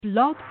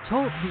Blog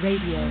Talk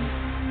Radio.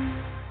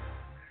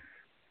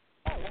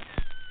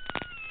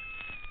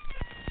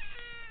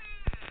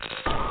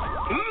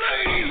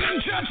 Ladies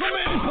and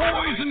gentlemen,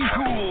 boys and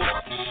ghouls,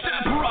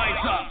 step right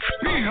up.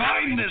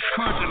 Behind this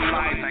curtain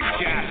lies a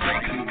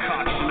ghastly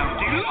concoction of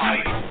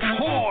delight,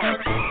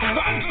 horror,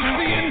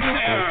 fantasy, and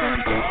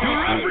terror. Your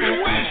every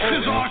wish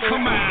is our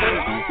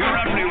command, your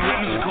every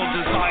whimsical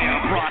desire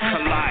brought to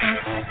life.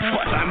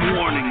 But I'm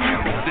warning you,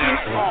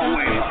 there's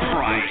always a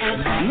price.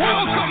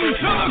 Welcome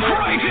to the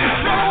greatest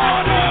show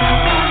on earth!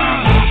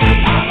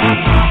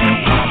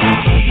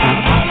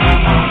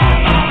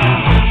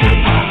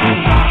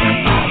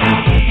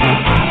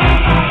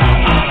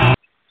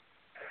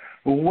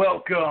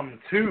 Welcome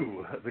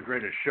to the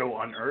greatest show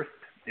on earth.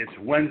 It's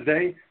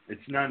Wednesday.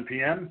 It's 9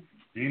 p.m.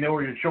 Do you know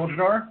where your children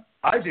are?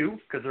 I do,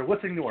 because they're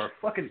listening to our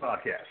fucking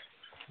podcast.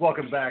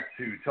 Welcome back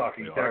to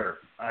Talking Terror.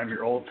 I'm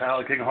your old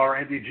pal, King of Horror,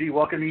 Andy G,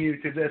 welcoming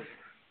you to this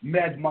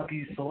Mad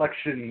Monkey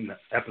selection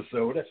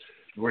episode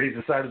where he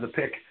decided to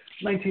pick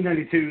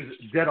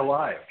 1992's Dead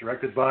Alive,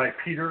 directed by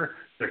Peter,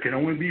 There Can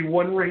Only Be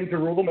One Ring to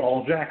Rule Them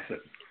All, Jackson.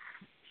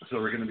 So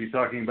we're going to be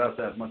talking about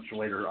that much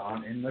later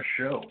on in the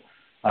show.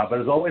 But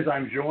as always,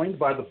 I'm joined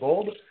by the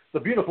bold, the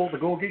beautiful, the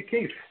Gold Geek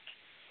Keith.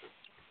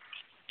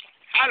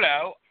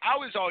 Hello.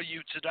 How is all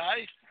you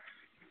today?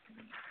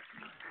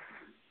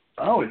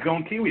 Oh, he's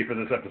going Kiwi for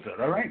this episode.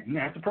 All right.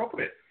 Yeah, that's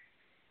appropriate.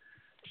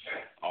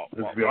 Oh,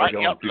 well, right,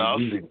 yep, love.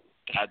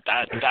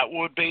 That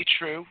would be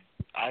true.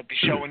 I'd be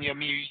showing you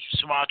me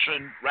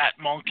Sumatran Rat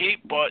Monkey,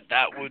 but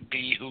that would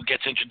be who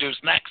gets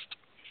introduced next.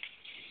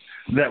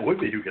 That would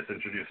be who gets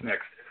introduced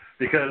next.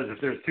 Because if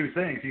there's two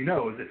things, you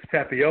know, it's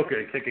tapioca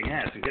and kicking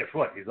ass. And guess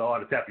what? He's all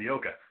out of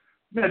tapioca.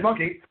 Mad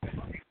Monkey.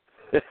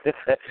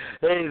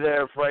 Hey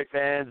there, Fright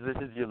fans. This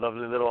is your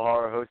lovely little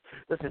horror host,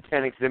 the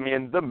Satanic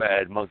Simian, the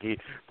Mad Monkey,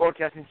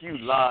 broadcasting to you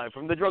live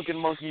from the Drunken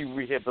Monkey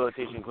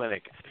Rehabilitation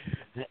Clinic.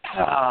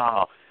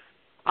 Oh,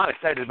 I'm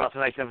excited about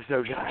tonight's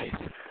episode, guys.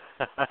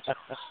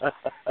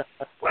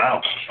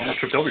 Wow. Almost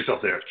tripped over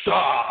yourself there.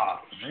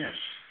 Ah, man.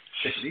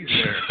 Take it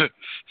easy there.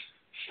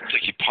 It's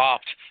like he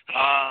popped.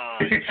 Ah.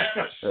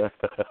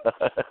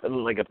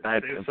 Like a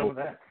bad some of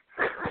that.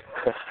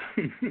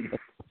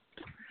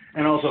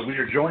 And also, we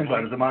are joined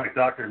by the demonic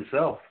doctor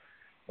himself.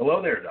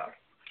 Hello there, Doc.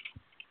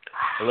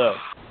 Hello.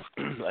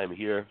 I'm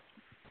here.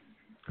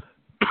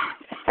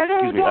 Hello,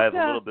 Excuse me, doctor. I have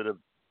a little bit of...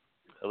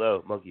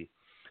 Hello, Monkey.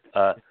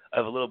 I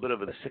have a little bit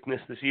of a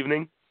sickness this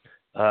evening,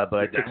 but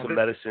I took some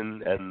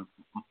medicine, and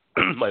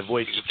my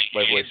voice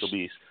will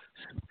be...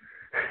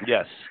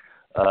 Yes,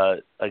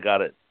 I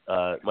got it.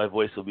 My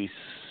voice will be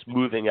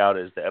smoothing out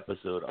as the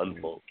episode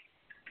unfolds.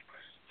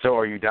 So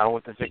are you down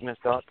with the sickness,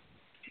 Doc?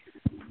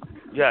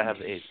 Yeah, I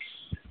have AIDS.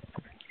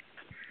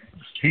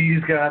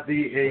 He's got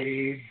the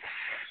AIDS.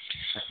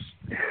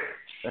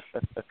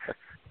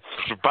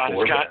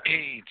 Everybody's got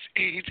AIDS.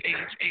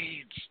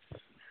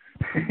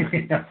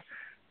 Yeah.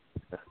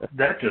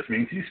 That just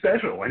means he's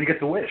special, and he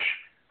gets a wish.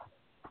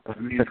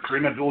 It means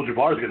Kareem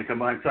Abdul-Jabbar is going to come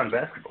by and sign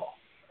basketball.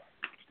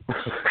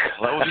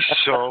 That would be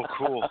so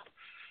cool.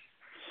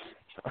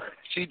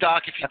 See,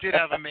 Doc, if you did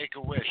have a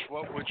Make-A-Wish,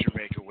 what would your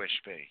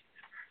Make-A-Wish be?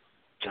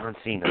 John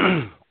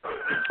Cena.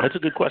 That's a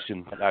good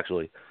question,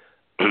 actually.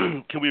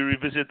 Can we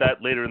revisit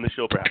that later in the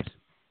show, perhaps?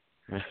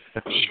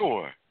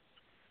 Sure.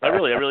 I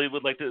really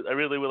would like to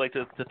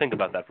think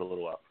about that for a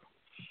little while.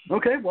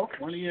 Okay, well,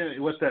 why don't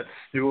you let that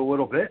stew a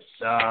little bit?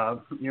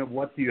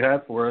 What do you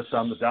have for us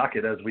on the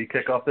docket as we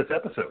kick off this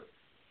episode?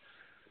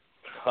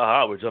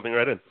 We're jumping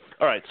right in.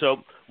 All right,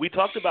 so we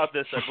talked about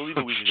this, I believe,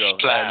 a week ago.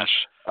 Splash.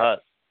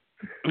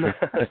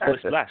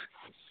 Splash.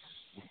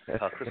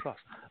 Chris Cross.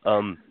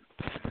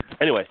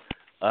 Anyway,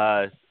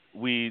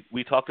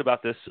 we talked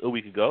about this a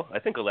week ago. I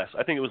think it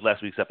was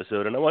last week's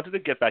episode, and I wanted to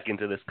get back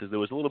into this because there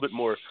was a little bit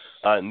more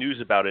news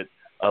about it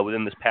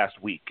within this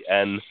past week.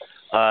 And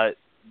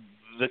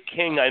the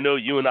King, I know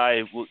you and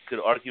I could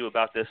argue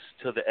about this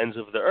to the ends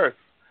of the earth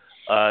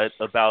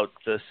about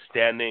the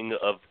standing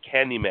of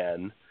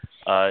Candyman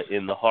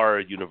in the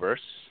horror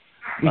universe.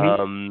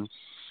 Mm-hmm.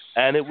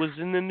 And it was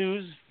in the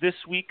news this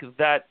week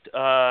that,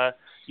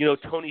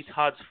 Tony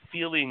Todd's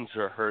feelings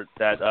are hurt,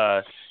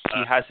 that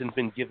he hasn't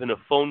been given a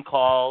phone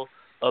call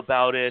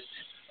about it,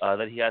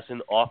 that he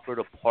hasn't offered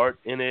a part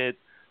in it,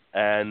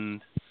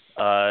 and,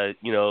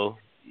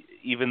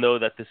 even though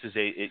that this is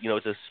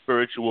it's a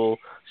spiritual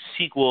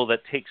sequel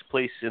that takes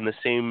place in the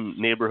same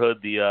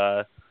neighborhood,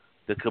 the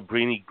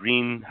Cabrini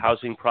Green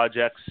housing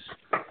projects,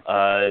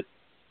 have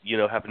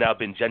now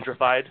been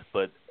gentrified,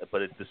 but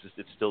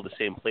it's still the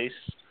same place.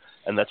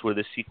 And that's where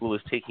the sequel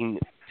is taking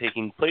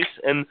place.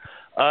 And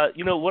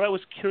what I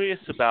was curious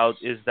about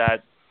is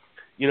that,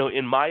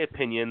 in my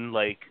opinion,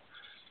 like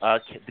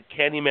the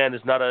Candyman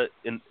is not a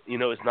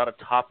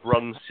top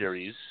rung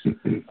series.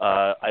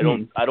 I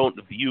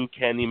don't view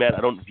Candyman.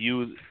 I don't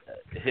view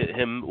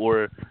him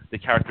or the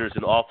character as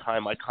an all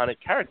time iconic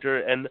character.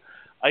 And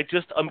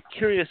I'm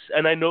curious.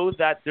 And I know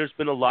that there's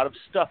been a lot of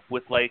stuff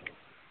with like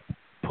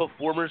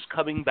performers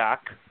coming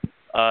back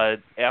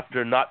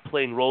after not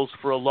playing roles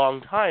for a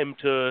long time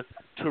to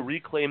to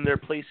reclaim their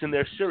place in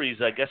their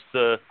series. I guess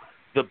the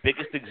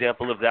biggest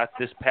example of that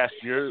this past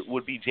year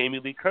would be Jamie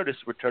Lee Curtis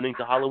returning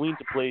to Halloween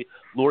to play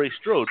Laurie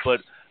Strode.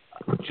 But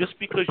just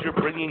because you're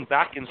bringing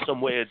back in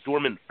some way a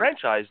dormant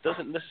franchise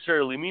doesn't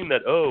necessarily mean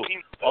that,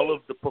 all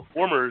of the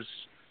performers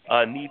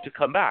need to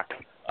come back.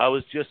 I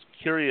was just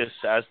curious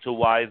as to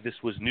why this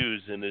was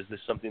news, and is this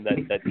something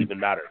that even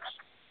matters?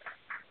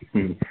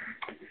 Gould,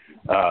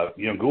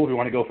 you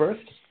want to go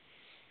first?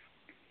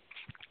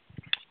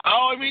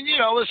 Oh, I mean,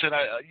 listen,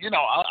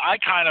 I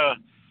kind of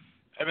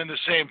am in the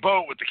same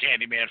boat with the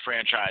Candyman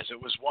franchise.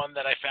 It was one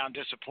that I found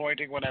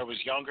disappointing when I was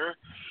younger,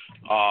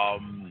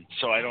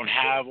 so I don't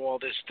have all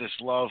this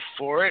love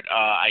for it.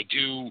 I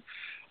do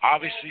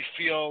obviously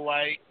feel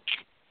like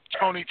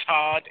Tony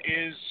Todd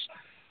is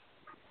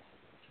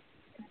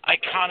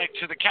iconic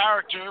to the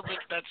character, but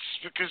that's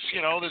because,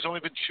 there's only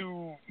been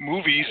 2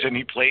 movies and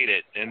he played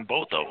it in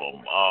both of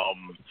them.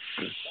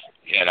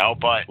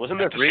 But wasn't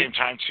there at the 3? same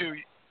time, too,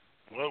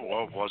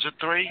 well, was it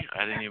 3?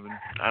 I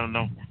don't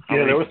know. How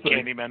there many was 3.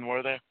 Candymen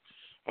were there?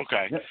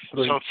 Okay. Yeah,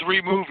 3. So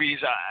 3 movies.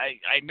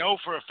 I know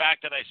for a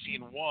fact that I've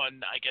seen 1.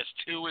 I guess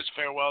 2 is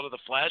Farewell to the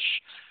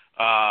Flesh.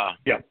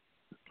 Yeah.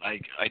 I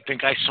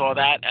think I saw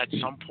that at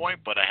some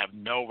point, but I have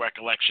no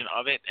recollection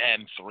of it.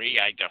 And 3,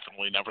 I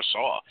definitely never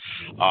saw.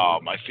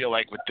 I feel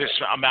like with this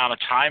amount of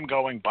time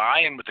going by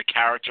and with a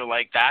character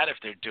like that, if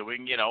they're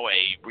doing,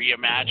 a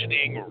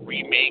reimagining or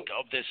remake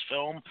of this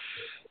film,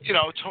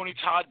 Tony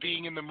Todd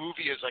being in the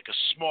movie as like a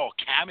small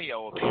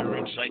cameo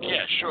appearance, like,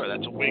 yeah, sure,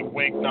 that's a wink,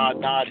 wink, nod,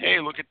 nod. Hey,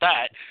 look at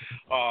that.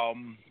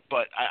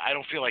 But I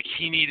don't feel like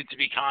he needed to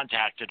be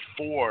contacted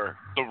for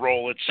the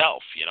role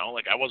itself.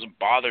 Like I wasn't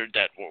bothered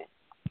that.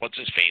 What's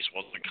his face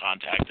wasn't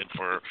contacted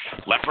for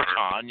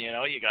Leprechaun? You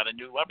got a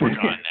new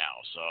Leprechaun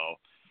now, so.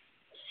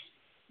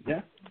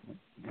 Yeah,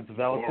 that's a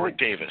valid point. Rick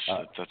Davis,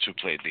 that's who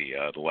played the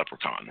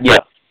Leprechaun.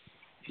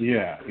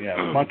 Yeah.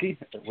 Monkey,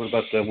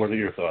 what are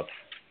your thoughts?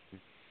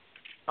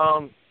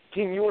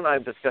 King, you and I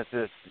have discussed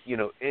this,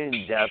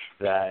 in depth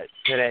that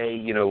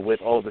today, with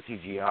all the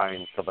CGI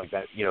and stuff like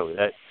that,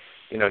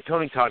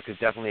 Tony Todd could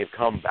definitely have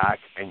come back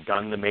and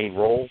done the main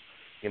role.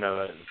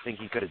 I think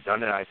he could have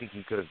done it. I think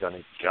he could have done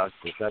it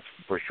justice, that's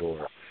for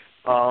sure.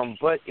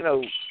 But,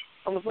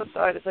 on the flip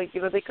side, it's like,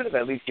 they could have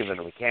at least given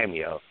him a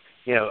cameo.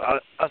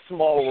 A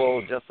small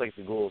role, just like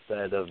the Ghoul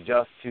said, of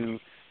just to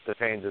the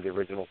fans of the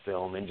original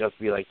film and just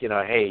be like,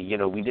 hey,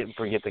 we didn't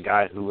forget the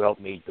guy who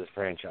helped make this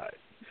franchise.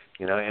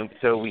 And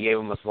so we gave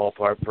him a small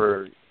part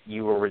for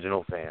you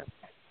original fans.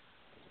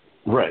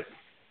 Right.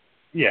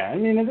 Yeah, I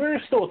mean, there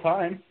is still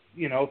time,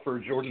 for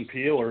Jordan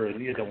Peele or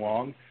Nia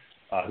DeLong,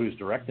 who's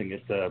directing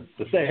it, to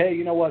say, hey,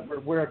 you know what,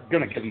 we're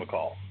going to give him a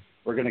call.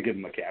 We're going to give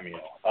him a cameo.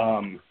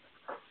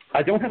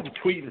 I don't have the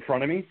tweet in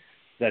front of me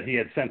that he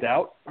had sent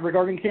out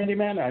regarding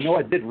Candyman. I know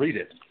I did read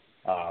it.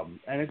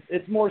 And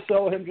it's more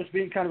so him just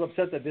being kind of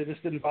upset that they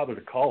just didn't bother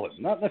to call him.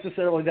 Not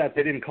necessarily that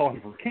they didn't call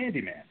him for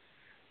Candyman,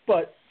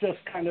 but just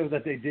kind of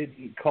that they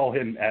didn't call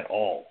him at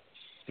all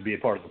to be a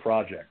part of the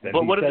project. And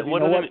but what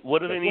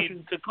do they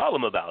need to call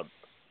him about?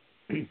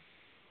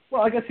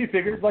 Well, I guess he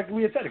figured, like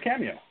we had said, a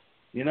cameo.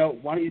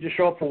 Why don't you just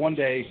show up for one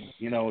day,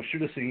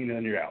 shoot a scene, and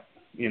then you're out.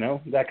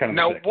 That kind of thing.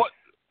 Now,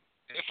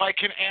 if I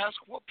can ask,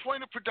 what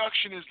point of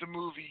production is the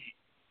movie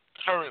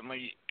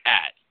currently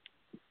at?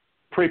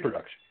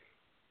 Pre-production.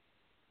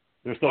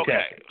 They're still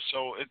casting.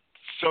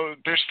 So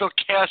they're still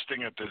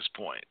casting at this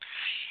point.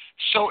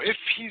 So if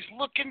he's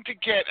looking to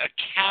get a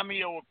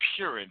cameo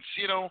appearance,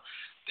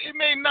 they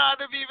may not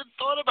have even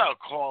thought about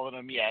calling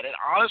him yet. And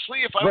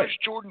honestly, if I was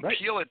Jordan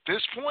Peele at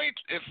this point,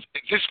 if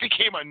this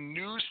became a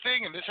news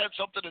thing and this had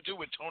something to do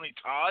with Tony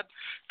Todd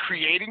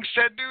creating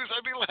said news,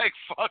 I'd be like,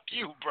 fuck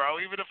you, bro.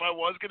 Even if I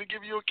was going to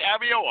give you a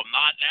cameo, I'm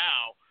not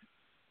now.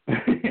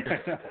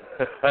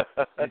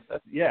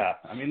 Yeah,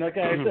 I mean, like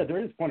I said,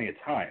 there is plenty of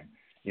time.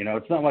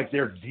 It's not like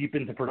they're deep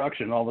into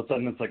production and all of a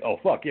sudden it's like, oh,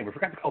 fuck, yeah, we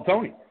forgot to call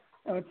Tony.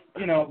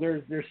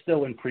 They're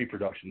still in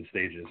pre-production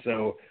stages.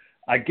 So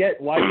I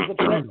get why he's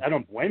upset. I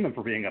don't blame him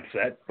for being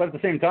upset. But at the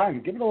same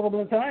time, give it a little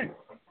bit of time.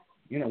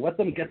 Let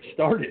them get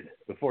started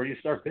before you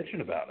start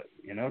bitching about it.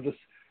 Just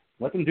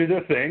let them do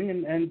their thing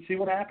and see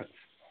what happens.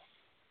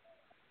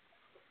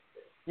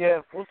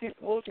 Yeah, we'll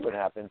see what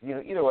happens.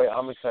 Either way,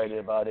 I'm excited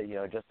about it,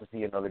 just to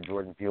see another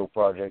Jordan Peele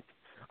project.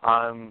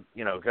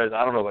 Because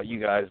I don't know about you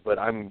guys, but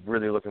I'm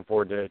really looking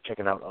forward to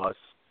checking out Us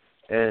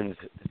and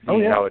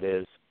seeing how it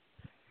is.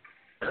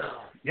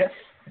 Yes,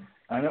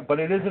 I know, but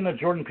it isn't a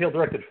Jordan Peele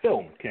directed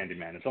film,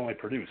 Candyman. It's only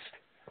produced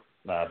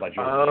by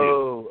Jordan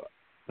Peele.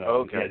 So,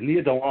 okay. Yeah,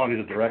 Nia DeLong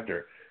is a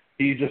director.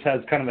 He just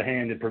has kind of a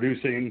hand in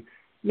producing,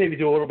 maybe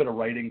do a little bit of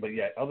writing, but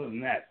yeah, other than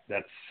that,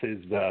 that's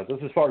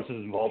as far as his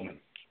involvement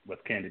with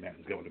Candyman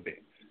is going to be. He's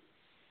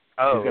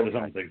got his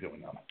own thing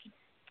going on.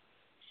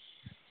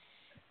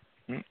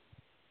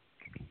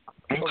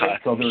 Okay.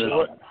 So there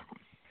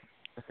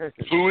is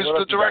Who is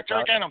the director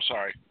again? I'm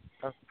sorry.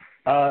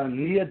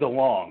 Nia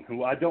DeLong,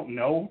 who I don't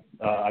know.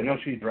 I know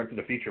she directed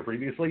a feature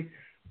previously,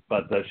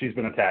 but she's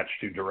been attached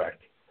to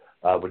direct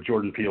with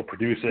Jordan Peele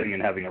producing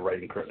and having a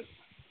writing credit.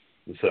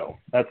 So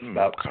that's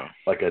about,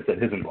 like I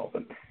said, his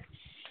involvement.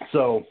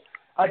 So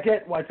I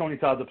get why Tony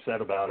Todd's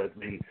upset about it. I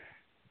mean,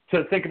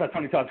 to think about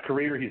Tony Todd's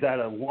career, he's had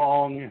a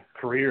long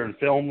career in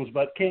films,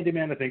 but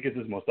Candyman, I think, is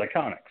his most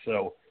iconic.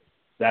 So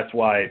that's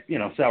why,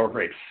 Sour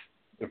Grapes,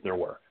 if there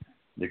were,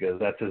 because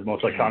that's his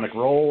most iconic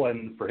role.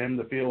 And for him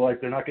to feel like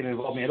they're not going to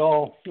involve me at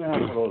all,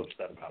 I'm a little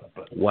upset about it.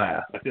 But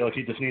wow. I feel like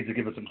he just needs to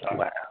give it some time.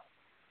 Wow.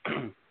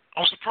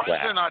 I'm surprised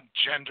they're not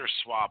gender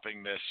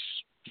swapping this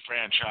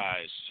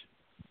franchise.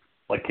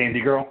 Like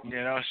Candy Girl?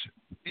 Yeah,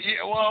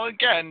 well,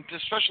 again,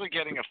 especially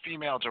getting a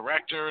female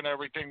director and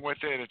everything with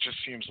it, it just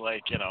seems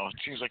like,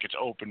 it's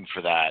open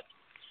for that.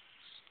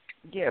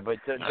 Yeah, but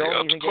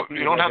don't you think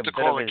you don't have to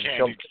call it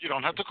Candy. You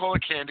don't have to call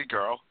it Candy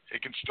Girl.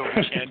 It can still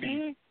be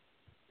Candy.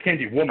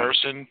 Candy Woman.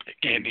 Person,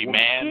 Candy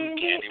Man,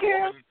 Candy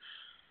Woman.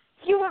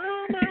 You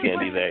are my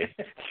Candy They.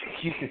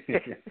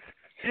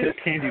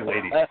 Candy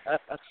Lady.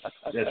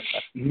 That's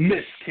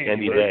Miss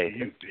Candy Lady, They.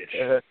 you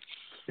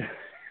bitch.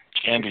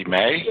 Candy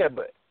May? Yeah,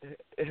 but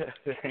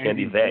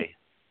Candy They.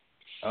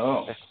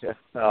 Oh.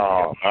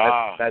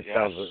 That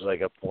sounds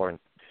like a porn.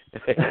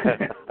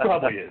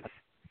 Probably is.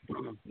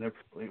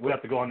 We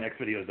have to go on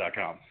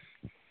xvideos.com.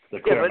 Yeah,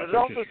 but it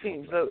also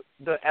seems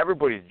that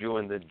everybody's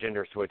doing the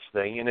gender switch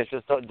thing, and it's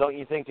just, don't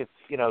you think it's,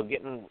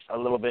 getting a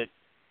little bit,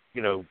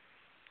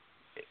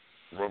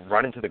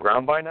 run into the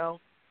ground by now?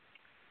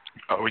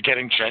 Are we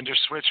getting gender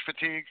switch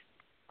fatigue?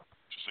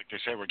 Just like they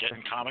say, we're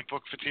getting comic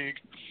book fatigue?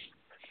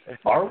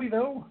 Are we,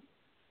 though?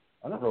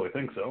 I don't really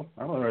think so.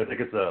 I don't really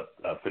think it's a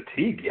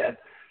fatigue yet.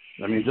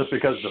 I mean, just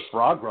because the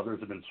Frog Brothers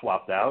have been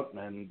swapped out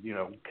and,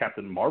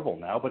 Captain Marvel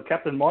now, but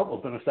Captain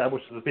Marvel's been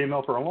established as a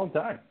female for a long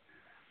time.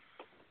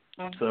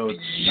 So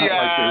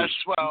it's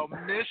well,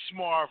 Miss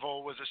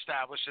Marvel was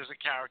established as a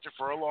character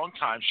for a long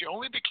time. She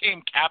only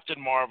became Captain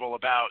Marvel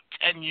about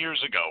 10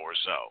 years ago or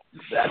so.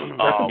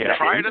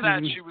 Prior to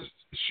that, she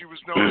was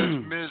known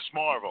as Ms.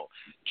 Marvel.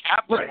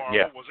 Captain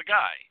Marvel was a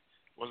guy,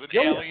 was an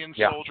alien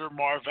soldier,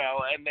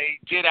 Marvel, and they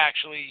did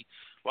actually.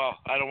 Well,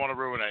 I don't want to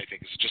ruin anything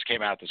because it just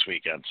came out this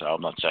weekend, so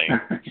I'm not saying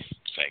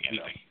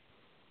anything.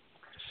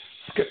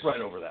 Skip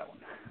right over that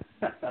one.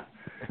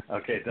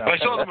 Okay, Doc,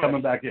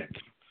 coming back in.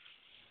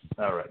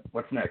 All right,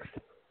 what's next?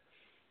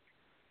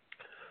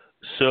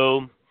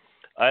 So,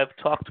 I've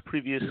talked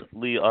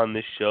previously on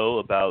this show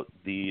about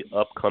the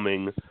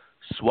upcoming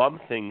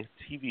Swamp Thing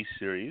TV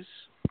series,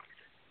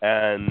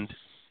 and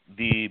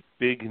the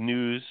big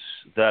news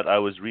that I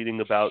was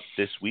reading about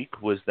this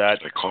week was that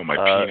I call my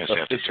penis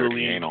after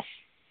dirty anal.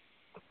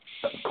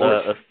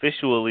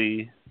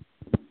 Officially,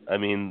 I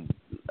mean,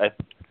 I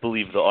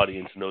believe the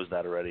audience knows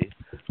that already,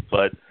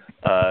 but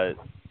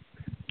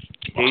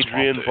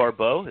Adrienne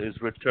Barbeau is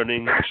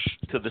returning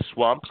to the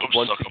swamp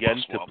once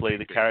again to play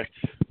the character.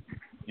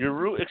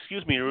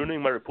 Excuse me, you're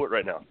ruining my report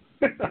right now.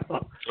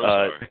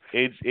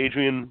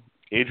 Adrienne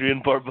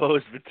Barbeau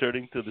is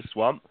returning to the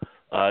swamp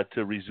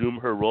to resume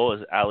her role as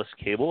Alice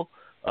Cable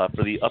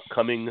for the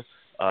upcoming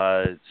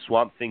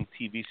Swamp Thing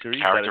TV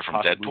series that is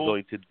possibly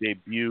going to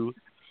debut.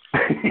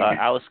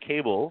 Alice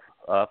Cable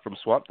from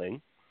Swamp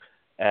Thing,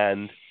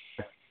 and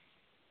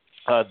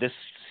this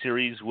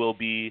series will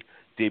be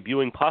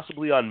debuting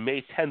possibly on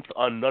May 10th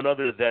on none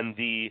other than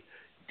the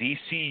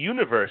DC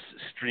Universe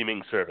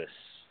streaming service.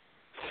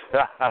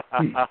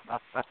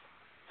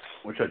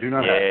 Which I do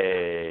not have.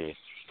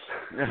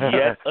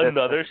 Yet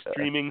another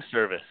streaming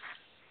service.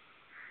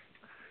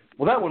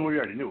 Well, that one we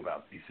already knew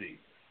about, DC.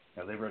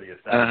 Now, they've already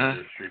established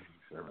their streaming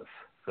service,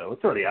 so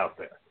it's already out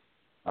there.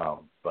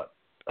 But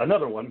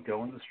another one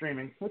going to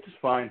streaming, which is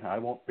fine. I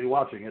won't be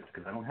watching it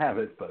because I don't have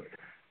it, but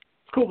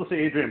it's cool to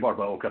see Adrienne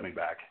Barbeau coming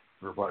back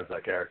as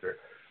that character.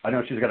 I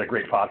know she's got a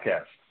great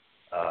podcast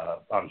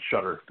on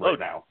Shudder right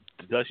now.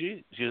 Does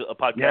she? She's a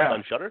podcast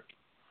on Shudder?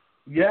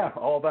 Yeah,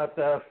 all about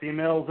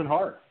females in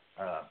horror.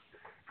 I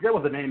forget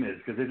what the name is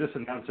because they just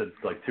announced it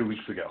like 2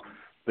 weeks ago.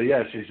 But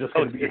yeah, she's just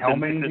going to be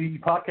helming the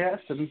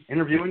podcast and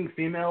interviewing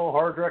female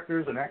horror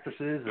directors and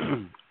actresses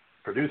and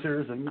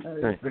producers, and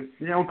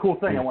cool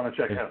thing I want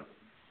to check out.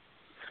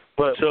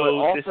 But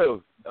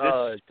also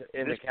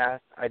in the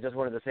cast, I just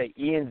wanted to say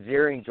Ian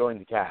Ziering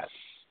joined the cast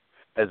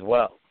as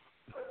well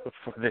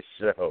for this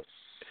show.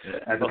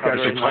 Is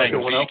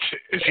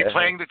he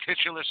playing the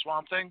titular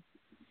Swamp Thing?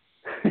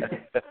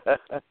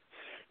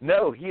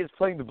 No, he is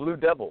playing the Blue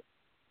Devil.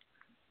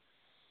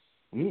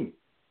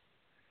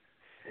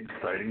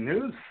 Exciting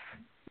news.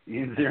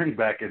 Ian Ziering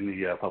back in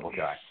the public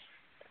eye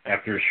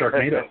after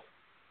Sharknado.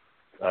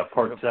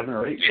 Part 7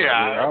 or 8.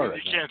 Yeah,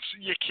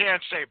 you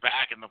can't say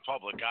back in the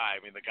public eye.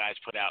 I mean, the guy's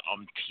put out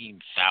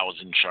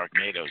 1,000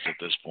 Sharknados at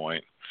this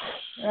point.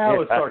 That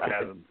was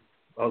sarcasm.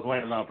 I was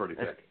landing on pretty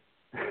thick.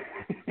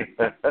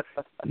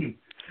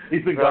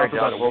 He's been gone for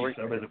about a week.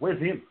 So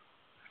where's Ian?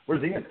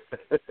 Where's Ian?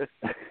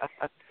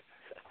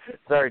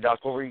 Sorry, Doc.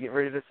 What were you getting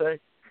ready to say?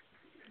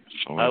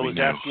 I was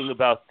asking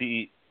about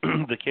the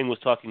King was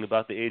talking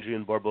about the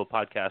Adrienne Barbeau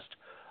podcast.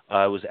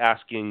 I was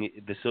asking,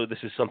 so this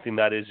is something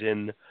that is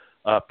in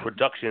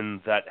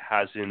production that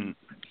hasn't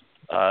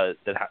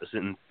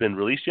been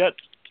released yet?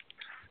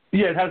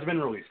 Yeah, it hasn't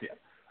been released yet.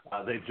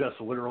 They just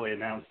literally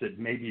announced it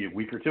maybe a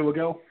week or two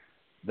ago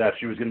that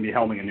she was going to be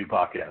helming a new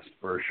podcast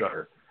for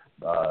Shudder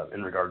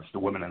in regards to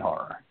women in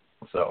horror.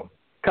 So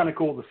kind of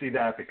cool to see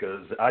that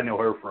because I know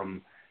her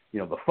from,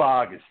 The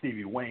Fog, as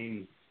Stevie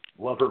Wayne.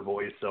 Love her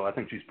voice, so I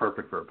think she's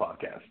perfect for a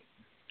podcast.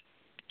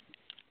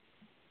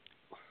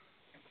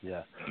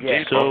 Yeah.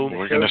 So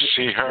we're going to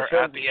see her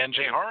at the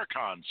NJ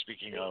HorrorCon,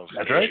 speaking of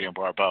Adrienne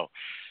Barbeau.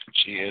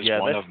 She is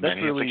one of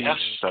many of the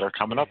guests that are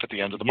coming up at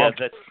the end of the month.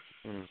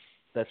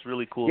 That's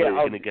really cool that you're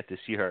going to get to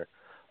see her.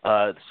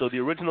 So the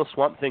original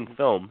Swamp Thing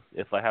film,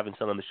 if I haven't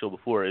said on the show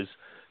before, is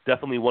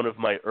definitely one of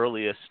my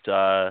earliest.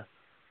 If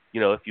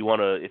you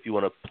want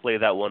to play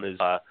that one, is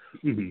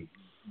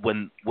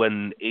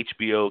when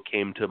HBO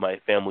came to my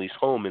family's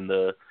home in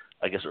the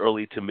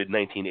early to mid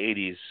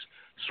 1980s.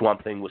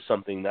 Swamp Thing was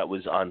something that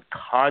was on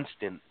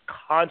constant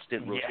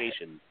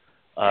rotation.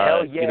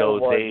 Hell yeah,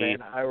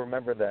 man. I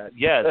remember that.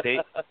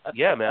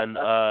 Man.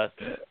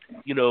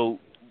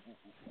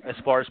 As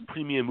far as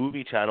premium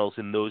movie channels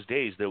in those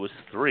days, there was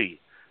 3.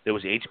 There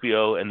was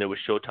HBO, and there was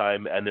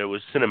Showtime, and there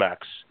was Cinemax,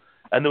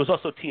 and there was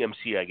also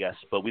TMC, I guess,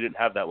 but we didn't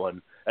have that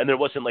one. And there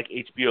wasn't like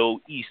HBO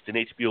East and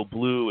HBO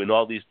Blue and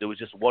all these. There was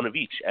just one of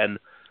each, and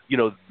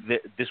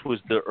this was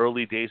the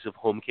early days of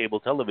home cable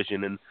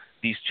television, and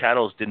these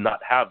channels did not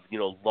have,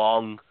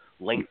 long,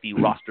 lengthy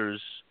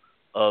rosters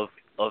of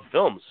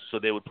films, so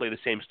they would play the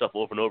same stuff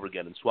over and over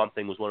again, and Swamp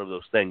Thing was one of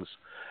those things.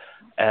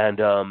 And,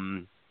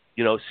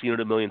 seen it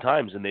a million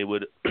times, and they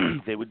would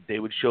they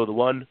would show the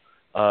one,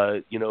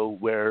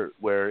 where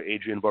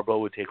Adrienne Barbeau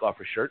would take off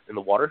her shirt in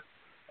the water,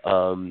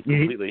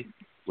 completely,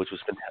 which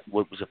was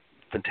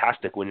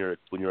fantastic when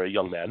you're a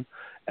young man.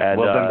 And,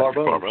 well done,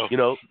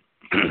 Barbeau.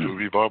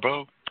 Movie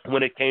Barbeau.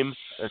 When it came,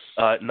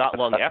 not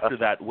long after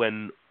that,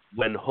 when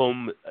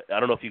home, I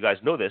don't know if you guys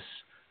know this,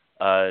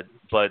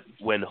 but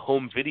when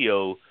home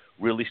video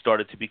really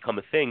started to become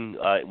a thing,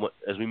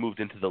 as we moved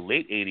into the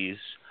late 80s,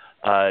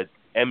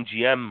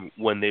 MGM,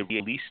 when they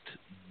released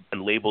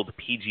and labeled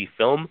PG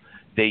film,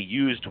 they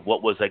used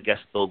what was, I guess,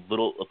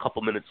 a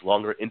couple minutes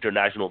longer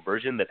international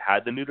version that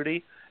had the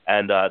nudity,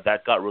 and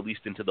that got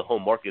released into the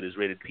home market as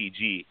rated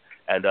PG,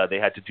 and they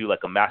had to do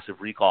like a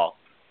massive recall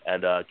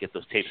and get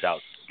those tapes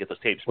out.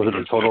 Was it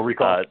a total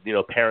recall?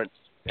 Parents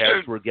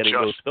were getting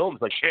those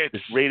films like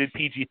this rated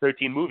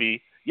PG-13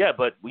 movie. Yeah,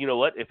 but you know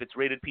what? If it's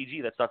rated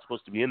PG, that's not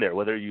supposed to be in there.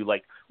 No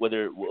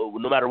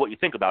matter what you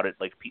think about it,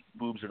 like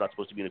boobs are not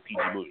supposed to be in a PG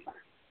movie.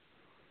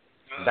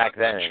 Back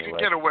then, I thought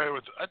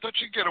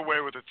you'd get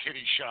away with a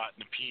titty shot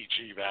in the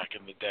PG back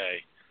in the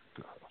day.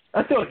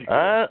 I thought you could.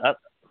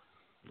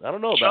 I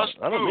don't know about.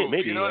 I don't know.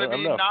 Maybe you know what I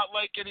mean. Know. Not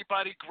like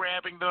anybody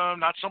grabbing them,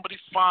 not somebody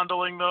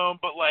fondling them,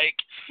 but like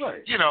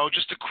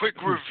just a quick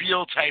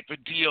reveal type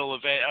of deal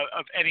of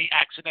any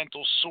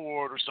accidental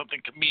sword or something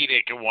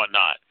comedic and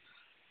whatnot.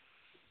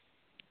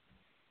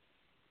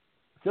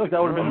 I feel like that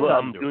would have been.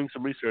 I'm doing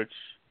some research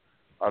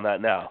on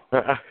that now.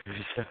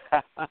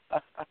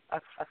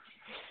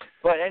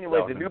 But anyway,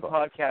 the new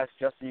podcast,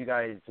 just so you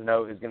guys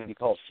know, is going to be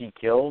called She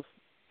Kills,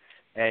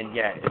 and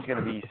it's going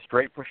to be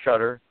straight for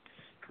Shudder.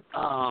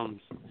 And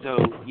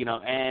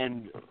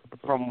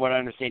from what I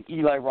understand,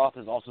 Eli Roth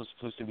is also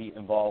supposed to be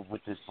involved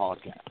with this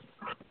podcast.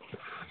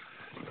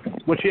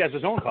 Which he has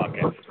his own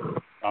podcast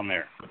on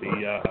there,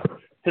 the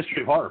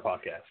History of Horror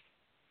podcast,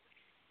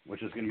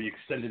 which is going to be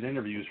extended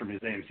interviews from his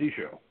AMC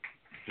show,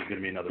 which is going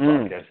to be another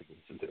podcast you can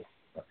listen to.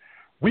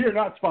 We are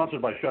not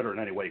sponsored by Shudder in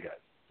any way, guys.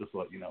 Just to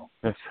let you know.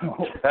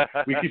 So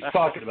we keep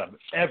talking about it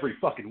every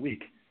fucking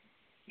week.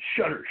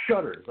 Shudder.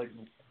 It's like,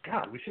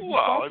 God, we should be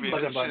talking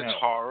about them by now. It's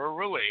horror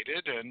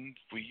related, and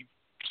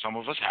some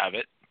of us have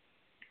it.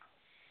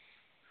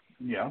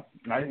 Yeah,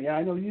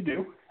 I know you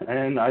do,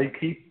 and I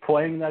keep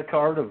playing that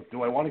card of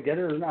do I want to get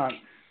it or not?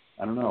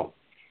 I don't know.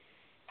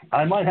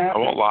 I might have. I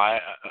won't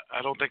lie.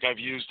 I don't think I've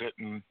used it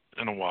in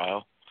a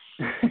while.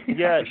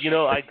 Yeah,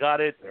 I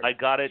got it. I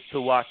got it to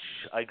watch.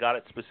 I got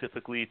it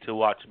specifically to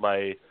watch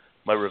my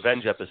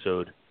Revenge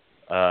episode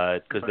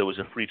because there was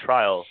a free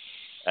trial,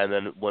 and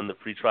then when the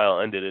free trial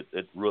ended,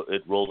 it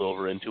rolled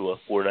over into a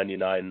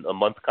 $4.99 a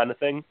month kind of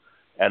thing,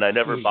 and I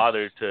never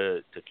bothered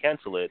to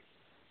cancel it.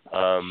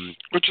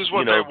 Which is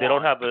what they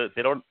don't have a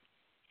they don't.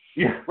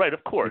 Yeah. Right.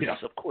 Of course.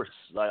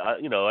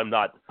 I'm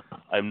not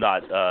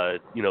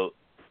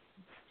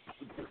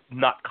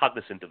not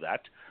cognizant of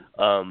that.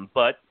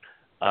 But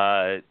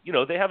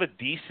they have a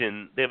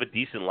decent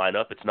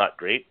lineup. It's not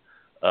great.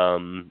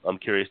 I'm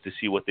curious to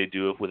see what they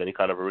do with any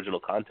kind of original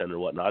content or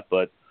whatnot,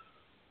 but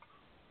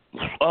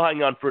I'll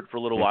hang on for it for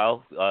a little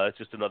while.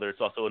 It's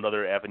also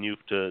another avenue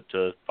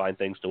to find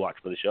things to watch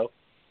for the show.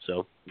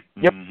 So.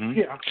 Yep. Mm-hmm.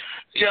 Yeah.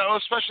 Well,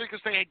 especially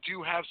because they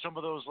do have some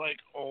of those like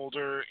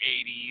older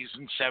 80s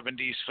and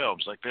 70s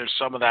films. Like there's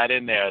some of that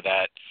in there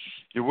that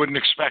you wouldn't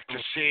expect to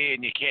see,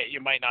 and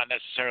you might not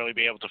necessarily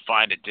be able to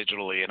find it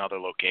digitally in other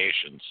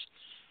locations.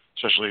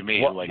 Especially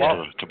me, who like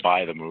to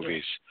buy the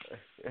movies.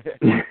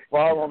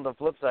 While on the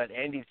flip side,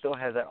 Andy still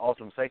has that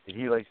awesome site that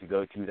he likes to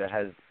go to that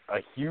has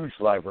a huge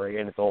library,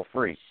 and it's all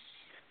free.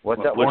 Which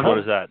one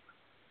is that?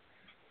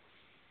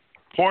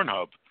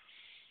 Pornhub.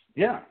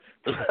 Yeah.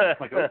 That's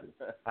my go-to.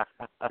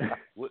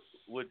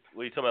 what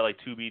are you talking about, like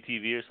Tubi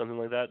TV or something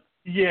like that?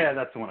 Yeah,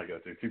 that's the one I go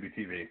to, Tubi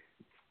TV.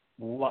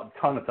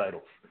 Ton of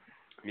titles.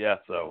 Yeah.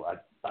 So I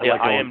yeah,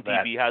 like going with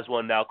IMDb has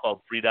one now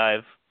called Free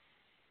Dive.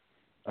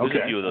 There's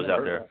a few of those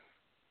out there.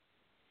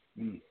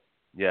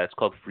 Yeah, it's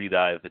called Free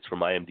Dive. It's from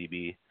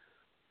IMDb.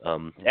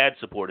 Ad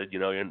supported,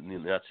 you're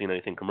not seeing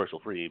anything commercial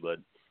free, but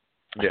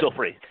still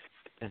free.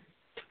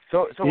 So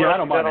what else you got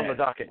on the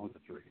docket?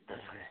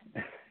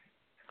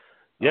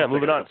 Yeah,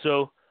 moving on.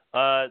 So,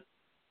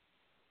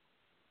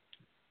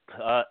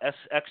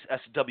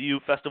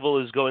 SXSW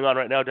Festival is going on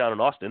right now down in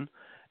Austin,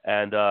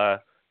 and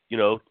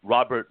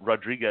Robert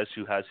Rodriguez,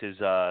 who has his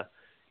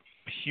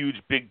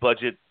huge big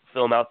budget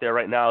film out there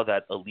right now,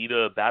 that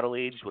Alita Battle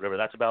Age, whatever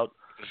that's about.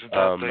 Isn't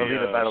that the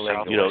Alita Battle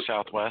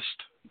South, Southwest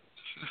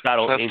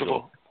Battle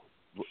Festival?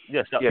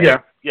 Angel.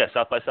 Yeah,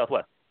 South by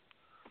Southwest.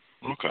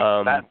 Okay.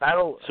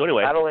 So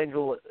anyway, Battle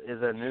Angel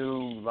is a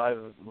new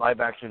live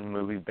action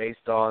movie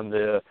based on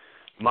the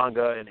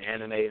manga and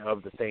anime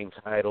of the same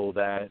title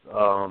that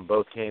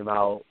both came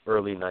out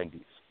early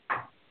 90s.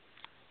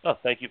 Oh,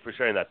 thank you for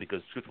sharing that,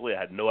 because truthfully I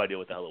had no idea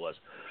what the hell it was.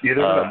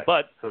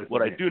 But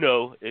what I do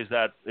know is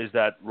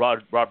that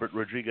Robert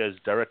Rodriguez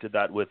directed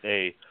that with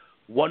a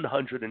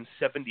 $170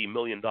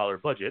 million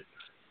budget,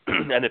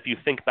 and if you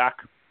think back,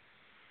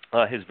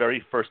 his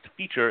very first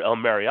feature, El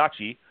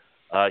Mariachi,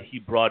 he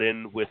brought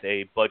in with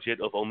a budget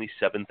of only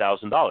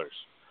 $7,000.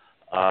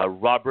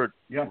 Robert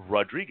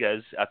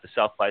Rodriguez at the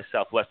South by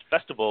Southwest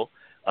Festival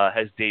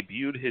has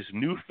debuted his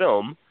new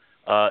film,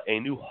 a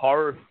new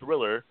horror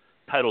thriller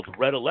titled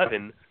Red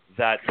 11,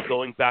 that,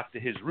 going back to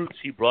his roots,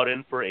 he brought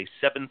in for a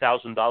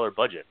 $7,000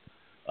 budget.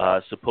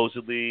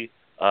 Supposedly,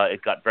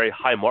 it got very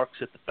high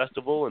marks at the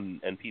festival,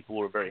 and people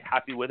were very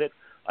happy with it.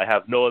 I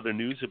have no other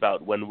news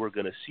about when we're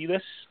going to see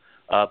this,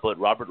 but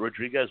Robert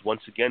Rodriguez,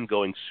 once again,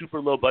 going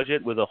super low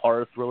budget with a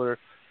horror thriller,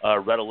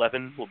 Red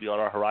 11, will be on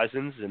our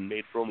horizons and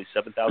made for only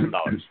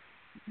 $7,000.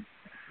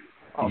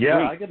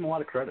 I give him a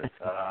lot of credit.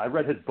 I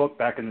read his book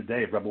back in the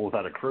day, Rebel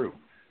Without a Crew,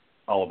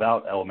 all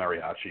about El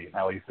Mariachi and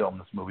how he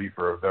filmed this movie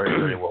for a very,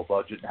 very low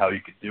budget, and how he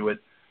could do it.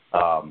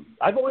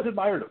 I've always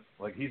admired him.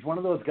 Like, he's one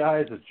of those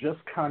guys that's just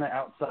kind of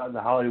outside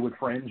the Hollywood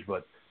fringe,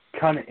 but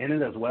kind of in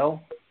it as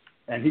well.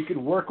 And he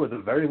can work with a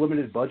very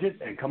limited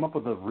budget and come up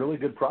with a really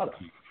good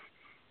product.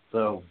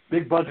 So,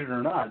 big budget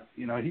or not,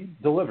 he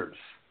delivers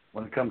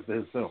when it comes to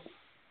his film.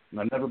 And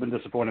I've never been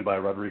disappointed by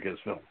a Rodriguez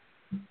film.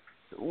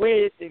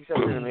 With the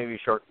exception of maybe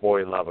Shark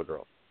Boy and Lava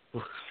Girl.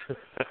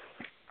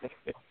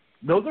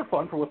 Those are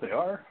fun for what they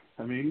are.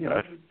 I mean,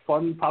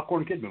 fun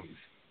popcorn kid movies.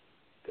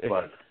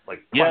 But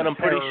and I'm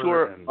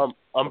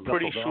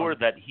pretty sure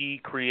that he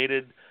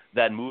created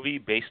that movie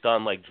based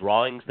on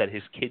drawings that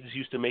his kids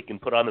used to make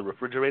and put on the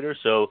refrigerator.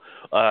 So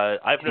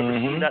I've never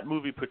seen that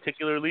movie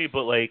particularly,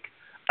 but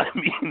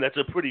that's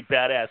a pretty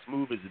badass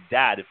move as a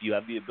dad if you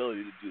have the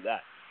ability to do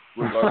that,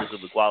 regardless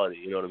of the quality.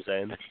 You know what I'm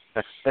saying?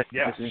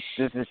 Yeah,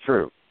 this is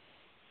true.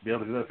 Be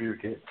able to do that for your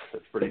kids.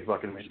 That's pretty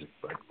fucking amazing.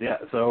 But yeah,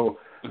 so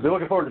they're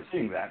looking forward to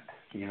seeing that.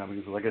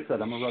 Because like I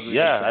said, I'm a Rodriguez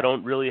fan. I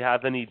don't really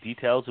have any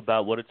details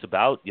about what it's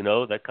about.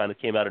 That kind of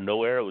came out of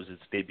nowhere. It was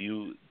its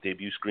debut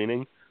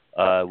screening,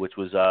 which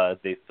was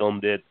they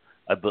filmed it.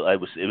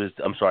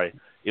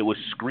 It was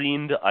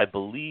screened, I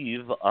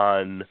believe,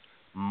 on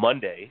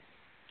Monday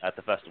at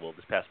the festival,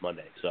 this past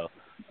Monday. So,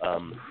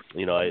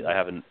 I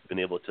haven't been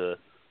able to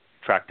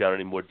track down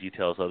any more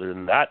details other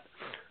than that.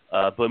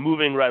 But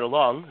moving right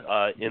along,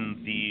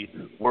 in the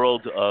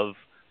world of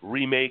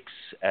remakes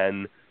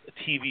and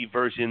TV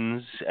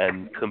versions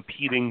and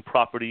competing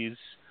properties,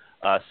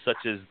 such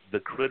as the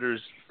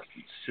Critters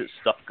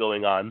stuff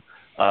going on,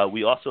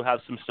 we also have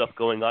some stuff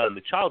going on in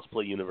the Child's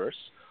Play universe,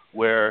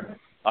 where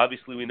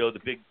obviously we know the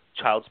big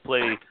Child's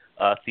Play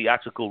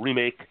theatrical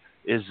remake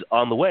is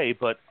on the way,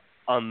 but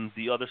on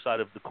the other side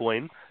of the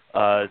coin,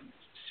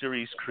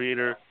 series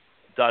creator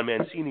Don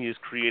Mancini is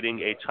creating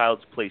a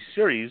Child's Play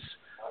series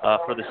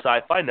for the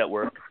Sci-Fi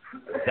Network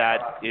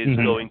that is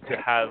going to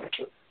have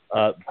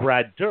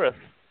Brad Dourif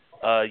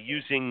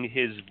using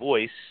his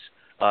voice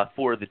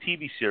for the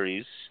TV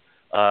series.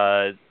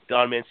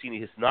 Don Mancini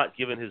has not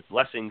given his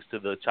blessings to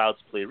the Child's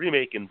Play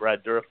remake, and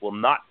Brad Dourif will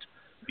not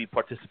be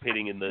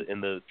participating in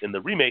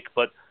the remake.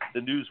 But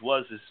the news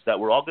is that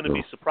we're all going to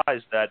be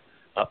surprised that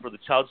for the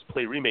Child's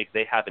Play remake,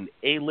 they have an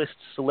A-list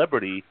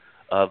celebrity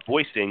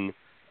voicing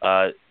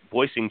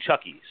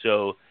Chucky.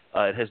 So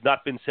it has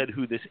not been said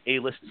who this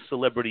A-list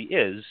celebrity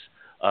is,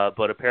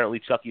 but apparently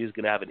Chucky is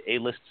going to have an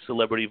A-list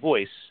celebrity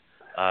voice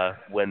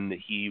when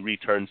he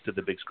returns to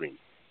the big screen.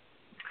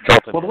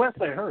 Well, the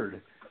last I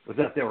heard was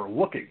that they were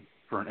looking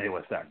for an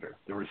A-list actor.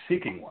 They were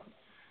seeking one.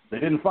 They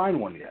didn't find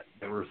one yet.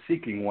 They were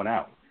seeking one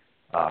out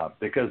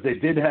because they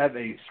did have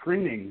a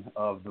screening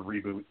of the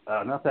reboot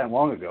not that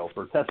long ago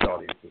for test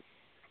audiences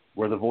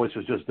where the voice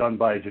was just done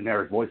by a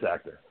generic voice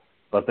actor.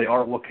 But they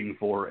are looking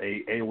for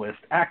a A-list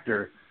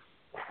actor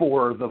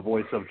for the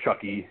voice of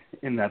Chucky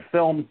in that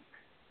film.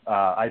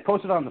 I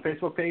posted on the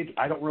Facebook page.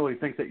 I don't really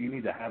think that you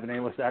need to have an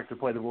A-list actor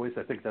play the voice.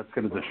 I think that's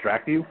going to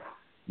distract you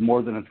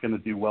more than it's going to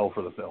do well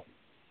for the film.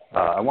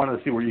 I wanted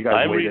to see where you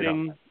guys weighed in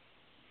on that.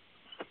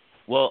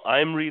 Well,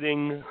 I'm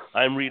reading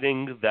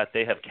that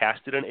they have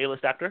casted an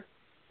A-list actor.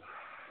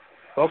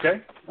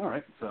 Okay, all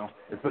right. So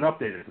it's been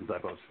updated since I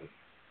posted.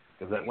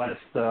 Because that last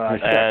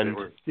they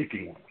were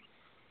seeking one.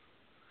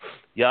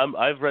 Yeah,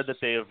 I've read that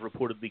they have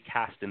reportedly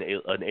cast an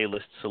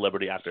A-list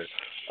celebrity actor.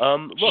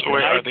 Look, so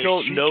I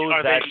don't know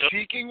that... Are they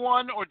seeking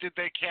one, or did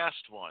they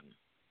cast one?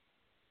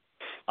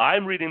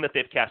 I'm reading that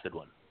they've casted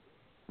one.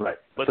 Right.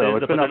 But, so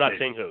they're not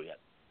saying who yet.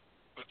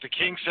 But the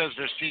King says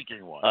they're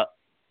seeking one.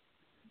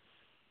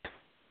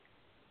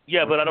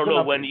 Yeah, but I don't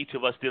know when each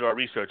of us did our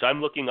research.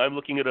 I'm looking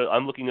at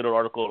an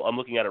article. I'm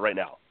looking at it right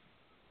now.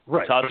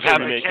 Right. Child's Play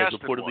Remake has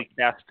reportedly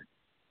cast.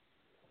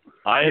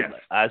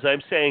 As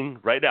I'm saying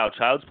right now,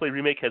 Child's Play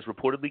Remake has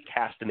reportedly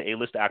cast an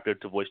A-list actor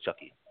to voice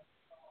Chucky.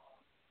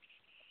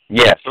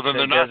 Yes. So then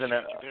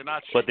they're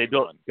not. But they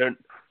don't.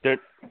 They're.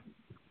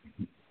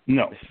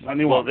 No.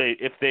 Well,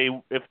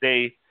 if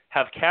they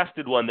have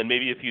casted one, then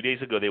maybe a few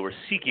days ago they were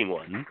seeking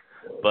one,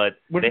 but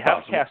they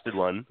have casted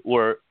one,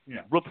 or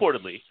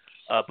reportedly.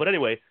 But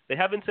anyway, they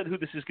haven't said who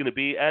this is going to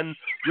be, and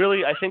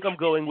really, I think I'm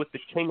going with the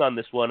King on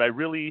this one. I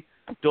really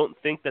don't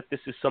think that this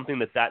is something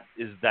that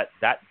is that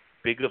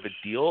big of a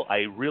deal.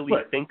 I really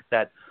think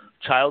that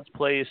Child's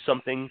Play is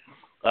something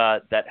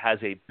that has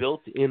a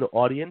built-in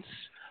audience.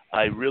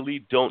 I really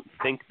don't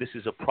think this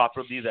is a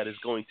property that is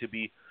going to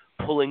be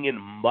pulling in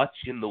much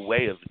in the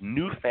way of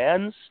new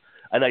fans,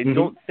 and I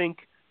don't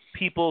think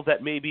people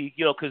that maybe,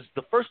 because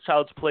the first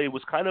Child's Play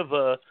was kind of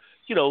a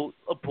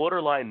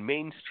borderline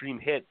mainstream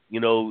hit,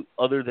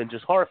 other than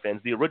just horror fans,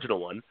 the original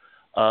one.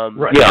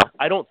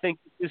 I don't think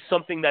it's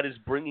something that is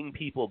bringing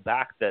people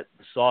back that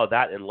saw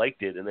that and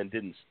liked it and then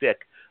didn't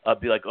stick.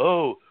 Be like,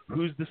 oh,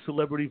 who's the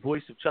celebrity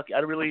voice of Chucky?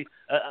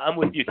 I'm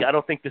with you. I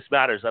don't think this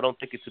matters. I don't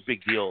think it's a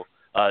big deal.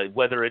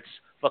 Whether it's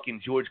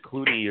fucking George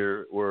Clooney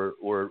or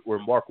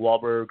Mark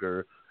Wahlberg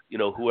or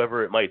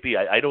whoever it might be,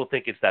 I don't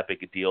think it's that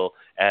big a deal,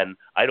 and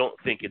I don't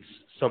think it's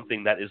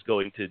something that is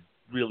going to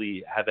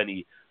really have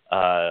any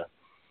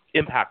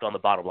impact on the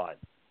bottom line.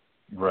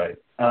 Right.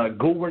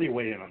 Gould, where do you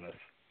weigh in on this?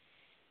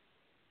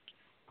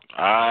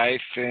 I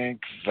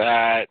think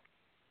that,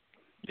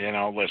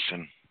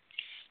 listen,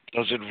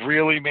 does it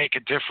really make a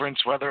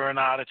difference whether or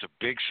not it's a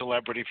big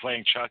celebrity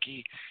playing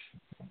Chucky?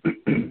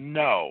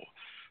 No.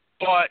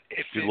 But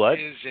if it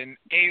is an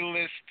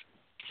A-list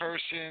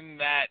person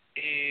that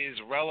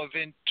is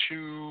relevant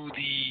to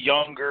the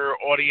younger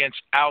audience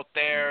out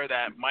there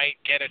that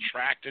might get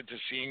attracted to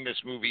seeing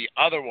this movie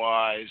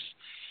otherwise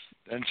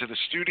than to the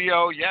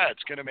studio,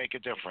 it's going to make a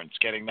difference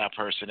getting that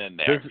person in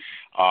there.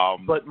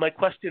 But my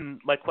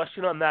question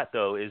on that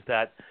though is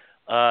that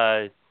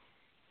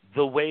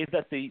the way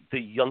that the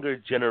younger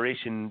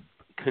generation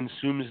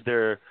consumes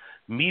their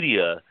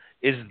media,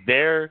 is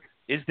there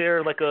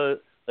like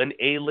an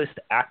A-list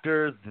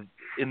actor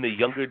in the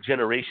younger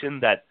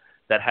generation that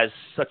has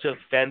such a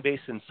fan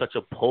base and such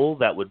a pull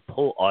that would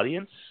pull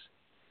audience?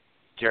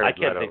 I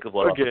can't think of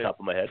one off the top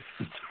of my head.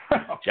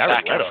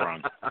 Jared Leto.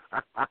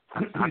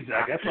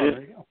 Zac Efron.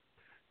 There you go.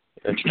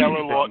 Taylor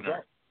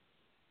Lautner.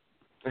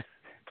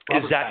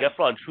 Is Zac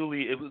Efron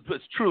truly?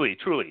 It's truly.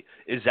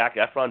 Is Zac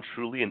Efron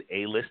truly an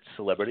A-list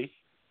celebrity?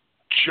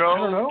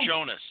 Joe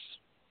Jonas.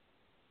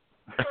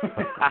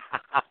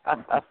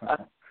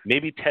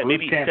 maybe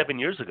 7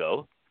 years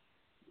ago.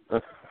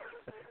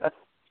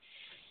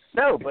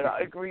 No, but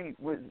I agree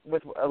with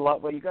a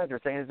lot what you guys are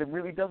saying. Is it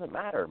really doesn't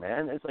matter,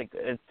 man. It's like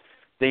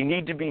they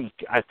need to be.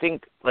 I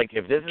think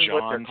if this is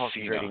what they're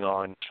concentrating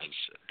on.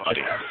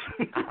 Buddy.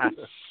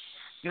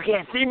 You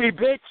can't see me,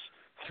 bitch.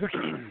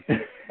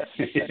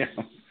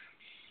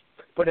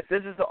 But if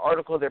this is the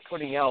article they're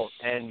putting out,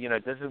 and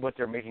this is what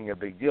they're making a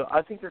big deal,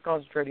 I think they're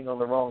concentrating on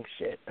the wrong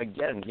shit.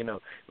 Again,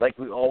 like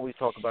we always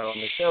talk about on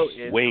the show,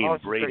 is Wayne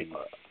Brady.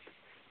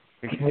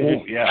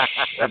 Oh yeah,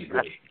 that'd be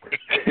great.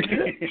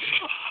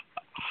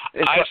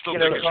 I still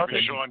think it should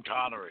be Sean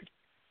Connery.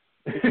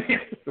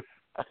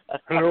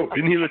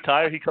 Didn't he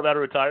retire? He come out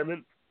of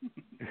retirement?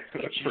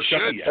 He should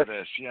for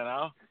this,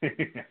 That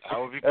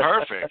would be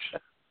perfect.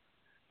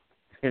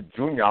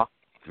 Junior.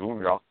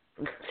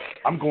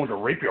 I'm going to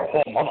rape your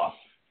whole mother.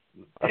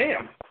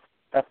 Damn.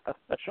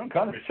 Sean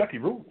Connery, Chucky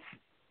rules.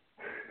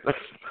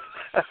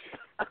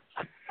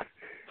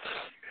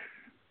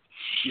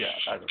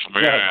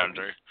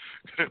 Commander.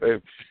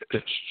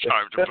 It's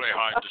time to play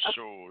hide the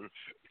soul.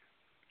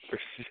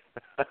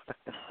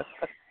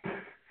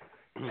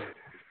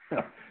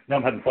 Now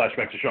I'm having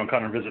flashbacks to Sean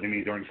Connery visiting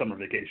me during summer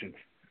vacations.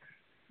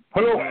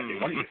 Hello, Andy.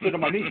 Why don't you sit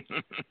on my knee?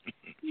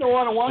 No,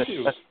 I don't want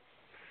to.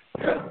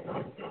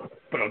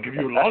 But I'll give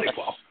you a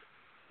lollipop.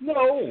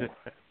 No.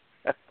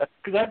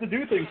 Because I have to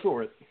do things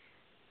for it.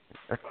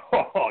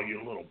 Oh,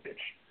 you little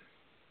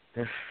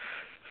bitch.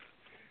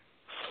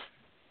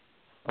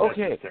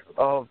 Okay.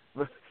 I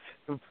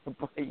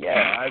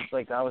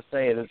was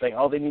saying, it's like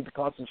all they need to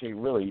concentrate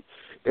really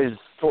is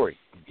story.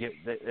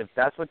 If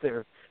that's what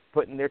they're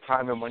putting their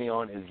time and money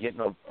on, is getting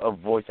a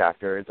voice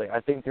actor, it's like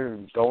I think they're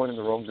going in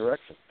the wrong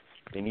direction.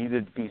 They need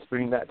to be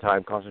spending that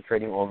time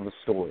concentrating on the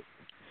story.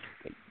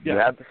 You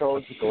have the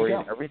solid story,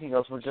 and everything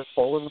else will just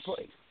fall into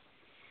place.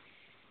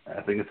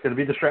 I think it's going to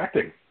be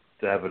distracting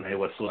to have an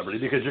A-list celebrity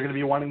because you're going to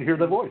be wanting to hear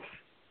their voice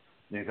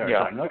the entire time.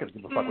 You're not going to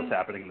give a fuck what's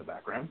happening in the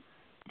background.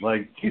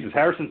 Like, Jesus,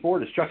 Harrison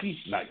Ford is Chucky?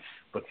 Nice.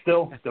 But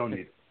still, don't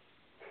need it.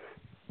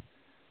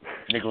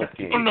 Nicholas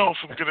Cage. I don't know if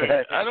I'm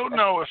gonna. I don't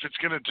know if it's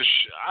gonna.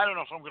 I don't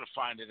know if I'm gonna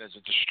find it as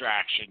a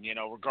distraction.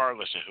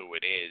 Regardless of who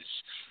it is.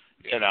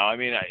 I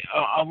mean,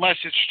 unless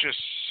it's just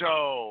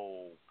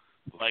so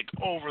like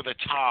over the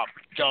top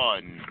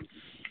done.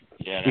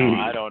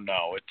 I don't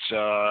know. It's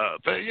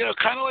but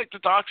kind of like the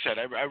doc said.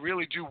 I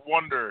really do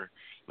wonder,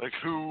 like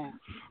who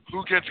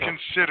gets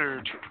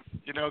considered,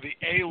 the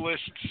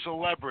A-list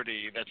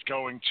celebrity that's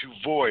going to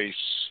voice,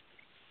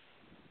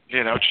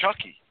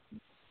 Chucky.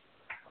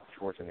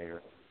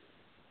 Schwarzenegger.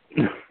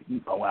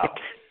 Oh wow.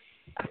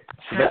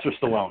 Sylvester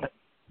Stallone.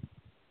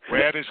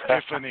 Where is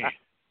Tiffany?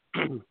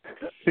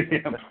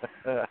 Hey,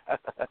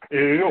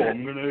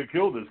 I'm gonna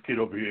kill this kid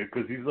over here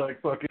because he's like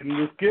fucking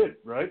this kid,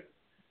 right?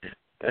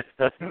 Dude,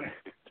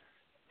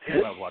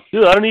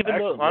 I don't even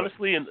know.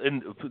 Honestly, and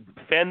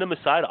fandom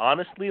aside,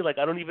 honestly, like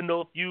I don't even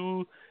know if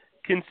you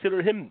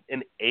consider him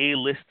an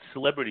A-list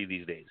celebrity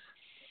these days.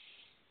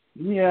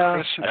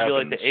 Yeah, I feel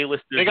like the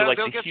A-listers are like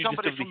the hugest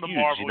of the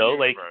huge.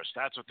 Like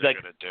that's what they're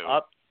gonna do.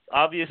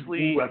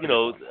 Obviously,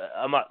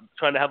 I'm not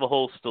trying to have a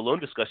whole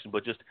Stallone discussion,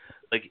 but just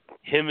like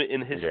him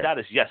in his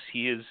status, yes,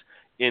 he is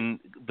in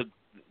the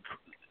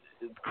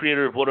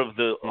creator of one of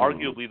the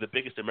arguably the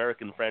biggest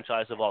American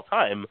franchise of all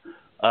time.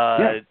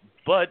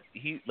 But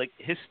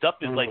his stuff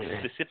is like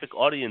specific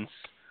audience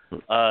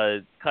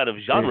kind of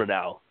genre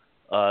now.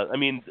 I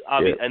mean,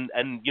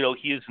 and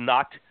he's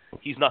not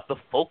the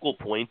focal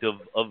point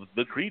of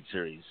the Creed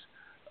series.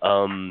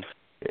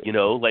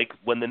 Like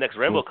when the next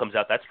Rambo comes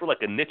out, that's for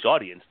like a niche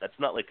audience. That's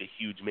not like a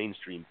huge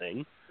mainstream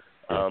thing.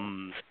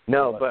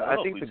 No, but I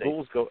think the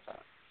goals go.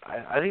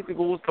 I think the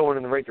goal is going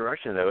in the right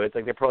direction, though. It's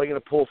like they're probably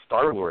going to pull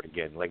Star-Lord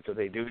again, like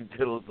they do,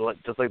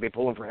 just like they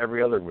pull him for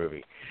every other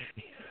movie.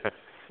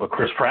 Well,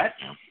 Chris Pratt?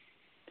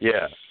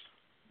 Yeah.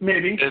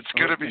 Maybe. It's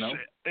gonna be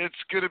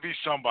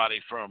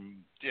somebody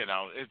from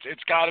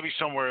it's got to be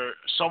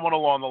someone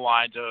along the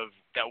lines of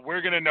that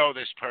we're gonna know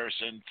this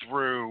person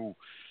through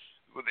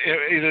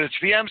either it's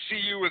the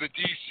MCU or the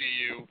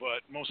DCU,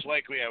 but most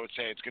likely I would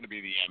say it's going to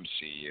be the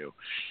MCU.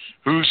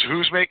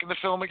 Who's making the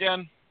film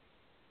again?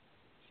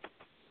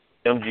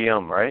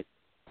 MGM, right?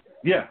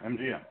 Yeah,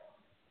 MGM.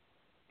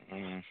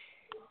 Mm.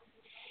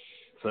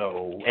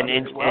 So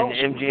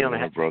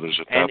MGM brothers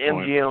at that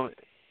point.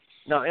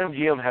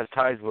 MGM has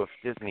ties with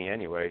Disney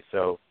anyway,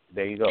 so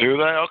there you go. Do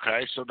they?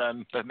 Okay, so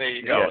then there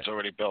you go. It's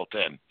already built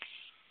in.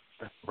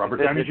 Robert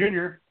Downey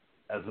Jr.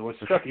 as the voice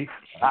of Chucky.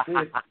 I see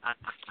it.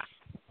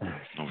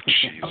 Oh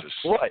Jesus!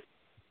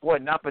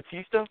 What? Not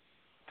Batista?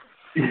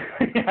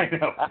 I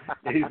know.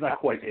 He's not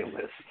quite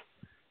A-list.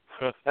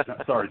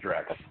 Sorry,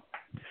 Drax.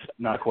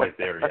 Not quite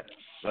there yet.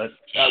 But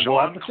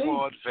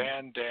Jean-Claude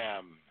Van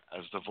Damme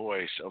as the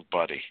voice of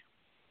Buddy.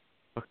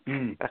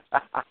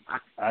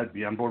 I'd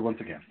be on board once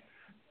again.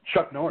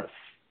 Chuck Norris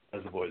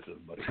as the voice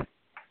of Buddy.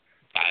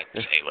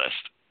 That's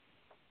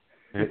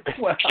A-list.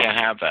 Well, can't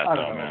have that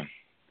though, man.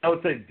 I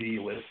would say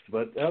D-list,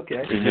 but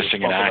okay. You're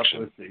missing an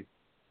action.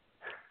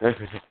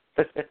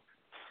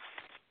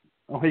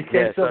 Well, he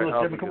can't settle with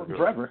Jim McCoy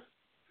forever.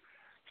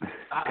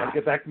 Gotta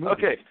get back to movies.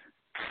 Okay.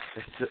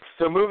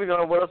 So moving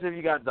on, what else have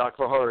you got, Doc,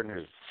 for horror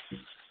news?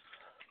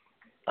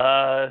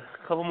 A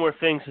couple more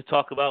things to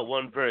talk about.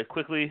 One very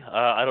quickly.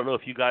 I don't know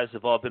if you guys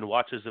have all been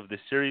watchers of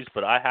this series,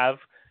 but I have,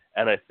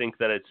 and I think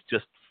that it's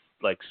just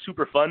like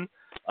super fun.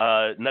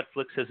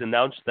 Netflix has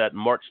announced that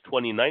March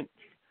 29th,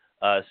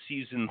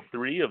 season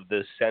 3 of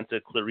the Santa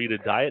Clarita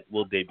Diet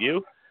will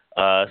debut,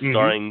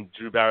 starring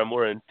Drew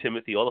Barrymore and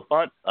Timothy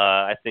Olyphant.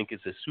 I think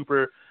it's a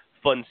super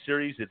fun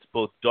series. It's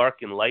both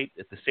dark and light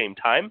at the same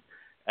time,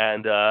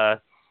 and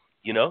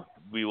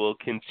we will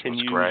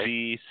continue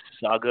the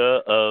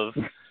saga of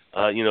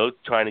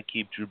trying to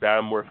keep Drew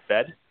Barrymore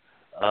fed,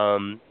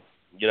 and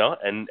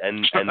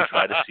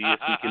try to see if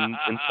we can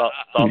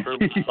solve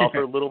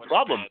her little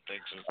problem.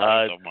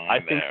 I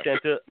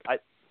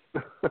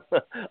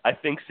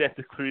think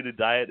Santa Clarita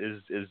Diet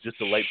is just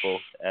delightful,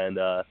 and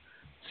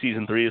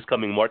season 3 is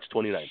coming March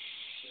 29th.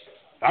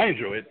 I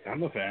enjoy it.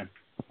 I'm a fan.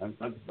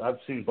 I've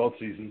seen both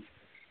seasons.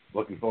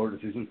 Looking forward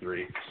to season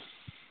 3.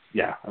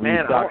 Yeah, I mean,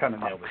 Doc kind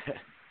of nailed it.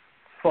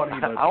 Funny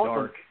but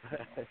dark.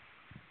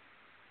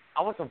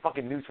 I want some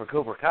fucking news for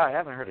Cobra Kai. I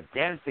haven't heard a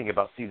damn thing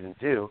about season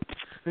 2.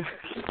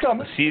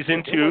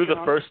 Season 2,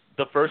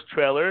 the first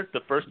trailer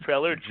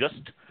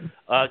just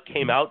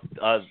came out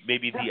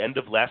maybe the end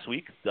of last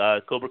week.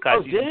 Cobra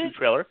Kai season 2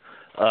 trailer.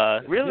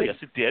 Really?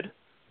 Yes, it did.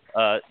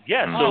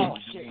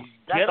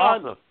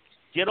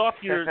 Get off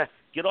your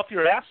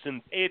ass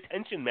and pay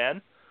attention,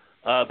 man.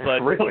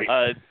 But really?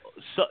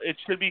 So it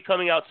should be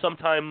coming out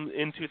sometime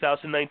in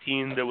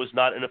 2019. There was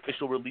not an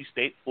official release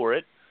date for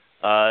it,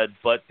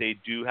 but they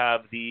do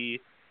have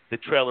the the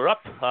trailer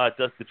up.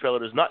 The trailer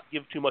does not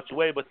give too much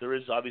away, but there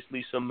is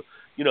obviously some,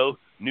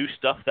 new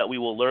stuff that we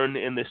will learn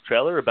in this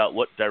trailer about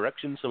what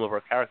direction some of our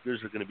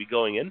characters are going to be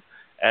going in.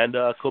 And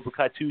Cobra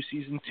Kai 2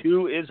 Season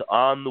 2 is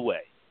on the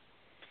way.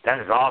 That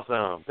is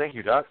awesome. Thank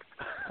you, Duck.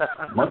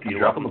 Monkey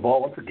dropping the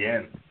ball once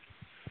again.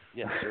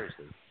 Yeah,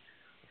 seriously.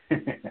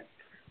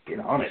 Get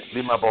on it.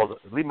 Leave my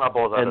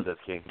balls out of this,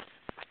 King.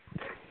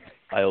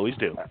 I always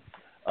do.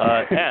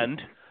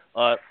 And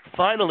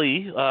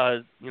finally,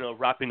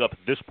 wrapping up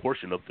this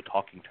portion of the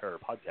Talking Terror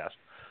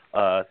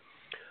podcast,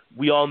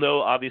 we all know,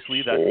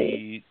 obviously, that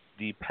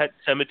the Pet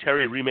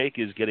Sematary remake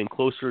is getting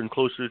closer and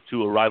closer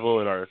to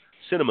arrival in our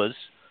cinemas.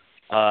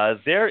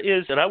 There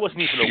is, and I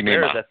wasn't even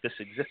aware that this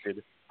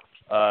existed.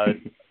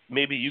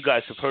 Maybe you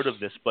guys have heard of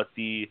this, but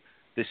the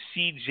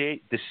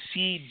CJ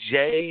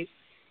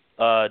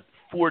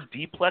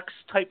 4Dplex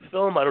type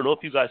film. I don't know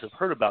if you guys have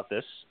heard about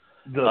this,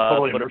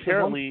 but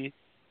apparently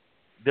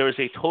there is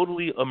a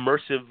totally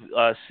immersive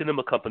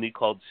cinema company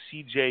called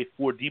CJ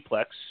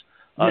 4Dplex.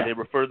 They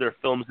refer to their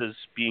films as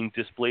being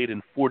displayed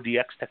in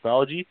 4DX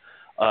technology.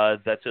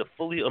 That's a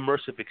fully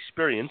immersive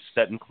experience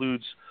that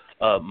includes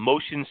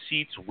motion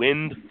seats,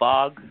 wind,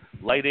 fog,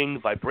 lighting,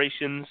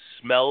 vibrations,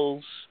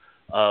 smells,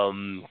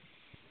 wind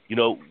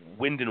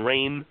and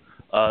rain,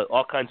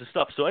 all kinds of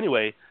stuff. So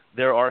anyway,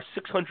 there are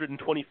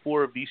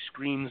 624 of these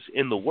screens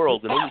in the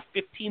world, and only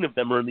 15 of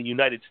them are in the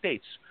United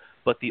States.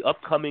 But the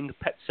upcoming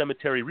Pet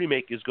Sematary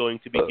remake is going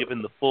to be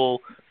given the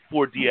full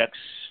 4DX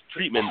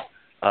treatment.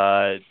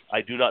 I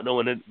do not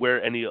know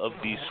where any of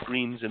these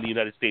screens in the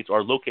United States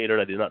are located.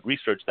 I did not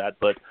research that,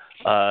 but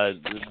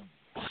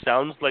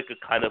sounds like a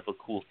kind of a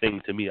cool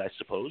thing to me, I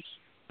suppose.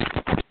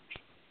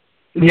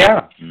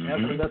 Yeah,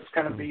 that's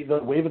kind of be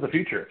the wave of the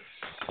future.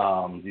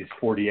 These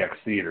 4DX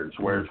theaters,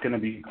 where it's going to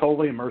be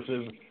totally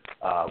immersive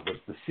with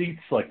the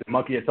seats, like the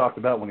Monkey had talked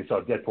about when he saw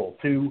Deadpool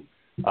 2.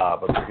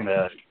 But they're going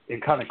to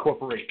kind of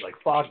incorporate like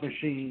fog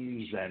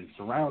machines and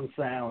surround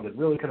sound and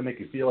really kind of make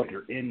you feel like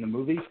you're in the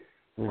movie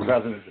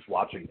rather than just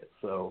watching it.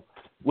 So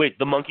wait,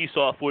 the Monkey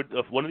saw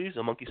one of these?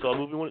 A Monkey saw a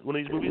movie, one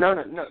of these movies?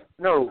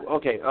 No.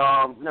 Okay.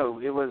 No,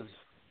 it was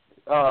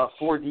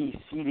 4D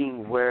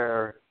seating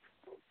where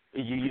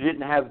you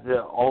didn't have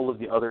all of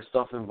the other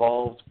stuff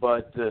involved,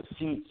 but the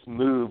seats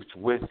moved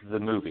with the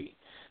movie.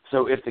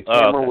 So if the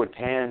camera would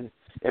pan,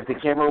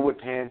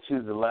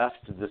 to the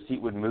left, the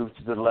seat would move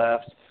to the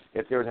left.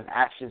 If there was an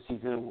action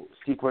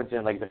sequence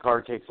and like the car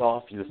takes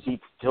off, the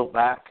seats tilt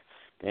back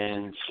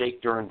and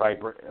shake during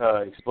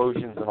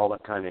explosions and all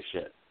that kind of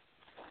shit.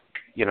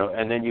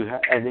 And then you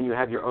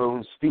have your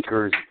own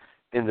speakers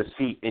in the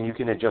seat, and you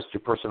can adjust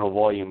your personal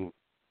volume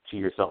to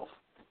yourself.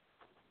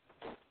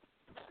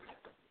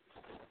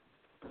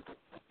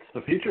 It's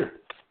the future.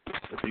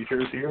 The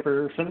future is here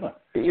for cinema.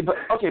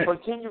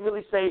 But can you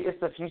really say it's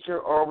the future,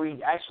 or are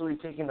we actually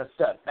taking a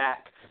step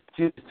back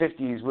to the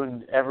 50s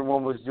when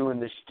everyone was doing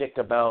this shtick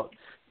about,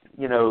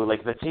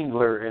 like the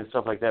Tingler and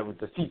stuff like that with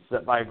the seats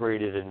that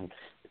vibrated and...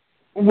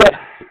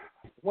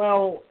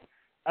 Well,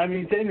 I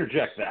mean, to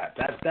interject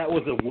that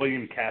was a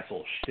William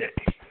Castle shtick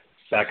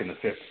back in the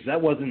 50s. That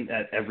wasn't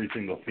at every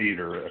single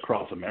theater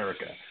across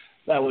America.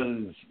 That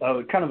was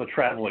kind of a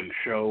traveling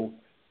show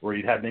where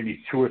you'd have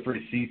maybe 2 or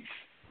 3 seats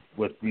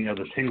with,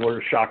 the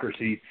Tingler shocker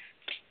seats.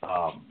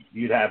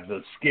 You'd have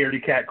the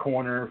Scaredy Cat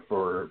corner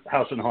for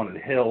House on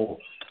Haunted Hill.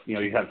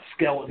 You have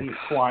skeletons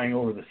flying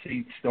over the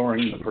seats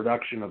during the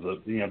production of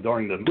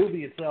during the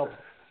movie itself.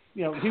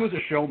 He was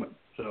a showman,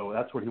 so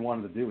that's what he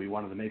wanted to do. He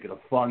wanted to make it a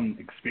fun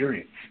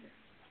experience,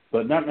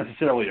 but not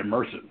necessarily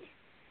immersive.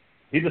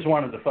 He just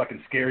wanted to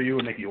fucking scare you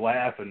and make you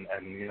laugh and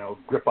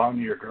grip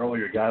onto your girl or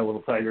your guy a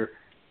little tighter.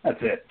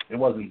 That's it. It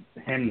wasn't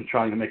him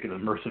trying to make it an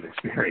immersive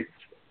experience.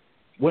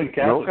 William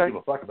Castle didn't give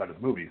a fuck about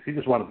his movies. He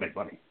just wanted to make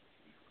money,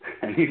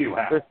 and he knew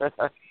how.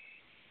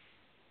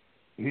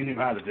 He knew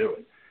how to do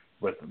it.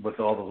 With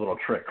all the little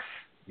tricks,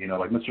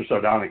 like Mr.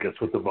 Sardonicus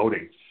with the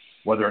voting,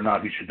 whether or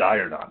not he should die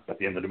or not at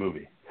the end of the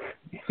movie.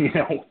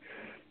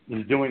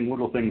 Just doing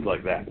little things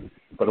like that.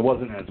 But it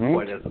wasn't as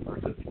quite as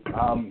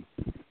immersive.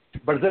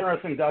 But it's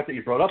interesting, Doc, that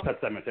you brought up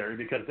Pet Sematary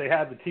because they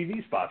have the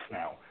TV spots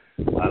now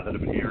that have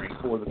been airing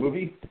for the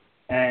movie.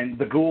 And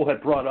the Ghoul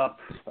had brought up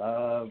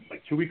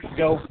like 2 weeks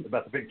ago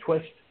about the big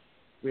twist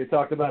we had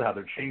talked about, how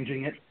they're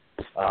changing it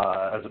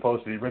as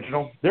opposed to the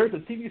original. There's a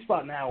TV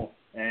spot now,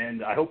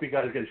 and I hope you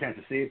guys get a chance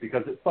to see it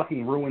because it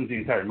fucking ruins the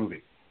entire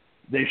movie.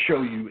 They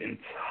show you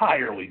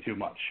entirely too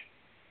much.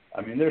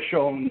 I mean, they're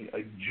showing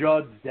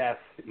Judd's death,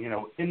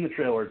 in the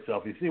trailer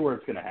itself. You see where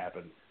it's going to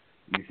happen.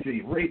 You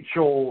see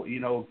Rachel,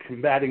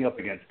 combating up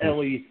against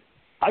Ellie.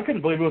 I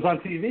couldn't believe it was on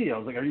TV. I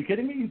was like, are you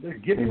kidding me? They're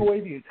giving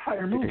away the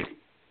entire movie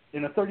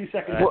in a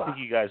 30-second I think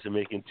you guys are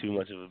making too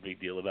much of a big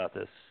deal about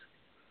this.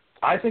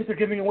 I think they're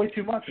giving away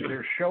too much.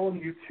 They're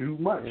showing you too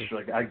much.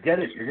 Like, I get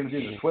it. You're going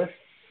to do the twist,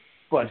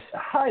 but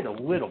hide a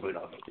little bit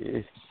of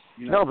it.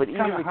 But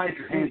kind of hide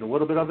your hand a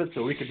little bit of it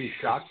so we can be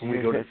shocked when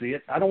we go to see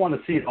it. I don't want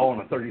to see it all in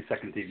a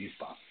 30-second TV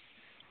spot.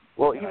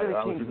 Well, even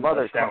the King's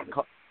mother,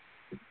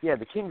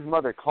 the King's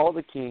mother called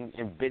the King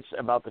and bitched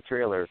about the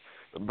trailer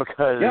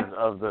because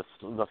of the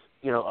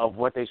of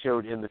what they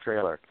showed in the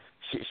trailer.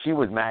 She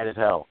was mad as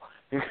hell.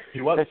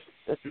 She was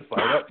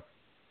fired up.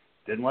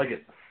 Didn't like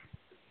it.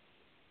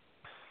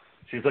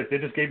 She's like, they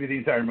just gave you the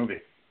entire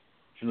movie.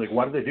 She's like,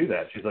 why did they do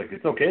that? She's like,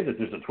 it's okay that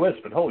there's a twist,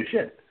 but holy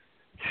shit.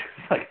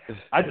 She's like,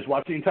 I just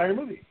watched the entire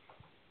movie.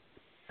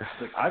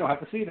 She's like, I don't have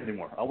to see it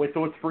anymore. I'll wait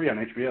till it's free on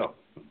HBO.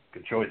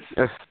 Good choice.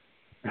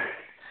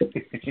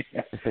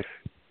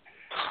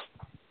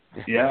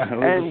 Yeah.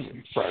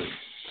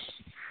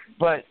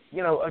 But,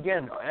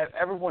 again,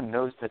 everyone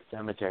knows Pet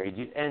Sematary.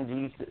 Do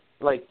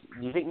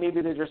you think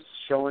maybe they're just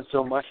showing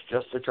so much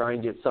just to try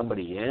and get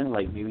somebody in?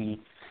 Like maybe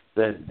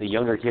the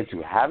younger kids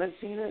who haven't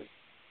seen it?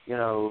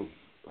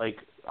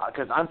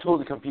 Because I'm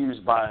totally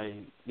confused by,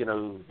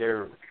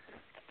 their,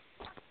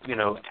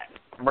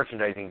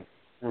 merchandising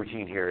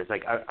routine here. It's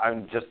like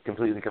I'm just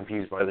completely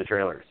confused by the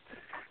trailers.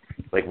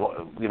 Like,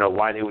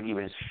 why they would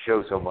even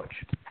show so much.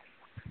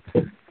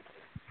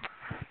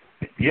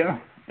 Yeah.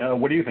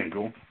 What do you think,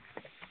 Ghoul?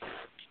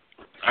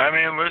 I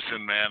mean,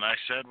 listen, man, I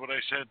said what I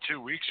said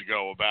 2 weeks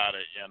ago about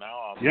it, I'm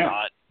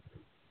not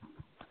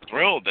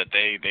thrilled that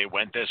they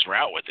went this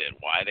route with it.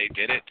 Why they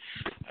did it,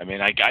 I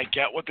mean, I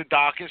get what the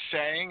doc is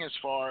saying as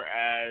far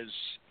as,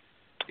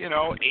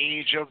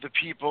 age of the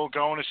people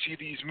going to see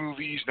these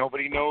movies.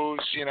 Nobody knows,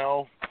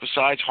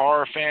 besides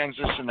horror fans,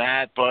 this and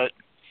that, but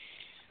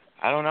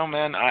I don't know,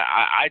 man.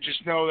 I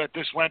just know that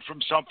this went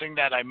from something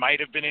that I might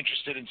have been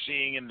interested in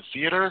seeing in the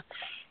theater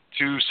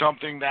to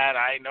something that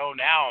I know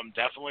now I'm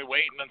definitely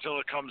waiting until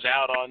it comes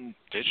out on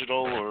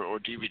digital or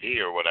DVD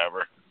or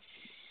whatever.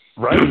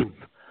 Right.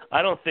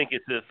 I don't think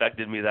it's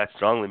affected me that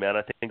strongly, man.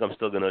 I think I'm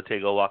still going to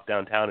take a walk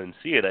downtown and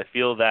see it. I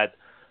feel that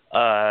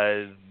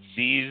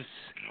these...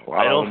 A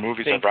lot of the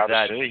movies I'd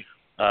rather see.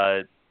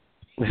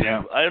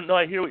 Yeah. I don't know.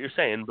 I hear what you're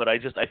saying, but I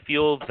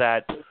feel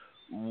that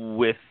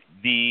with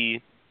the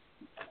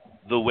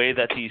way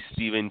that these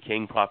Stephen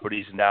King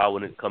properties now,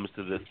 when it comes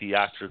to the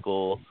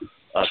theatrical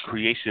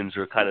creations,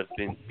 are kind of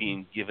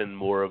being given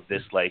more of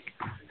this like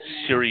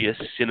serious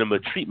cinema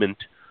treatment,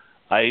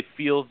 I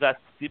feel that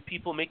the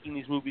people making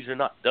these movies are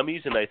not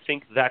dummies, and I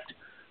think that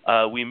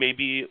we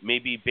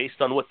maybe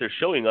based on what they're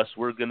showing us,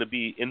 we're going to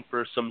be in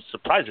for some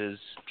surprises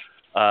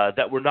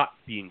that were not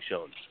being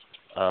shown.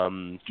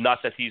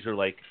 Not that these are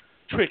like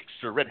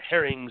tricks or red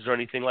herrings or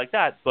anything like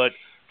that, but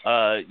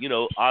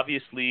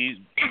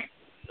obviously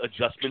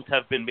adjustments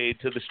have been made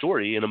to the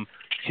story, and I'm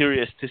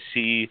curious to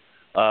see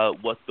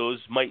what those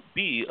might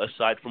be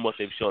aside from what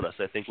they've shown us.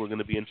 I think we're going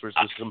to be in for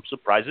some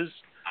surprises.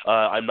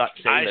 I'm not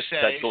saying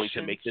that's going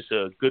to make this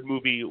a good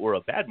movie or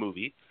a bad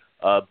movie,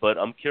 but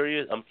I'm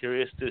curious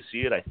to see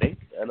it, I think,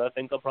 and I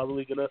think I'm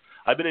probably going to...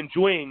 I've been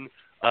enjoying,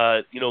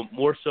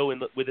 more so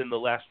within the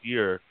last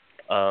year,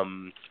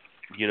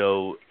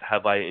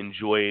 have I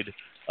enjoyed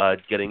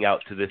getting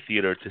out to the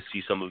theater to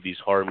see some of these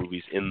horror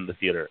movies in the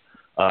theater.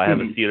 I have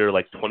a theater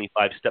like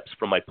 25 steps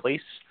from my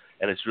place,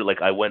 and it's really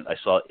like I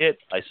saw It,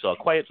 I saw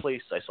Quiet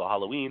Place, I saw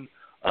Halloween.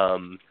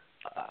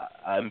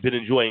 I've been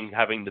enjoying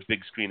having the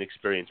big screen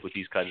experience with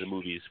these kinds of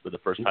movies for the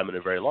first time in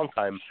a very long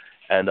time,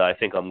 and I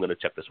think I'm going to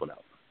check this one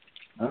out.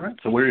 All right.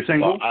 So what are you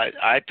saying? Well,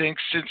 I think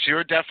since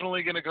you're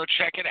definitely going to go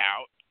check it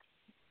out,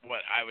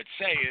 what I would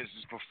say is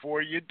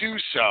before you do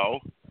so,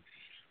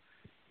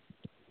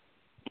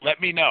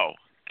 let me know,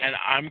 and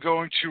I'm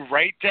going to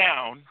write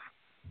down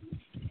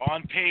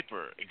on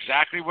paper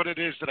exactly what it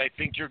is that I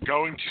think you're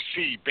going to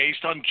see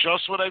based on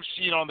just what I've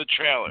seen on the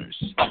trailers.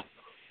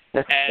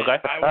 And okay.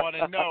 I want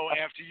to know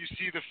after you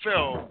see the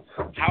film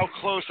how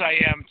close I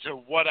am to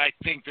what I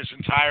think this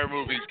entire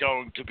movie is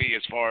going to be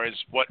as far as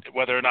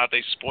whether or not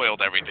they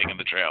spoiled everything in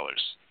the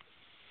trailers.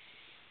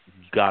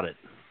 Got it.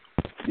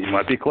 You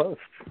might be close.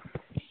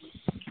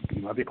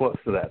 You might be close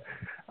to that.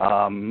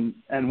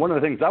 And one of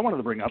the things I wanted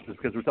to bring up is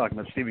because we're talking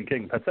about Stephen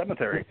King, Pet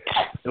Sematary.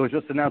 It was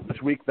just announced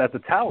this week that the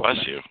Talisman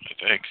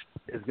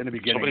is going to be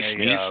getting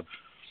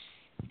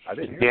I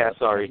didn't hear that.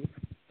 Sorry.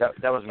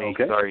 That was me.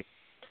 Okay. Sorry.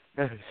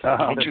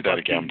 Don't do that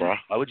again, bro.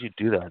 Why would you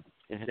do that?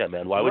 Yeah,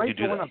 man. Why would you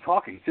do that? When I'm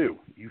talking too,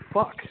 you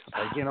fuck.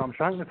 Like, I'm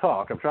trying to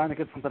talk. I'm trying to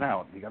get something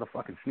out. You got to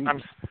fucking sneeze.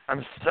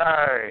 I'm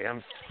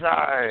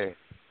sorry.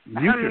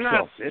 Mute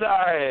yourself. I'm not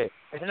sorry.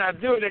 I did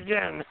not do it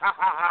again.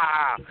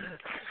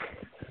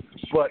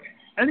 But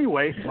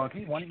anyway,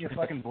 Monkey, why don't you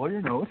fucking blow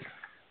your nose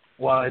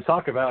while I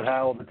talk about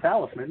how The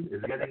Talisman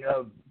is getting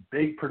a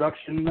big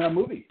production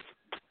movie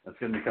that's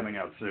going to be coming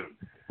out soon.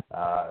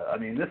 I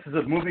mean, this is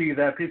a movie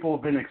that people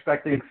have been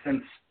expecting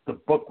since the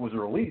book was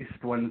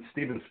released when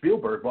Steven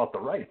Spielberg bought the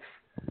rights.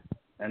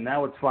 And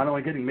now it's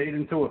finally getting made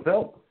into a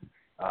film.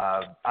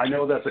 I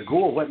know that the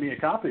Ghoul lent me a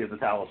copy of The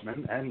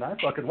Talisman, and I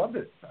fucking loved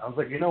it. I was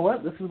like, you know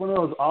what? This is one of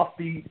those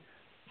offbeat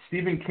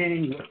Stephen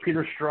King,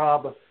 Peter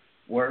Straub,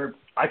 where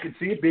I could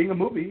see it being a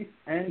movie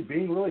and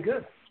being really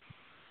good.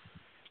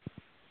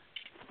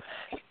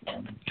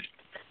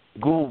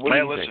 Ghoul, what do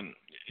you listen, think?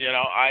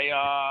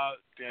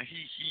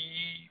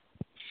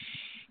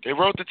 They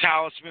wrote The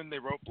Talisman, they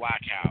wrote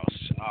Black House.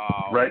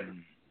 Right.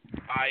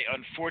 I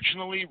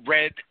unfortunately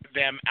read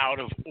them out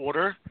of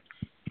order.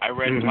 I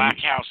read Black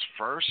House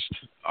first,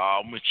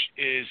 which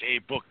is a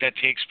book that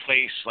takes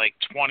place like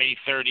 20,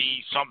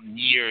 30-something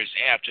years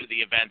after the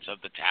events of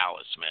The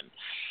Talisman.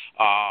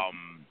 I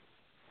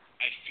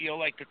feel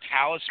like The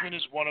Talisman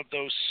is one of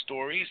those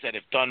stories that,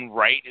 if done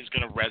right, is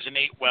going to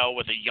resonate well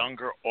with a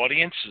younger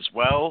audience as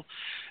well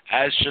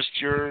as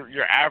just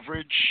your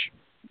average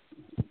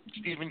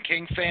Stephen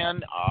King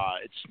fan.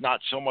 It's not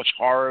so much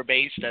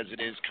horror-based as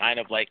it is kind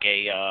of like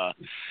a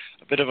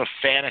bit of a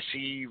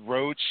fantasy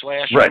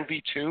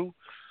road/movie, too.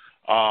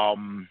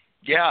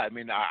 Yeah, I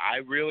mean,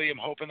 I really am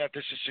hoping that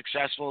this is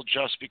successful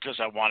just because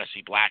I want to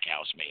see Black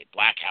House made.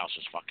 Black House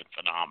is fucking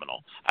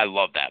phenomenal. I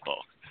love that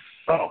book.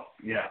 Oh,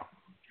 yeah.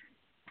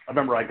 I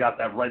remember I got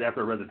that right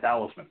after I read The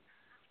Talisman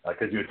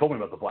because you had told me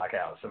about the Black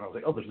House. And I was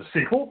like, oh, there's a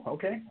sequel?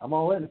 Okay, I'm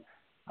all in.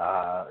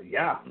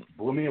 Yeah,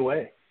 blew me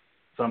away.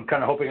 So I'm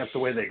kind of hoping that's the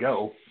way they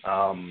go.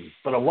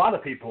 But a lot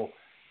of people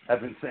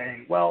have been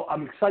saying, well,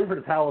 I'm excited for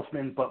The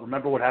Talisman, but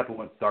remember what happened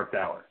with Dark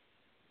Tower.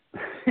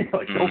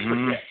 Like, don't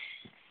forget.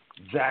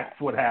 That's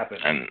what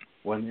happened.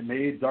 When you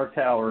made Dark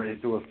Tower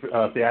into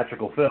a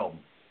theatrical film,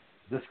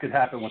 this could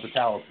happen with The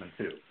Talisman,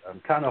 too. I'm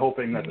kind of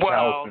hoping that The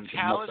Talisman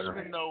can muck their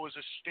hands. Though, is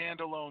a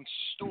standalone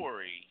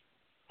story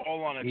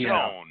all on its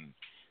own,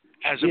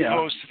 as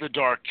opposed to The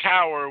Dark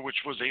Tower,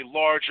 which was a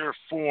larger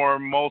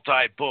form,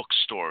 multi-book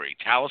story.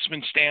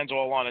 Talisman stands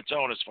all on its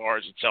own as far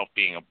as itself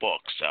being a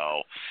book.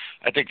 So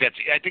I think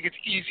it's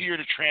easier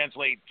to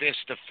translate this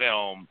to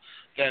film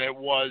than it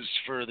was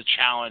for the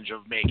challenge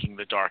of making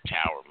the Dark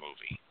Tower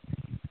movie.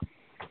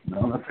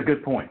 No, that's a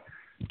good point.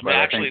 But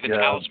actually, The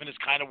Talisman is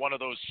kind of one of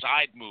those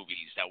side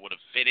movies that would have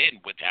fit in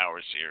with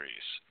Tower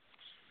series.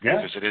 Yeah.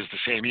 Because it is the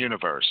same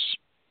universe.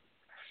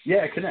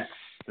 Yeah, it connects.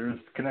 There's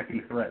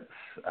connecting threads.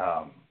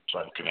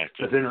 But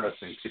it's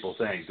interesting, people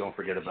saying, don't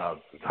forget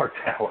about the Dark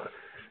Tower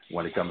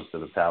when it comes to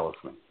The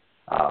Talisman.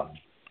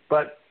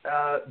 But,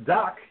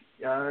 Doc,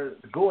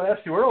 Ghoul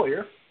asked you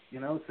earlier,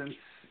 since,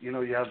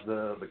 you have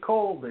the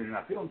cold and you're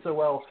not feeling so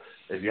well,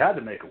 if you had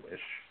to make a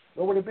wish,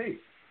 what would it be?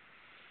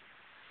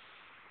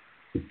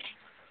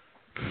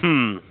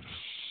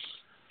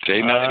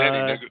 Day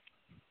night,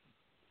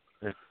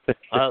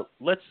 nigga.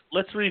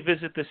 Let's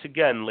revisit this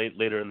again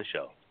later in the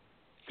show.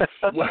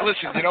 Well,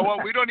 listen, you know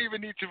what? We don't even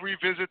need to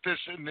revisit this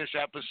in this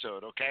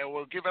episode, okay?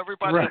 We'll give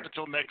everybody up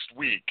until next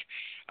week.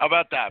 How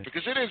about that?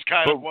 Because it is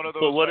kind of one of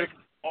those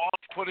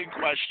off-putting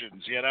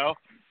questions,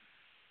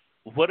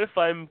 What if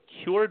I'm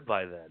cured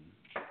by then?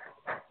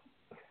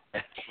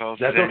 Well,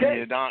 that's then okay.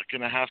 You're not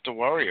going to have to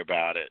worry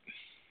about it.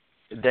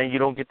 Then you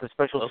don't get the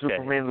special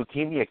Superman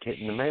leukemia kit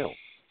in the mail.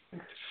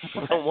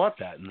 I don't want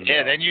that in the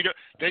mail.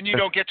 Then you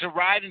don't get to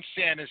ride in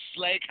Santa's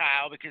sleigh,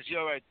 Kyle, because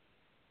you're a...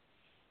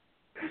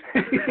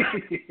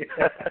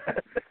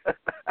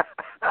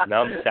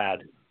 Now I'm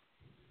sad.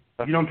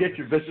 You don't get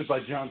your visit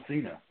by John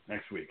Cena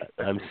next week.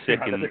 I'm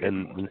sick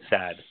and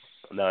sad.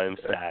 No, I'm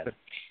sad.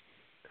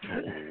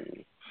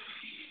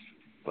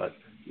 But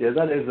yeah,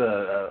 that is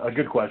a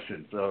good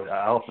question. So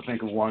I'll have to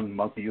think of one.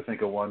 Monkey, you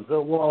think of one.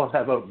 So we'll all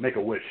have make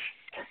a wish,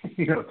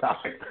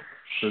 topic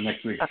for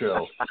next week's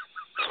show.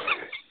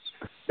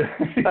 This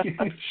is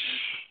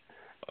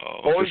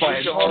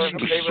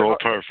so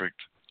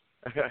perfect.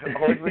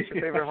 Always wish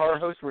your favorite horror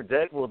hosts were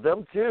dead. Well,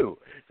 them too.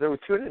 So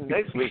tune in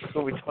next week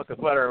when we talk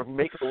about our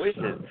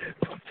make-a-wishes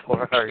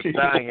for our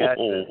dying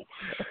ashes.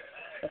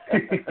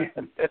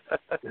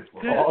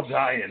 We're all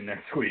dying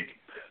next week.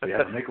 We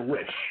have to make a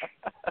wish.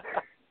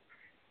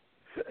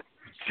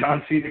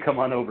 John Cena, come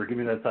on over. Give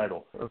me that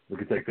title. We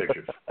can take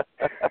pictures.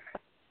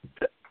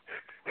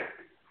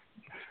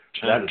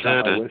 That is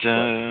not my wish.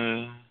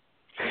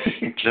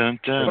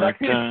 But I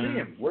can't see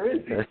him. Where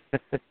is he?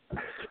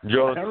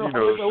 John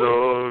Cena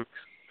sucks.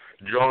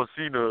 John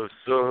Cena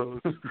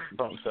sucks. Oh,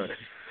 I'm sorry.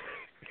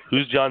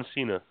 Who's John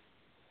Cena?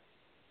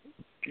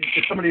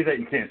 It's somebody that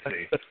you can't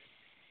see.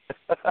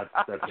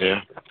 That's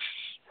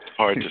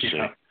hard to see.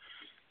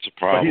 It's a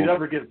problem. But he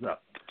never gives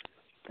up.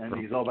 And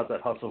he's all about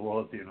that hustle,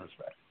 loyalty, and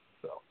respect.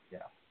 So,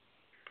 yeah.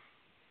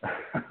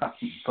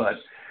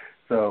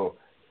 So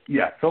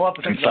we'll have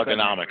to think about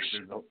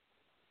Thugonomics.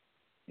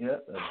 Yeah,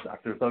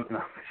 Dr.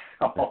 Thugonomics.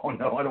 Oh,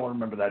 no, I don't want to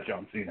remember that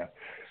John Cena.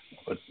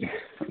 But,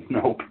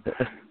 nope.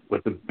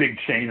 With the big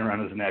chain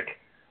around his neck.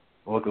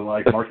 Looking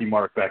like Marky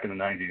Mark back in the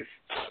 90s.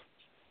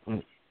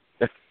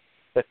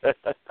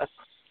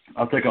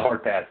 I'll take a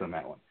hard pass on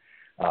that one.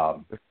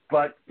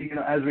 But,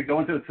 as we go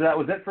into it, so that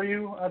was it for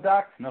you,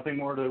 Doc? Nothing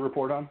more to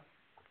report on?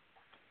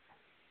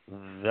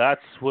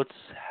 That's what's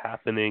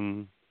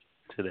happening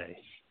today.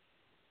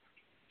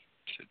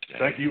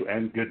 Thank you,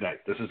 and good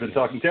night. This has been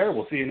Talking Terror.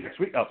 We'll see you next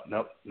week. Oh,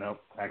 no.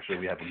 Actually,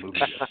 we have a movie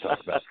to talk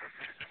about.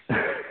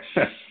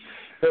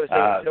 So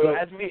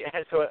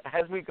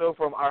as we go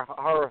from our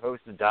horror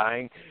host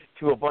dying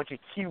to a bunch of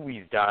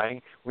kiwis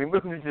dying, we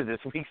move into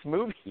this week's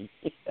movie.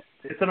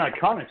 It's an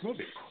iconic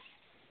movie.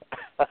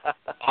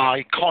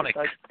 Iconic.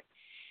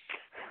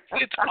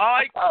 It's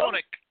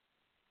iconic.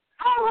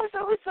 Oh, I'm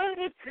so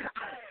excited.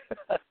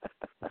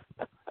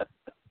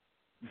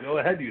 Go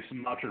ahead, you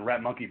Sumatran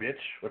Rat Monkey bitch.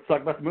 Let's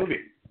talk about the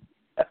movie.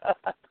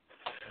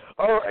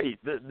 All right,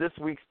 this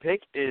week's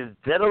pick is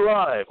Dead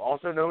Alive,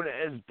 also known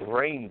as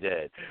Brain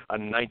Dead, a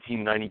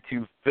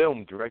 1992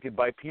 film directed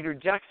by Peter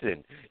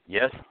Jackson.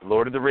 Yes,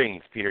 Lord of the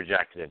Rings, Peter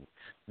Jackson.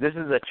 This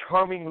is a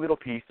charming little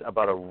piece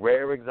about a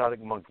rare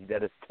exotic monkey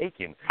that is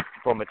taken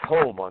from its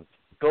home on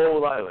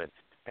Skull Island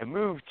and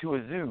moved to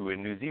a zoo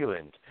in New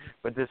Zealand.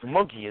 But this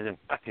monkey is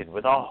infected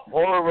with a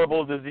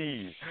horrible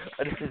disease,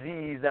 a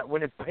disease that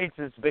when it bites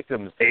its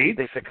victims, AIDS?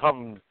 they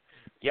succumb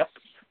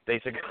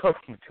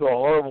to a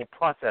horrible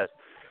process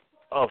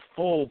of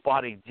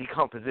full-body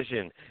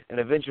decomposition and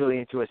eventually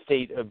into a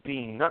state of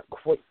being not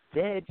quite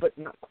dead but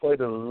not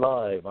quite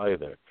alive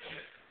either.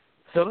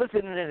 So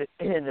listen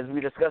in as we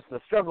discuss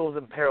the struggles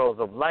and perils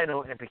of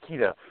Lino and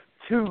Paquita,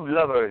 two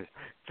lovers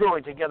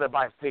joined together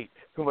by fate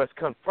who must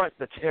confront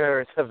the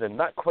terrors of the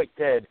not quite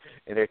dead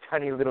in their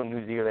tiny little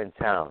New Zealand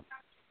town.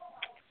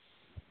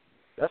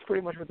 That's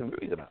pretty much what the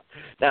movie's about.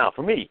 Now,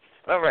 for me,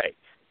 all right,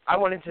 I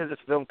went into this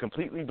film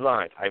completely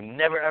blind. I've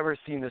never, ever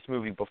seen this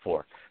movie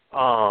before.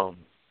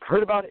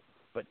 Heard about it,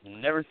 but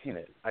never seen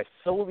it. I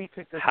solely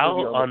picked this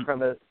movie on the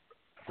premise.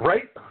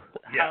 Right?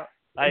 Yeah.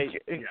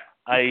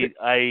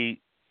 I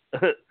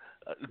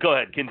go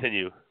ahead,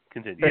 continue.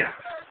 Yeah.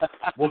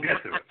 We'll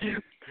get to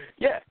it.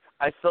 Yeah,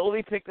 I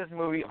solely picked this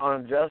movie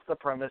on just the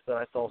premise that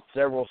I saw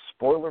several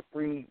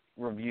spoiler-free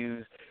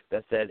reviews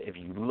that said if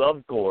you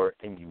love gore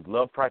and you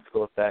love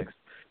practical effects,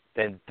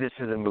 then this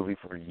is a movie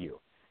for you.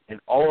 And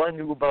all I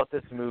knew about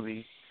this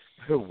movie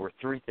were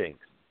three things: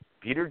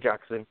 Peter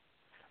Jackson,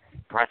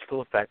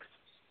 practical effects,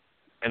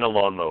 and a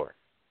lawnmower.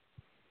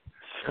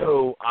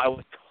 So I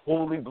was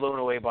totally blown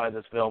away by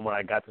this film when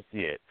I got to see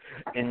it.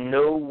 In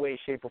no way,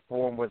 shape, or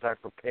form was I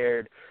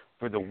prepared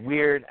for the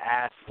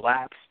weird-ass,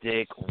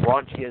 slapstick,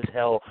 raunchy as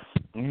hell,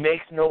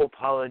 makes no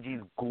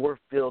apologies,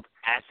 gore-filled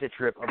acid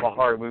trip of a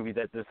horror movie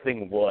that this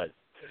thing was.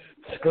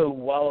 So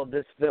while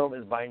this film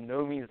is by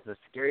no means the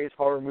scariest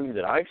horror movie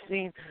that I've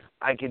seen,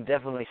 I can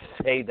definitely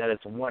say that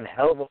it's one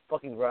hell of a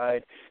fucking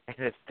ride, and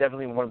it's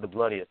definitely one of the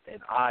bloodiest,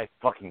 and I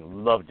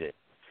fucking loved it.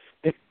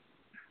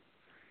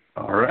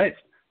 All right.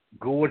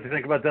 Ghoul, what do you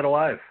think about Dead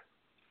Alive?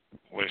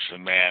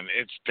 Listen, man,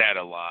 it's Dead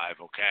Alive,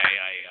 okay?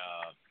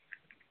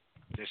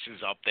 This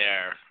is up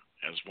there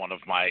as one of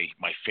my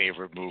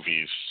favorite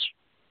movies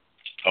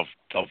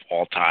of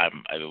all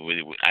time.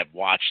 I've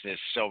watched this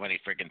so many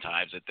freaking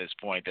times at this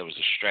point. There was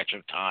a stretch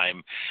of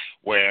time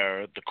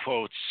where the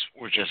quotes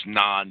were just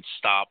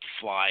nonstop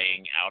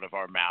flying out of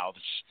our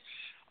mouths.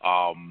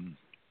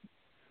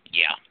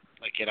 Yeah.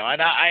 Like, you know,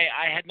 and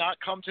I had not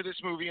come to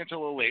this movie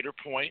until a later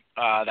point.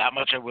 That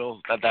much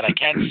that I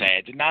can say.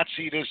 I did not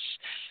see this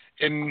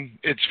in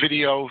its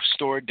video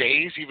store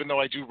days, even though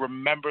I do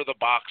remember the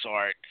box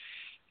art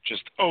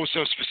just so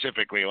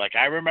specifically. Like,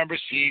 I remember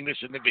seeing this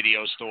in the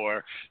video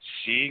store,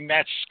 seeing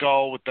that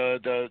skull with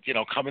the you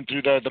know, coming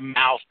through the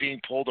mouth being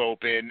pulled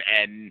open,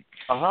 and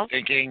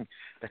thinking,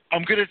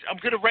 I'm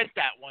gonna rent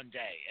that one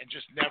day, and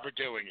just never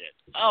doing it.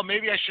 Oh,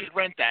 maybe I should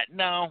rent that.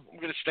 No, I'm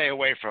gonna stay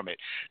away from it.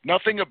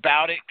 Nothing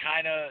about it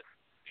kind of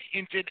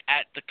hinted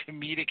at the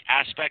comedic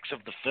aspects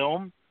of the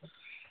film,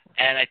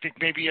 and I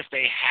think maybe if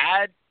they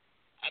had,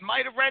 I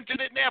might have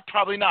rented it. Nah,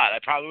 probably not. I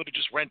probably would have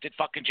just rented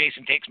fucking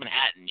Jason Takes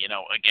Manhattan, you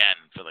know, again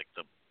for like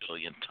the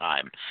billionth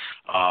time.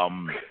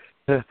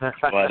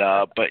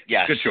 But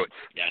yes, good choice.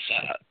 Yes,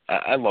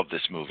 I love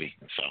this movie.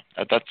 So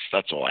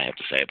that's all I have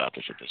to say about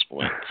this at this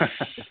point.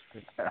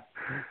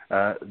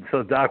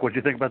 So Doc, what do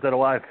you think about Dead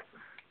Alive?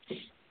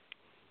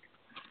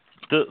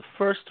 The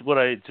first,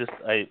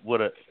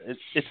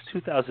 it's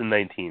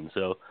 2019,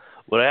 so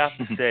what I have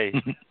to say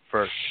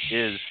first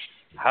is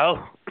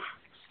how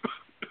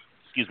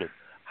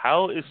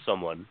is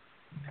someone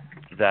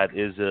that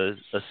is a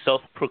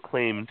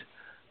self-proclaimed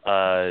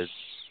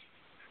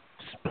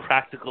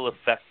practical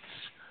effects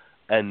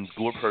and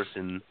gore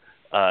person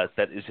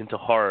that is into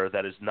horror,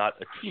 that is not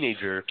a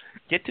teenager,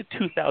 get to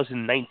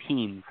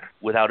 2019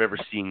 without ever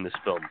seeing this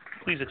film?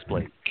 Please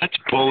explain. That's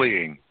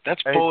bullying.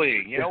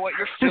 Bullying. You know what?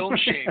 You're film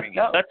shaming.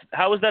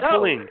 How is that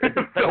bullying? That's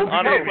an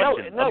honest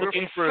question. No, I'm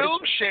looking for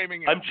film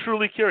shaming. I'm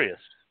truly curious.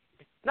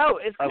 No,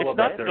 it's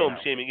not film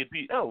shaming.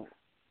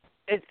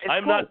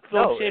 I'm cool. not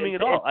film shaming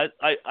at all.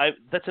 I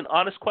that's an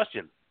honest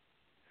question.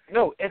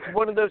 No, it's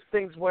one of those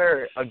things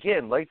where,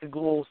 again, like the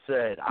Ghoul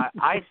said,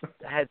 I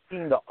had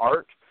seen the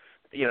art,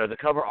 you know, the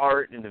cover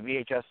art in the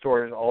VHS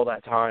stores all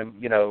that time,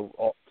 you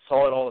know,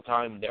 saw it all the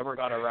time, never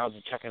got around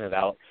to checking it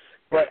out.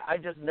 But I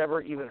just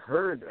never even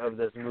heard of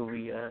this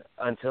movie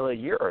until a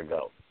year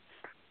ago,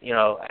 you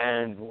know,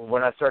 and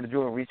when I started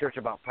doing research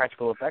about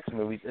practical effects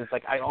movies, it's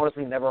like I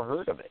honestly never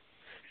heard of it.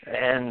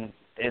 And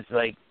it's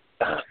like,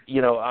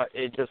 you know,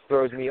 it just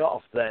throws me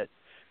off that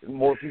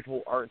more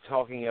people aren't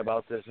talking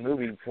about this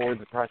movie for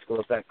the practical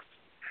effects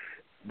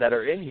that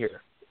are in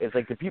here. It's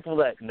like the people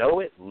that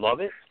know it love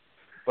it,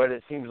 but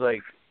it seems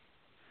like,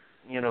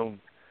 you know,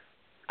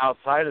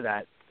 outside of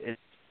that, it's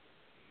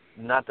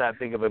not that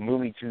big of a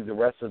movie to the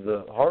rest of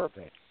the horror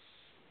fans.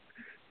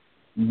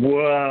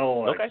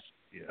 Well, okay,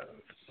 yeah,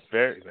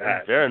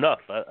 fair enough.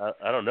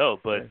 I don't know,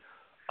 but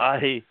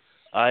I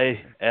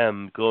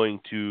am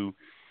going to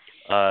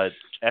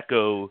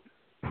echo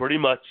pretty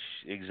much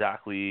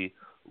exactly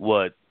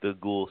what the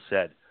Ghoul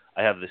said.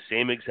 I have the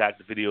same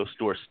exact video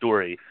store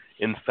story.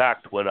 In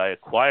fact, when I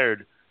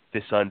acquired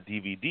this on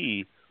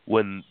DVD,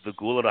 when the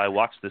Ghoul and I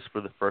watched this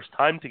for the first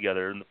time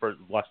together, and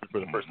watched it for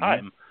the first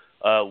time,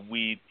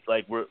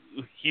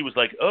 he was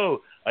like,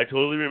 "Oh, I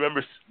totally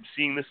remember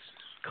seeing this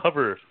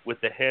cover with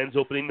the hands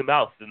opening the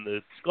mouth and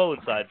the skull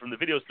inside from the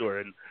video store."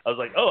 And I was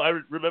like, "Oh, I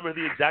remember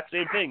the exact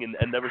same thing,"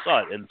 and never saw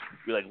it. And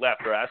we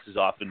laughed our asses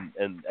off and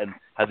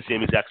had the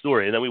same exact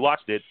story. And then we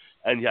watched it,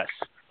 and yes,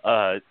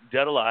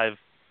 Dead Alive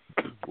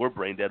or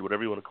Brain Dead,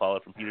 whatever you want to call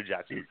it, from Peter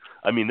Jackson.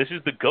 I mean, this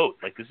is the GOAT.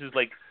 This is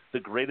the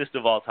greatest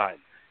of all time.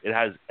 It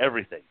has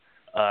everything.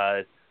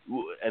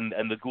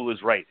 And the Ghoul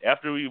is right.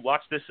 After we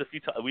watched this a few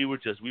times, we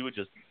would just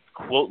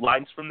quote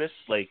lines from this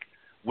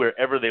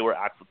wherever they were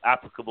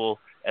applicable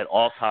at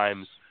all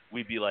times.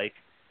 We'd be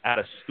at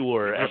a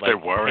store and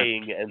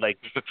paying and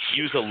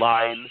use a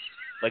line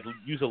that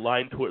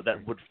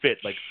would fit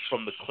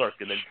from the clerk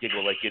and then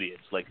giggle like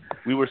idiots.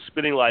 We were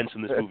spitting lines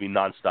from this movie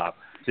nonstop.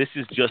 This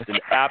is just an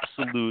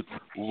absolute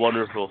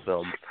wonderful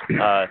film.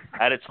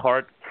 At its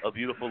heart, a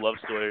beautiful love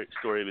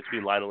story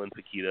between Lionel and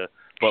Paquita.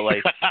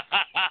 But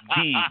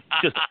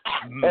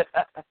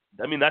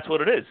I mean, that's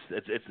what it is.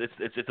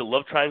 It's a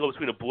love triangle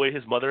between a boy,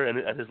 his mother,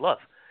 and his love.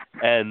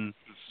 And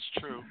this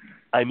is true.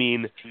 I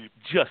mean,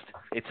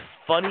 it's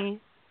funny,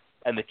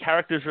 and the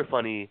characters are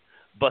funny,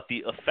 but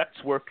the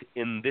effects work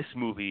in this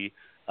movie,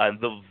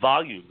 and the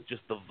volume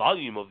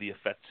of the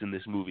effects in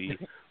this movie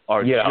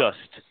are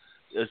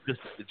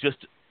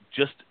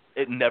just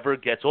it never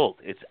gets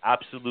old. It's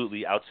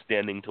absolutely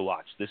outstanding to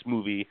watch. This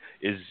movie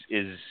is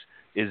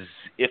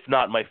if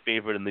not my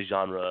favorite in the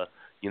genre,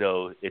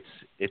 it's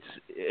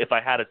if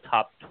I had a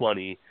top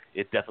 20,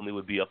 it definitely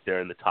would be up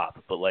there in the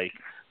top. But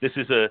this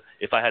is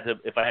if I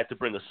had to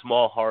bring a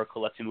small horror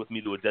collection with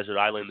me to a desert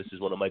island, this is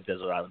one of my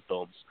desert island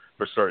films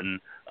for certain.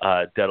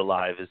 Dead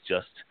Alive is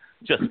just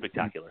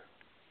spectacular.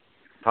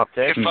 Top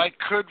 10. If I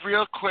could,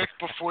 real quick,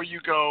 before you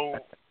go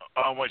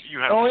on what you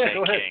have to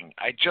say, King,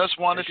 I just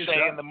want to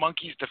say in the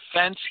Monkey's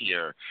defense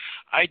here,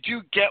 I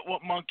do get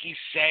what Monkey's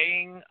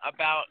saying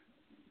about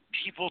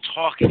people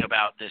talking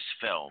about this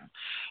film.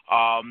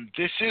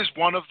 This is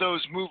one of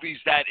those movies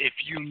that if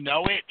you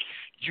know it,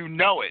 you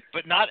know it.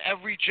 But not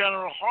every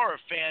general horror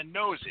fan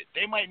knows it.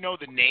 They might know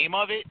the name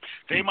of it.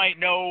 They might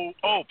know,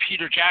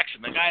 Peter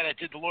Jackson, the guy that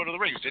did The Lord of the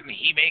Rings. Didn't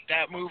he make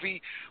that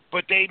movie?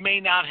 But they may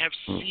not have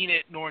seen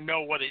it nor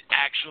know what it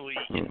actually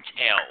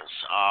entails.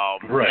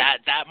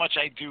 That much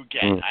I do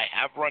get. I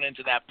have run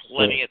into that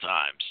plenty of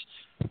times.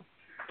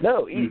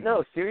 No,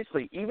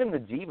 seriously. Even the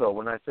Diva,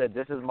 when I said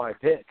this is my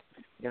pick,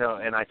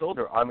 and I told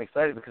her I'm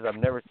excited because I've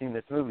never seen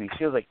this movie.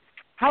 She was like,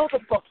 "How the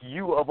fuck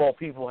you of all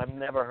people have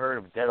never heard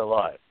of Dead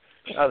Alive?"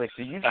 I was like,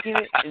 "So you've seen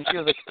it?" And she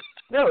was like,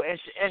 "No."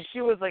 And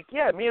she was like,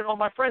 "Yeah, me and all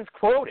my friends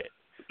quote it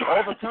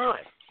all the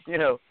time,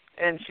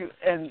 And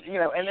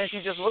then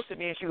she just looked at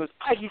me and she goes,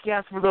 "I kick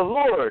ass for the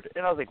Lord."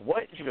 And I was like,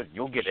 "What?" And she goes,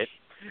 "You'll get it."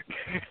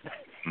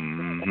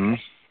 Mm-hmm.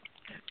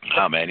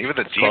 Oh man, even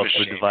the Diva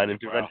for divine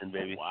intervention,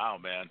 baby. Wow,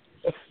 man.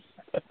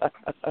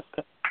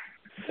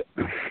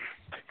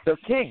 So,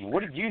 King,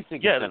 what did you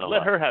think? Yeah,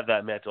 let her have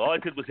that mantle. All I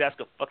did was ask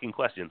a fucking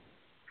question.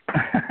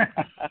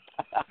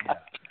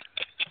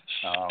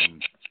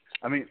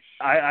 I mean,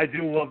 I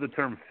do love the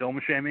term film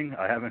shaming.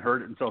 I haven't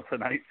heard it until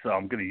tonight, so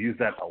I'm going to use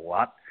that a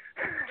lot.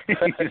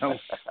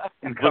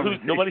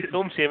 Nobody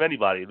film shame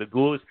anybody. The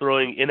Ghoul is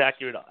throwing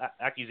inaccurate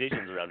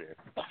accusations around here.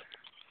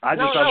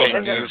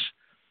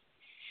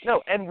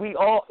 And we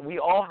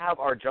all have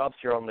our jobs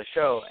here on the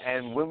show,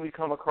 and when we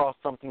come across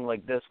something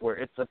like this where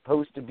it's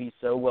supposed to be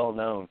so well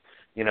known,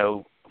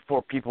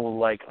 for people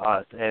like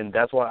us, and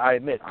that's why I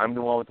admit I'm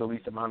the one with the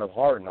least amount of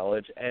horror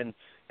knowledge, and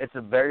it's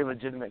a very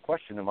legitimate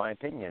question in my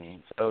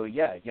opinion. So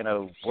yeah,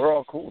 we're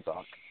all cool,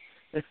 Doc.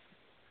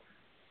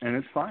 And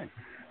it's fine.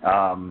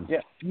 I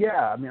mean,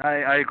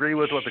 I agree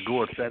with what the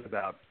Ghoul said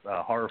about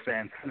horror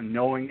fans kind of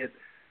knowing it,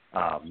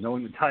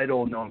 knowing the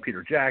title, knowing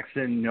Peter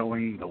Jackson,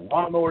 knowing the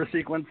lawnmower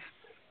sequence,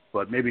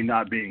 but maybe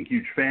not being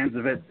huge fans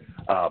of it.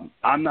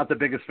 I'm not the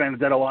biggest fan of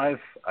Dead Alive.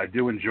 I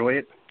do enjoy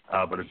it,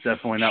 but it's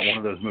definitely not one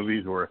of those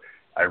movies where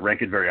I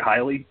rank it very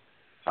highly.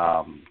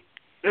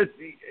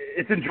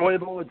 It's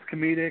enjoyable. It's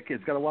comedic.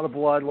 It's got a lot of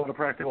blood, a lot of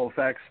practical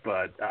effects,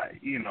 but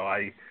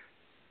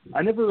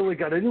I never really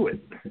got into it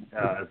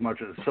as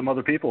much as some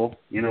other people,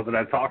 that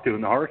I've talked to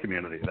in the horror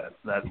community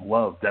that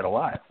love Dead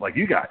Alive, like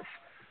you guys.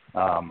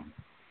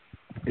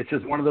 It's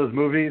just one of those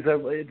movies that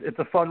it's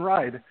a fun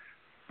ride,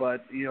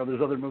 but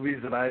there's other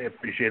movies that I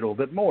appreciate a little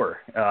bit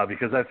more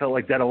because I felt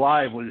like Dead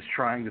Alive was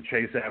trying to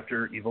chase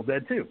after Evil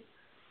Dead 2,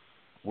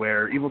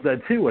 where Evil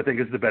Dead 2 I think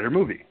is the better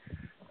movie.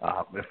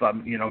 If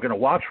I'm going to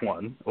watch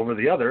one over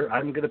the other,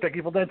 I'm going to pick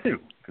Evil Dead 2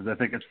 because I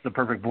think it's the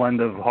perfect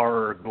blend of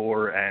horror,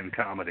 gore, and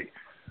comedy.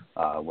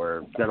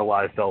 Where Dead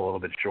Alive fell a little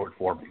bit short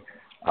for me.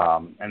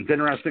 And it's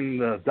interesting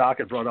the doc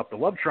had brought up the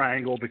love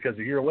triangle because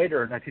a year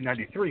later, in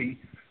 1993,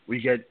 we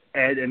get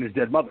Ed and his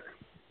dead mother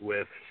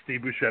with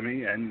Steve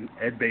Buscemi and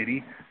Ed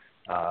Beatty.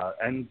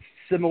 And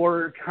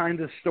similar kind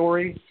of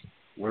story.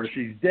 where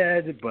she's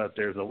dead, but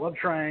there's a love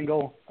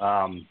triangle.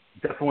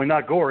 Definitely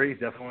not gory,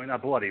 definitely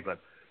not bloody, but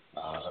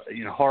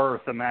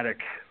horror thematic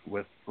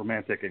with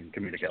romantic and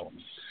comedic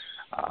elements.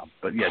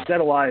 But yeah,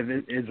 Dead Alive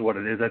is what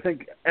it is. I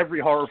think every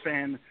horror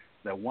fan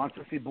that wants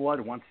to see blood,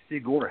 wants to see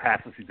gore, has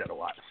to see Dead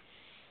Alive.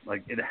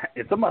 Like,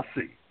 it's a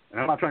must-see. And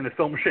I'm not trying to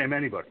film shame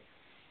anybody.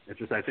 It's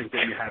just I think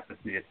that you have to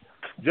see it.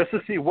 Just to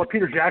see what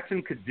Peter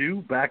Jackson could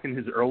do back in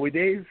his early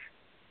days,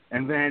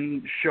 and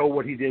then show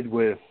what he did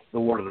with the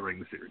Lord of the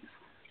Rings series,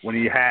 when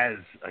he has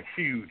a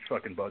huge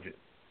fucking budget,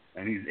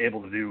 and he's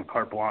able to do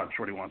carte blanche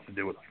what he wants to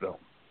do with the film.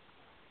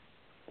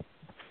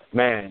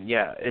 Man,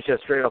 yeah, it's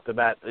just straight off the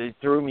bat. It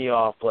threw me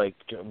off, like,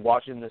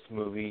 watching this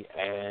movie,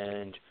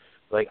 and,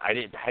 like,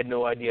 had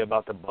no idea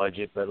about the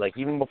budget, but, like,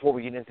 even before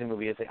we get into the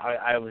movie,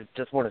 I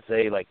just want to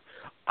say, like,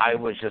 I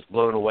was just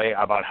blown away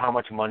about how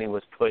much money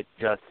was put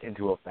just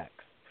into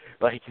effects.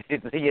 Like,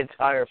 the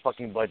entire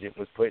fucking budget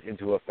was put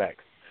into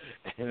effects.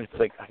 And it's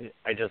like,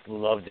 I just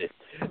loved it.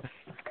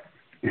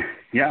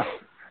 Yeah,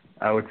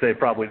 I would say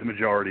probably the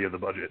majority of the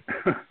budget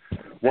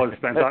was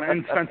spent on it,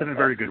 and spent in a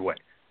very good way.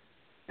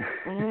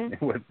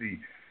 Mm-hmm. With the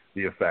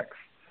effects.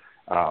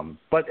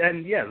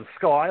 The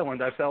Skull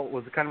Island, I felt,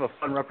 was kind of a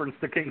fun reference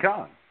to King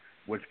Kong,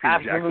 which Peter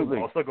Jackson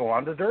will also go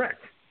on to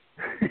direct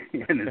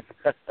in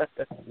his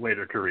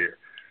later career.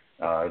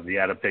 The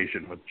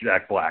adaptation with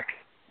Jack Black.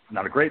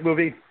 Not a great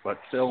movie, but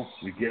still,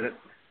 we get it.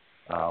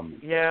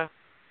 Yeah.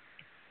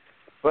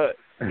 But,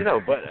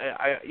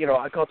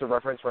 I caught the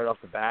reference right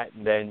off the bat,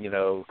 and then,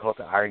 caught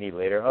the irony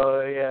later.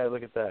 Oh, yeah,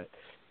 look at that.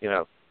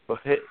 But,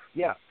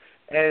 yeah.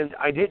 And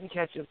I didn't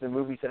catch if the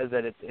movie says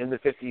that it's in the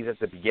 50s at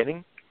the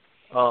beginning.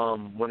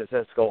 When it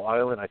says Skull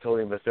Island, I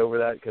totally missed over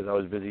that because I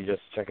was busy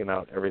just checking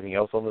out everything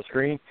else on the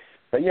screen.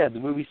 But yeah,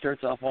 the movie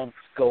starts off on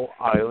Skull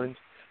Island,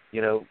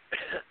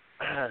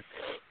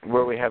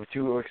 where we have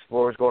two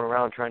explorers going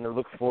around trying to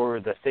look for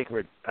the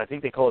sacred, I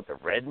think they call it the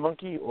red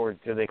monkey, or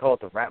do they call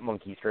it the rat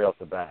monkey straight off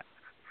the bat?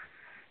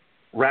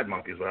 Rat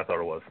monkey is what I thought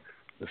it was.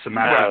 The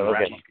Sumatran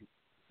Rat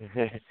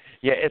Monkey.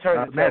 Yeah, it's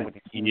hard to tell with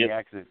the kiwi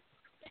accent.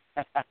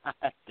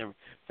 So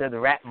the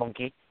rat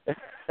monkey.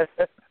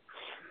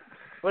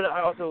 But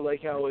I also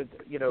like how it,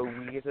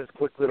 we get this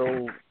quick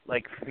little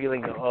like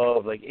feeling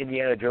of like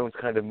Indiana Jones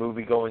kind of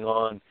movie going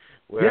on,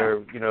 where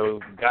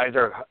guys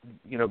are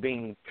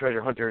being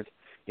treasure hunters,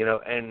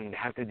 and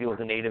have to deal with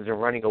the natives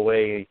and running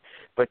away,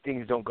 but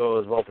things don't go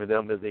as well for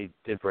them as they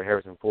did for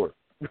Harrison Ford.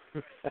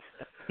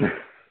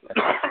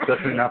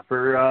 Especially not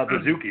for the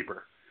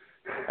zookeeper.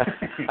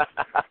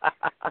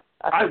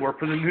 I work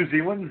for the New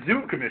Zealand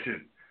Zoo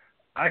Commission.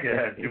 I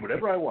can do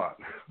whatever I want.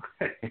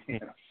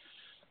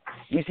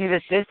 You see,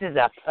 this is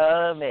a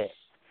permit.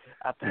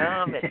 A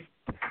permit.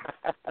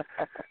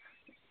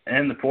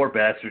 And the poor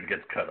bastard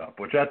gets cut up,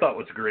 which I thought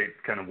was a great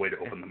kind of way to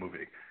open the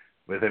movie,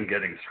 with him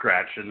getting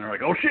scratched, and they're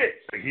like, oh, shit,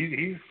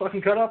 he's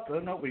fucking cut up.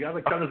 No, we got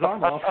to cut his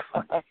arm off.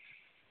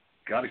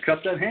 Got to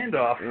cut that hand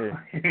off.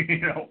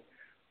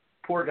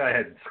 Poor guy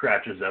had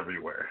scratches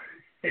everywhere.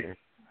 There's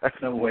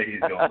no way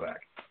he's going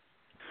back.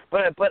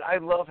 But I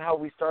love how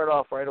we start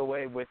off right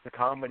away with the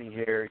comedy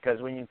here,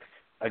 because when you,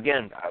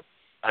 again,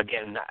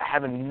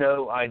 having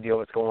no idea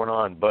what's going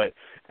on, but,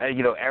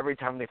 every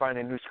time they find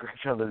a new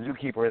scratch on the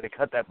zookeeper, they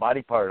cut that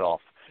body part off.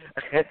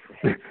 Yeah,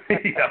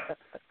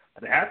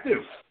 they have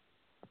to.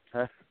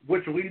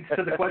 Which leads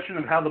to the question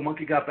of how the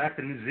monkey got back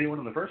to New Zealand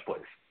in the first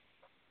place.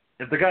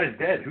 If the guy's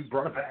dead, who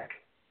brought it back?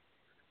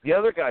 The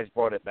other guys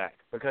brought it back,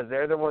 because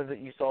they're the ones that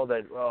you saw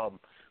that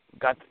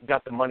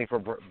got the money for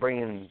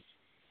bringing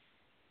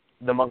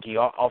the monkey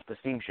off the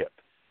steamship.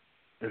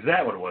 Is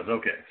that what it was?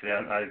 Okay. See,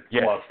 I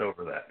glossed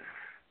over that.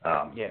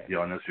 On this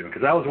one,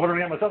 because I was wondering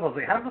that myself. I was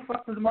like, how the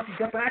fuck does the monkey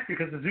get back?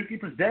 Because the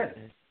zookeeper's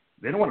dead.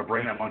 They don't want to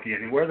bring that monkey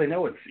anywhere. They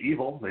know it's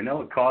evil. They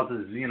know it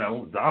causes,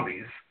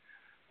 zombies.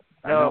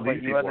 No, but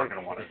these people aren't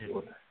going to want to do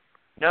it.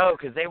 No,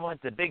 because they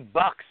want the big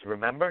bucks,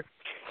 remember?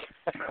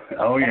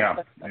 Oh, yeah.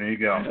 There you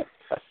go.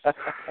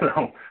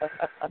 So,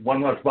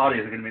 one less body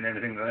isn't going to mean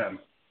anything to them.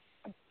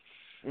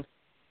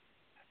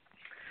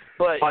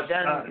 But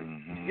then...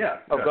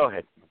 go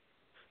ahead.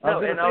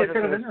 It's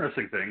kind of an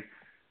interesting thing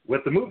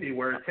with the movie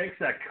where it takes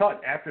that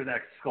cut after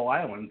that Skull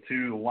Island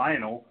to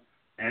Lionel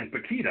and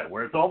Paquita,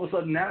 where it's all of a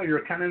sudden now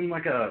you're kind of in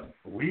like a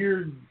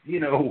weird,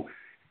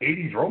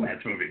 80s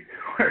romance movie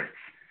where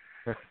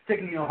it's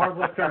taking a hard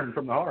left turn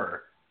from the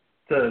horror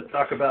to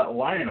talk about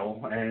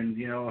Lionel and,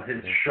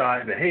 his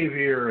shy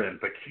behavior, and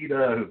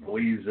Paquita, who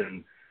believes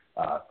in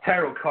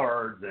tarot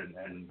cards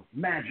and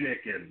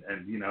magic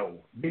and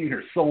being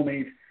her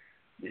soulmate.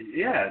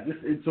 Yeah,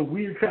 it's a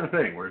weird kind of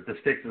thing where it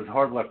just takes this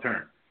hard left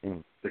turn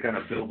to kind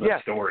of build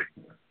that story.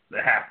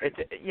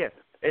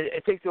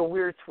 It takes a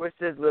weird,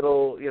 twisted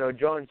little,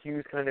 John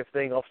Hughes kind of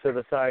thing off to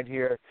the side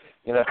here,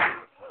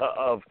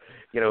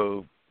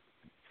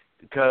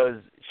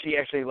 because she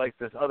actually likes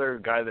this other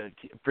guy that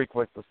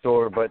frequents the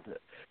store, but,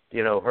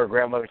 her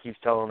grandmother keeps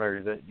telling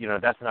her that,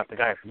 that's not the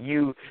guy for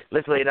you.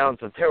 Let's lay down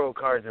some tarot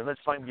cards and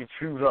let's find your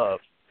true love.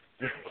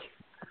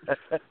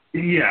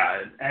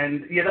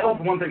 And that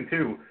was one thing,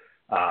 too.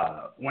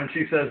 when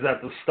she says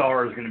that the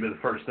star is going to be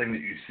the first thing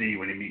that you see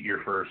when you meet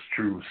your first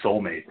true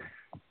soulmate.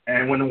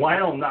 And when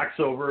Lionel knocks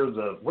over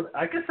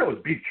I guess that was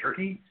beef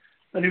jerky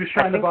that he was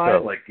trying to buy,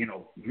 so. like,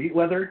 meat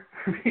leather.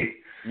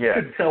 Yeah.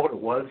 Couldn't tell what it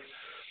was.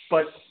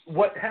 But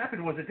what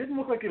happened was it didn't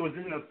look like it was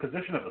in the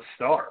position of a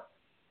star.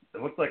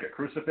 It looked like a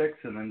crucifix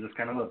and then just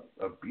kind of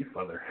a beef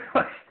leather.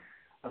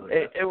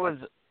 It was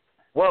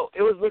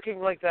looking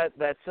like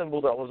that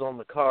symbol that was on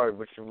the card,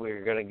 which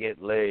we're going to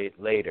get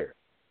later,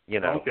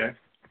 Okay,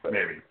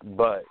 maybe.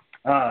 But,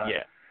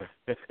 yeah.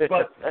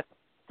 But,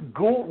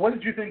 Ghoul, what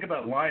did you think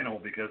about Lionel?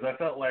 Because I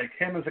felt like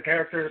him as a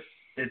character,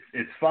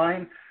 it's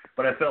fine,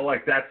 but I felt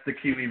like that's the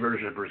Kiwi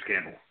version of Bruce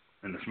Campbell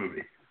in this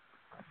movie.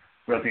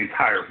 Throughout the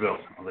entire film.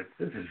 I was like,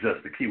 this is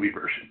just the Kiwi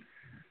version.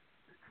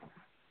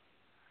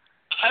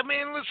 I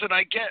mean, listen,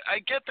 I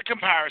get the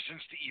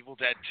comparisons to Evil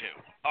Dead 2.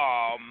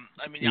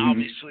 I mean,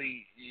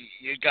 obviously,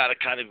 you got to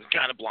kind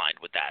of blind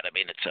with that. I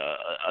mean, it's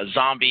a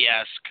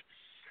zombie-esque,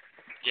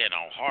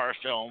 horror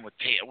film with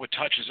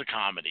touches of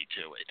comedy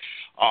to it.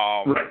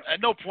 Right.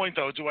 At no point,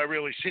 though, do I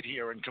really sit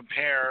here and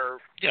compare,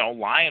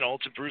 Lionel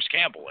to Bruce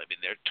Campbell. I mean,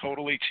 they're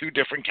totally two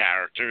different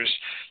characters,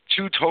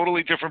 two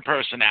totally different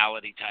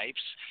personality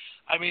types.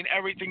 I mean,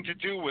 everything to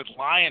do with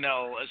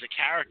Lionel as a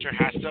character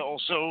has to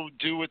also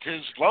do with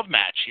his love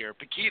match here,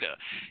 Paquita.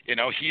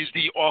 He's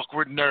the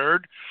awkward nerd,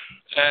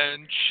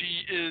 and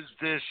she is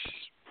this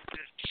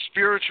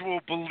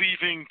spiritual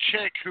believing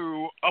chick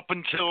who, up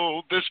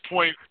until this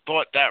point,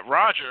 thought that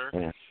Roger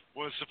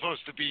was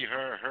supposed to be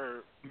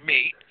her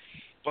mate.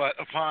 But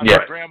upon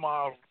her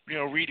grandma,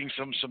 reading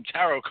some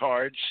tarot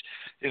cards,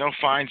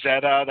 finds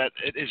that that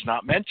it is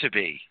not meant to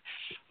be.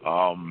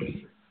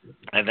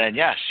 And then,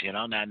 yes,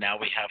 now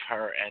we have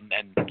her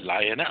and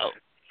Lionel,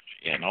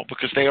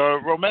 because they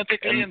are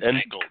romantically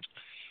entangled.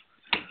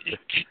 You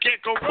can't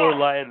go wrong. Poor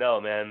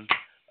Lionel, man.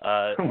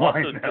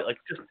 Also, like,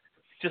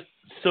 just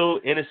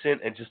so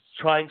innocent and just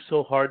trying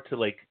so hard to,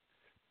 like,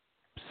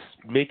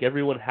 make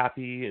everyone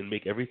happy and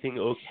make everything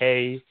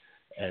okay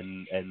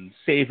and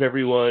save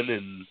everyone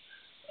and,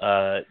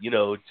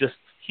 just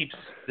keeps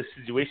the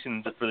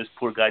situation for this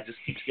poor guy just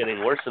keeps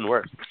getting worse and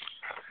worse.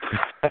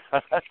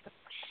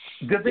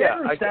 Did they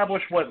ever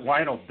establish what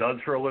Lionel does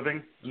for a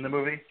living in the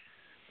movie?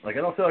 Like, I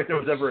don't feel like there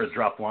was ever a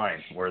drop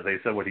line where they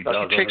said what he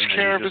does. He takes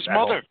care of his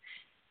mother.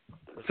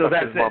 So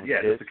that's it.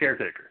 Yeah, just the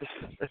caretaker.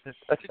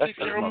 He takes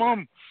care of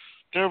mom.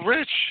 They're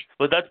rich.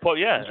 But that's part.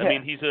 Yeah, I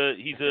mean, he's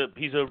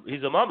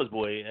a mama's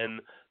boy, and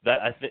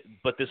that I think.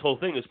 But this whole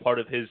thing is part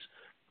of his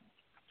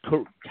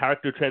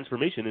character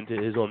transformation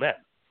into his own man.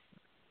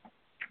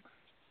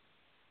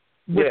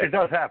 Which it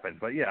does happen,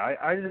 but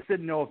I just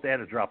didn't know if they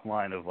had a drop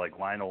line of, like,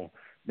 Lionel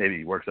maybe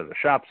he works at a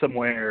shop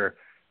somewhere,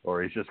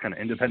 or he's just kind of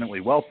independently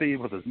wealthy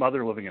with his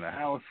mother living in a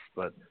house.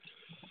 But,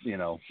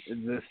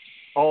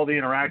 all the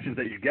interactions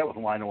that you get with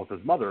Lionel with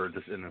his mother are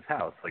just in his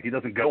house. Like, he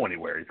doesn't go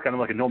anywhere. He's kind of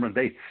like a Norman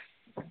Bates,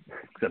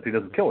 except he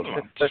doesn't kill his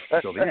mom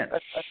until the end.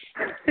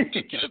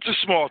 It's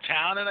a small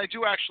town, and I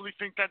do actually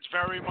think that's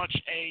very much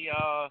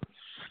a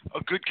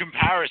good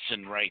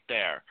comparison right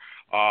there.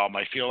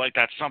 I feel like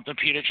that's something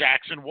Peter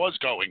Jackson was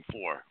going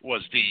for,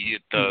 was the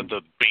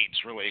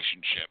Bates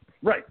relationship.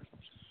 Right.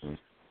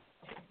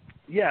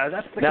 Yeah,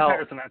 that's the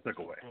comparison I took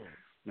away.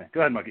 Go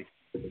ahead, Monkey.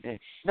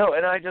 No,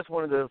 and I just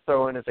wanted to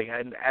throw in a thing.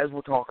 And as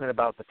we're talking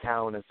about the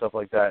town and stuff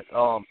like that,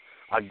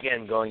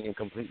 again, going in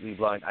completely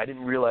blind, I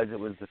didn't realize it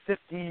was the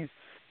 50s,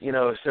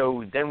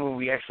 so then when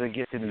we actually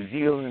get to New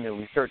Zealand and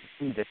we start to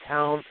see the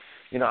town,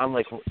 I'm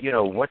like,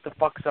 what the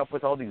fuck's up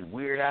with all these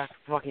weird-ass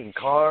fucking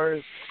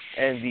cars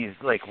and these,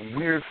 like,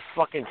 weird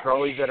fucking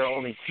trolleys that are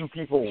only 2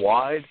 people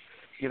wide,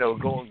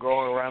 going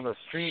around the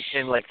street.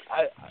 And, like,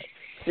 I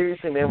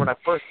seriously, man, when I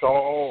first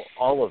saw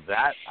all of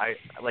that,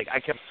 I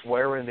kept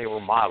swearing they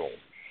were models,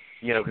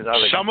 because I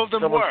was like, some of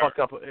them someone were. fucked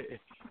up.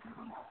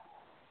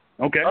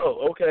 Okay.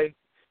 Oh, okay.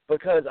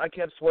 Because I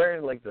kept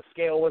swearing like the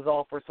scale was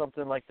off or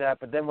something like that.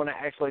 But then when I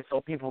actually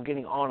saw people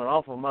getting on and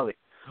off of them, I was like,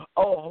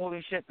 oh,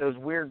 holy shit, those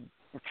weird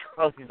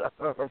trolleys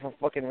are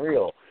fucking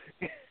real.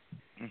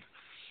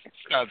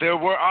 There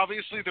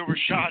were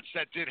shots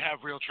that did have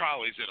real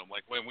trolleys in them,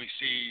 like when we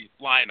see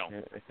Lionel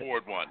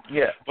board one.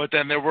 Yeah. But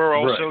then there were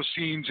also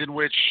scenes in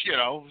which,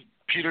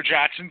 Peter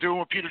Jackson doing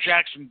what Peter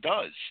Jackson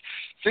does.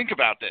 Think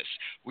about this.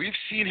 We've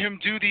seen him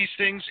do these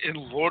things in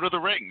Lord of the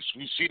Rings.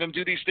 We've seen him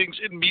do these things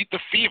in Meet the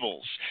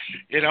Feebles.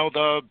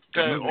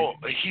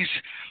 He's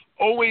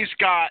always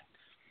got...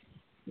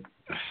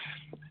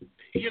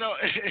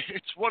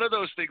 it's one of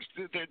those things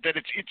that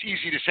it's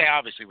easy to say,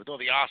 obviously, with all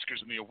the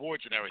Oscars and the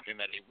awards and everything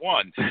that he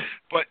won.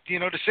 But,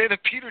 to say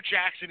that Peter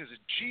Jackson is a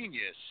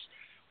genius,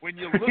 when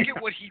you look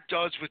at what he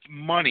does with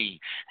money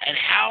and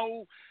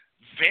how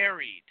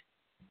varied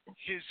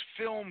his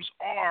films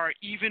are,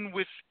 even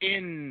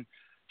within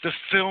the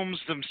films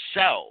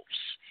themselves.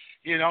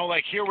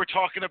 Like here we're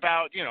talking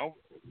about,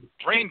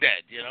 Brain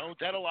Dead,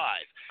 Dead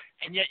Alive.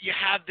 And yet you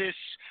have this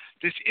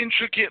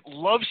intricate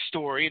love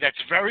story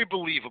that's very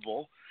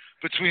believable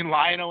between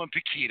Lionel and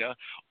Paquita,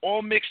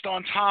 all mixed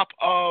on top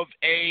of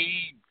a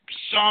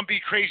zombie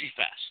crazy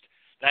fest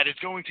that is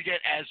going to get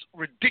as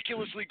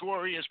ridiculously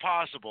gory as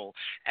possible,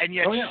 and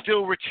yet Oh, yeah.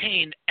 still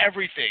retain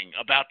everything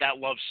about that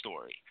love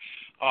story.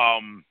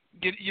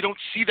 You don't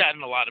see that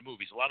in a lot of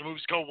movies. A lot of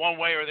movies go one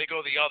way or they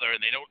go the other,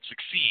 and they don't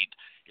succeed.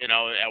 You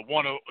know,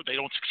 they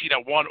don't succeed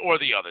at one or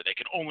the other. They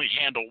can only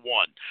handle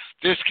one.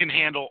 This can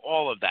handle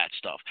all of that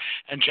stuff.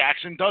 And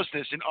Jackson does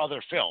this in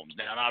other films.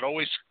 Now, not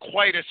always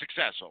quite as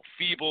successful.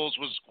 Feebles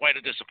was quite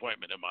a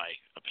disappointment, in my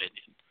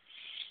opinion.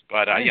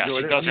 But, yes,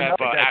 he does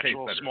have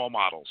actual small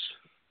models.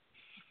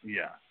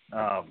 Yeah.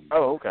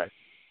 Okay.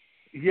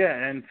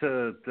 Yeah, and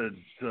to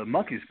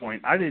Monkey's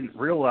point, I didn't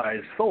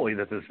realize fully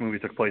that this movie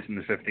took place in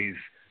the 50s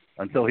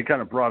until he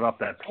kind of brought up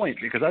that point,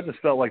 because I just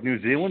felt like New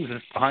Zealand's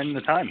just behind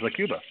the times, like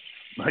Cuba.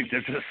 Like,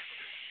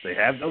 they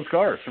have those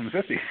cars from the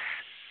 50s.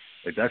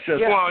 Like, that's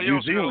just well, you New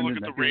also Zealand. look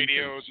at the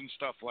radios and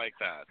stuff like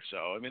that.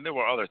 So, I mean, there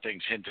were other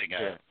things hinting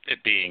at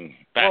it being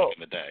back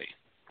in the day.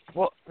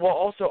 Well,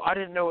 also, I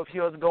didn't know if he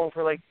was going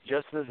for, like,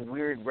 just this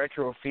weird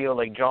retro feel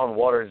like John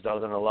Waters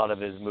does in a lot of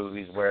his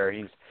movies, where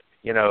he's,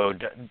 you know,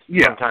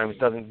 sometimes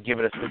doesn't give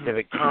it a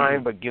specific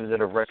time, but gives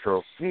it a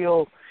retro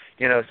feel.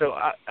 You know, so,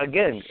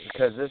 again,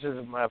 because this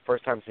is my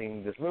first time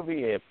seeing this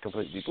movie, I'm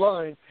completely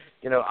blind,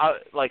 you know,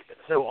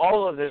 so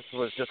all of this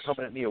was just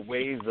coming at me in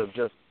waves of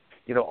just,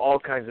 you know, all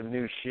kinds of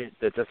new shit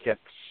that just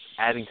kept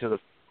adding to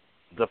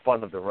the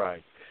fun of the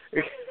ride.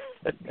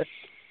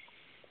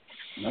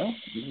 No,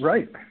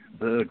 right.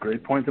 The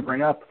great point to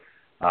bring up.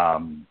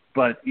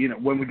 But, you know,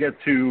 when we get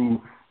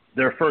to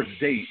their first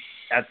date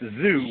at the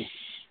zoo,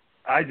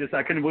 I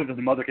couldn't believe that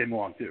the mother came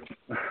along, too.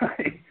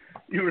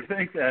 You would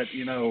think that,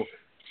 you know,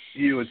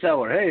 you would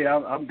tell her, hey,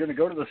 I'm going to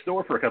go to the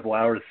store for a couple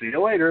hours, see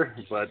you later.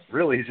 But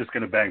really, he's just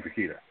going to bang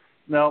Paquita.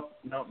 No,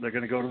 they're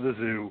going to go to the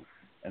zoo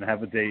and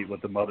have a date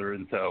with the mother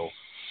in tow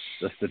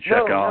just to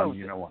check on,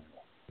 you know what.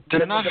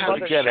 They're not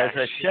having again, as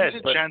I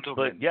said,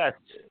 but yes,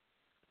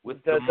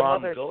 with the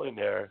mom going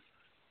there,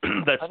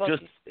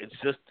 it's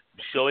just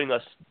showing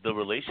us the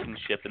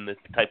relationship and the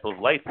type of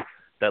life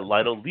that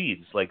Lionel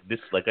leads. Like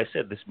I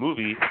said, this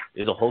movie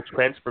is a whole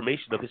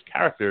transformation of his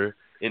character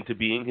into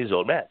being his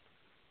own man.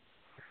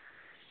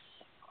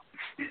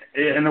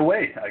 In a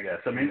way, I guess.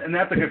 I mean, and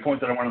that's a good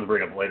point that I wanted to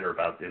bring up later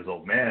about his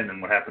old man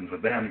and what happens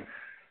with them,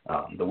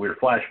 the weird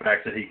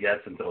flashbacks that he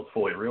gets until it's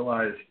fully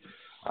realized.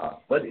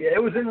 But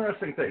it was an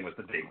interesting thing with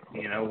the date,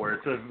 you know, where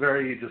it's a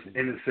very just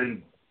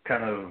innocent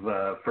kind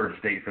of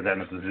first date for them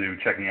at the zoo,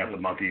 checking out the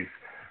monkeys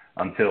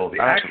until the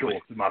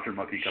actual Sumatran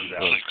monkey comes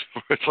out.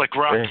 It's like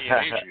Rocky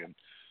and Adrian.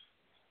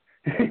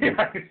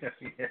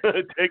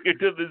 Take it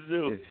to the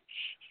zoo.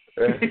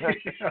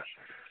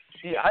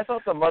 See, I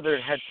thought the mother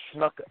had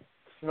snuck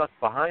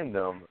behind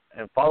them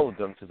and followed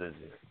them to the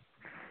zoo.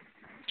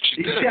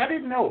 See, I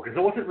didn't know because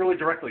it wasn't really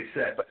directly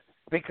said.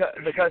 Because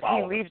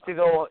he leaves to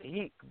go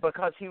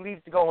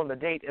on the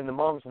date, and the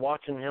mom's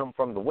watching him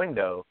from the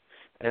window,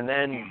 and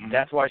then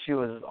that's why she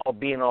was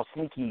being all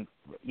sneaky,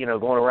 you know,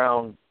 going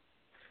around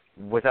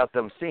without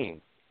them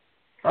seeing.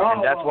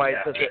 And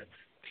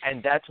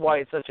that's why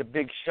it's such a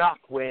big shock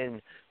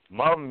when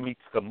Mom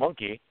meets the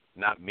monkey,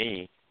 not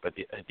me, but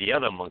the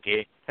other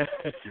monkey.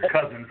 Your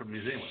cousin from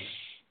New Zealand.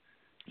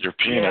 Your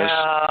penis.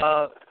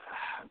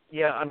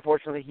 Yeah,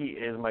 unfortunately, he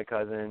is my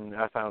cousin.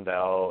 I found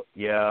out.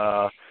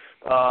 Yeah.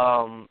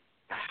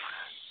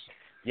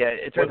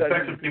 It turns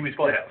out. Pee-wee's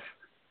Playhouse.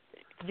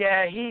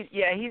 Yeah,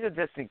 he's a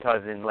distant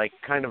cousin, like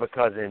kind of a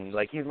cousin.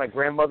 Like he's my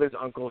grandmother's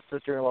uncle,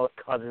 sister-in-law's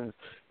cousin's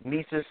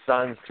niece's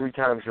son, 3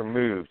 times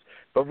removed.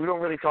 But we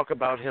don't really talk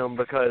about him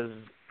because,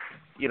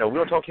 you know, we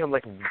don't talk to him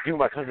like we do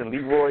my cousin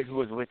Leroy, who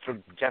was with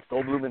Jeff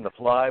Goldblum in The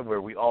Fly,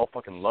 where we all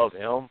fucking love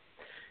him.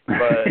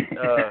 But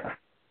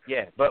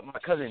but my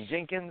cousin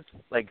Jenkins,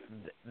 like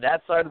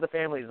that side of the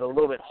family is a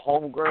little bit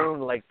homegrown,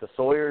 like the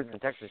Sawyers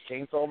and Texas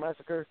Chainsaw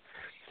Massacre.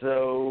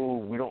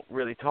 So we don't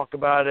really talk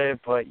about it,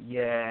 but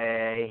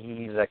yeah,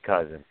 he's a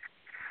cousin,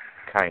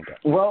 kind of.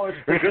 Well, it's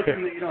a good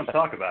thing that you don't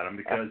talk about him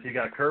because he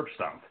got curb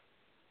stomped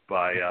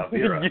by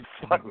Vera.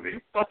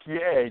 Fuck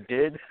yeah, he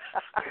did.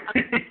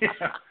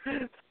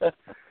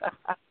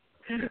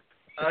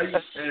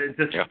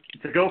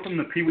 To go from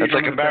the Pee-wee. It's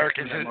like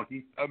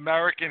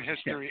American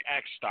History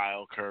X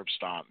style curb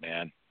stomp,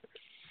 man.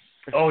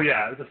 Oh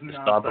yeah, it's just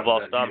stomp of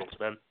all stomps,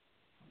 man.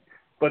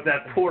 But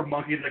that poor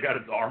monkey that got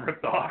his arm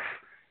ripped off.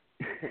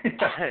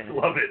 I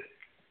love it.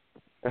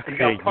 He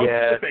got punched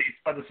in the face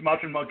by the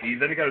Sumatran monkey,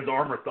 then he got his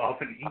arm ripped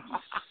off,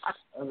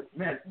 and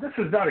man, this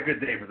is not a good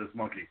day for this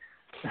monkey.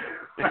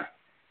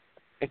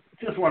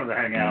 Just wanted to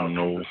hang out.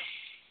 No,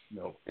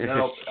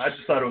 I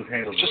just thought it was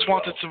handled. Just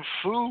wanted some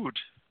food.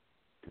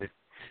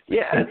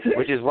 Yeah,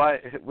 which is why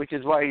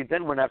he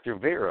then went after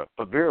Vera,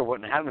 but Vera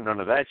wasn't having none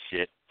of that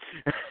shit.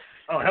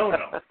 Oh hell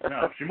no!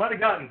 No, she might have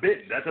gotten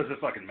bitten. That doesn't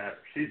fucking matter.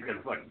 She's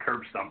gonna fucking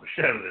curb stomp the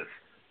shit out of this,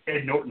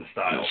 Ed Norton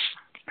style,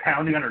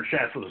 pounding on her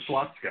chest with a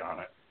swastika on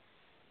it.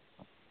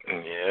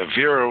 Yeah,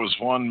 Vera was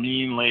one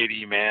mean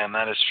lady, man.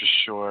 That is for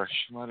sure.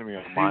 She reminded me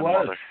of my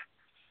mother.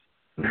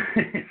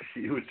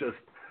 She was just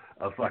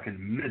a fucking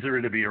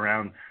misery to be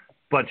around.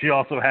 But she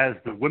also has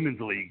the Women's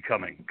League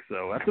coming,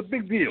 so that's a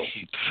big deal.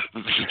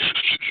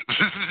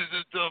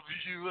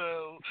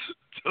 WL.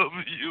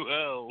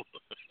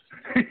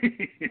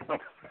 You know,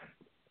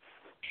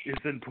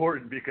 it's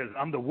important because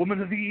I'm the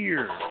woman of the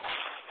year.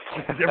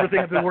 This is everything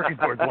I've been working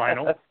towards,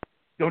 Lionel.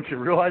 Don't you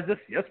realize this?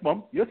 Yes,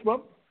 Mom. Yes,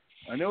 Mom.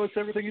 I know it's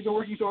everything you've been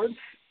working towards.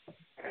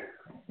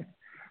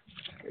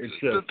 It's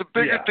the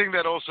bigger thing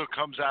that also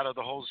comes out of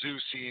the whole zoo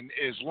scene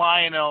is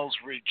Lionel's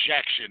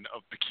rejection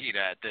of Paquita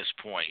at this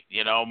point.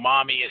 You know,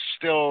 Mommy is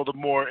still the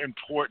more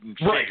important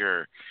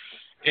figure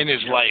in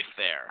his life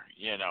there,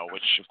 you know,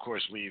 which, of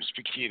course, leaves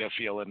Paquita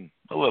feeling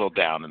a little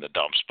down in the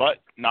dumps, but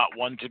not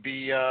one to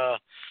be,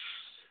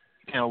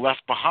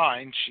 left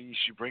behind.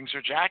 She brings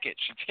her jacket.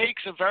 She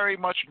takes a very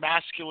much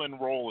masculine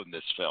role in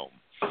this film.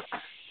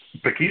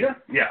 Paquita?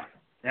 Yeah,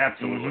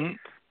 absolutely. Mm-hmm.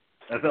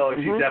 I felt like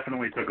she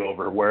definitely took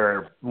over,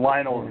 where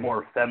Lionel is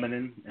more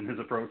feminine in his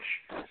approach.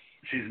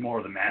 She's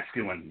more the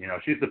masculine. You know,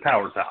 she's the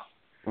power top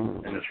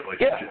in this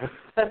relationship.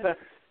 Yeah.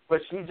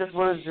 But she just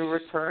wanted to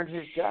return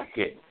his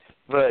jacket.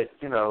 But,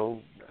 you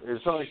know,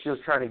 it's not like she was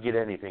trying to get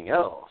anything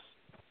else.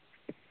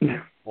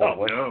 No.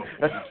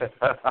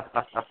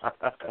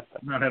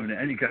 Not having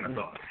any kind of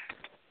thoughts.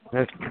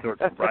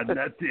 Sort of riding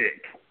that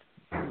dick.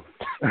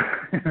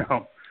 You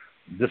know,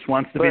 just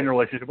wants to be in a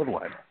relationship with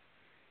Lionel.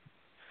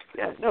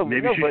 Yeah,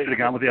 Maybe she should have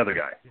gone with the other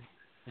guy.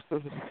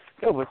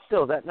 No, but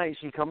still, that night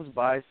she comes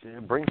by,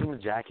 brings him a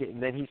jacket,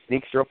 and then he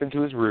sneaks her up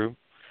into his room,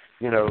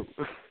 you know.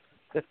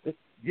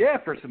 Yeah,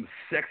 for some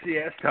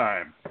sexy-ass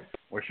time,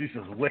 where she's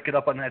just licking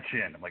up on that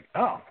chin. I'm like,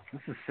 oh,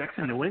 this is sex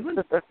in New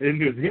England? In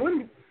New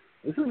Zealand?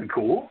 This isn't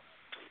cool.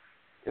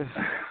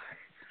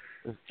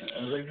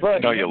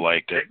 But, no, you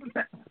liked it.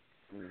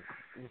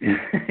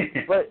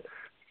 But...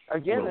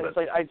 Again, it's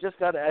like I just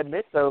got to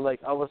admit, though, like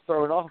I was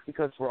thrown off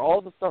because for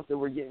all the stuff that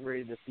we're getting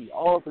ready to see,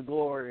 all of the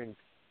gore and,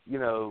 you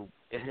know,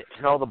 and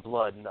all the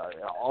blood and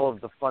all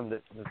of the fun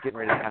that's getting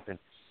ready to happen,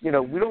 you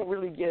know, we don't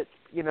really get,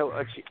 you know,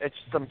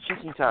 some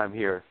cheeky time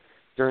here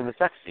during the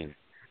sex scene.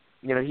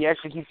 You know, he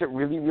actually keeps it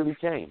really, really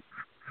tame.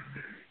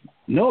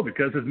 No,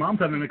 because his mom's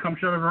having a cum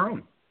shot of her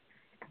own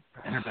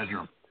in her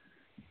bedroom.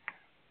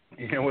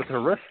 You know, with her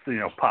wrist, you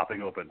know,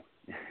 popping open.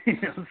 You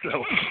know,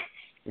 so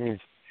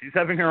she's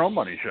having her own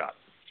money shot.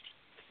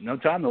 No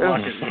time to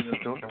lock it.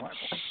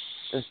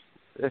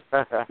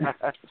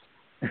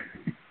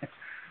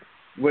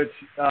 Which,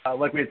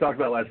 like we had talked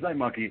about last night,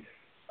 Monkey,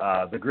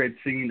 the great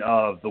scene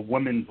of the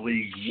women's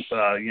league,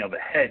 the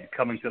head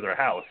coming to their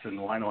house, and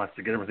Lionel has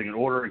to get everything in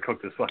order and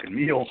cook this fucking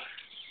meal.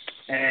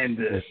 And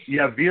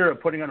you have Vera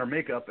putting on her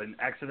makeup and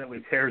accidentally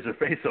tears her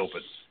face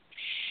open.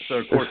 So,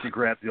 of course, he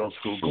grabs the old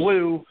school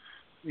glue.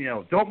 You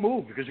know, don't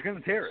move because you're going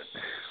to tear it.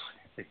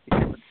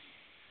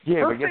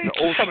 Yeah, her but get face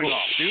the old coming school.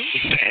 off, dude.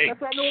 Thank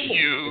That's not normal.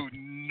 you,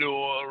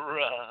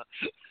 Nora.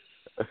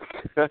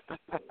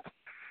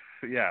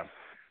 Yeah.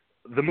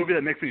 The movie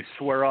that makes me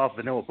swear off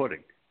vanilla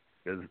pudding.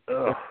 Because,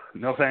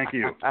 no thank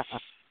you.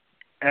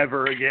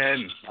 Ever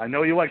again. I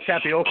know you like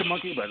tapioca,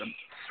 Monkey, but I'm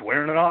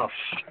swearing it off.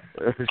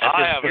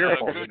 I haven't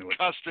had a good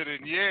custard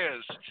in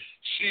years.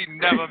 She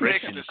never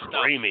makes this stuff.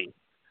 Creamy.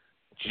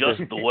 Just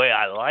the way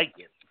I like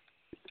it.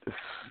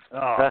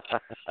 Oh,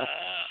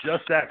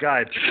 just that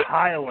guy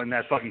piling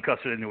that fucking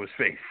custard into his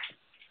face.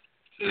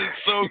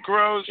 It's so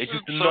gross. It's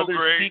just it's another so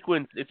great.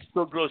 sequence. It's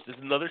so gross. There's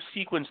another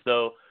sequence,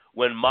 though,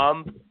 when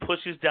Mom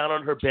pushes down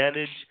on her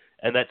bandage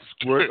and that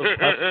squirt of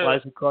pus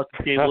flies across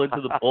the table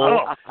into the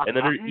bowl, and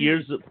then her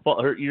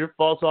ear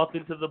falls off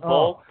into the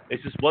bowl.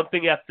 It's just one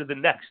thing after the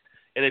next.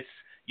 And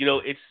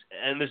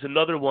and there's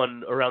another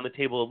one around the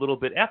table a little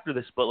bit after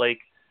this, but like,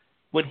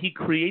 when he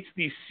creates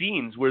these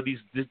scenes where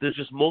there's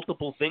just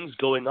multiple things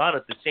going on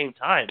at the same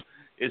time,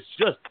 it's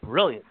just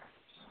brilliant.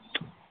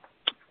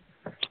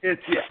 I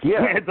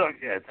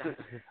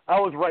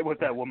was right with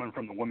that woman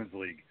from the Women's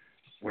League,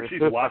 where she's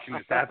watching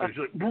this happen. She's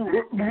like,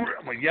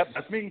 I'm like, yep,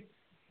 that's me.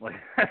 Like,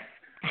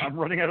 I'm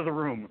running out of the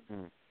room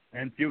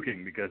and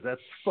puking because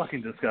that's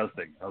fucking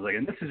disgusting. I was like,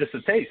 and this is just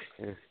a taste.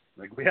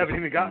 Like, we haven't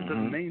even gotten to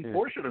the main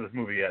portion of this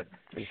movie yet.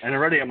 And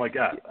already I'm like,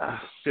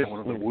 one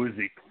of the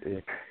woozy.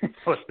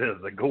 What's this,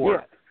 the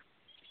gore?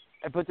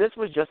 Yeah. But this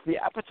was just the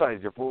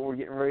appetizer for what we're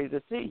getting ready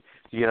to see,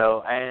 you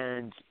know,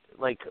 and,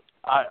 like,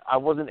 I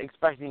wasn't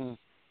expecting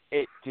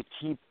it to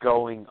keep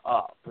going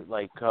up,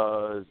 like,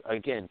 because,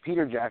 again,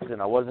 Peter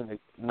Jackson, I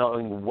wasn't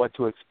knowing what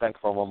to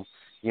expect from him,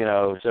 you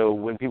know, so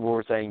when people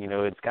were saying, you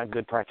know, it's got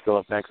good practical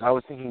effects, I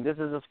was thinking this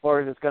is as far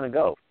as it's going to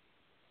go.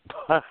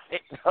 But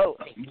no.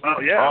 Oh,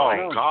 yeah.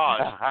 Oh,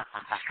 God.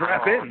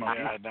 Strap in, man.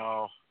 Yeah, I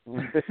know.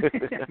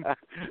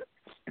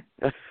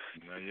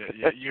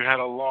 You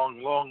had a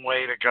long, long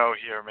way to go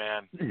here,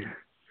 man.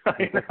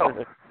 I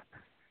know.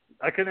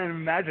 I couldn't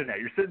imagine that.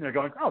 You're sitting there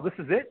going, oh, this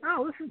is it?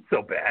 Oh, this isn't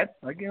so bad.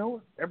 Like, you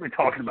know, everybody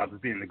talking about this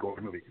being the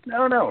gore movie.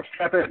 No,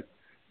 strap in.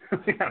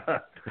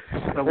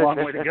 It's a long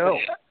way to go.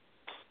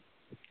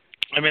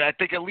 I mean, I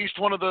think at least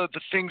one of the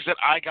things that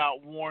I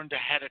got warned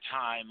ahead of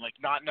time, like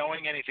not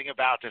knowing anything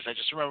about this, I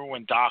just remember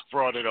when Doc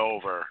brought it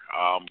over,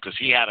 because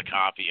he had a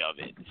copy of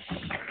it.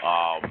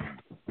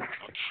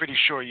 pretty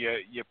sure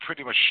you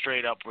pretty much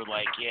straight up were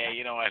like, yeah,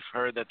 you know, I've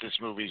heard that this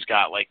movie's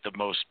got like the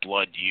most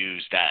blood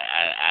used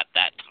at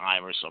that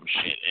time or some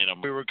shit in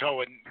them. We were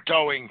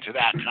going to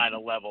that kind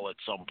of level at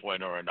some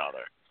point or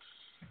another.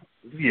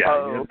 Yeah.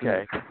 Oh,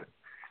 okay.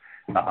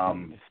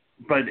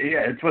 But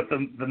yeah, it's with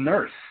the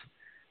nurse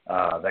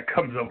that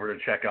comes over to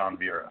check on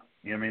Vera.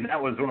 You know what I mean?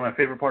 That was one of my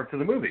favorite parts of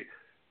the movie.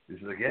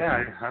 She's like,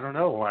 yeah, I don't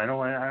know. I don't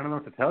know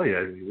what to tell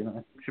you. You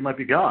know, she might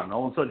be gone.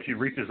 All of a sudden, she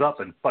reaches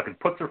up and fucking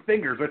puts her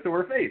fingers right through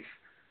her face.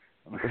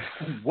 I'm like,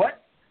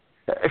 what?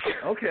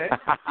 Okay,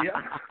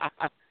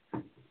 yeah.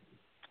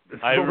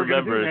 I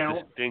remember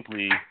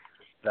distinctly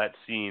that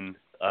scene,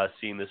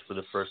 seeing this for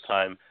the first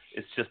time.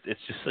 It's just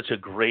such a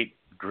great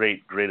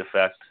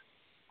effect.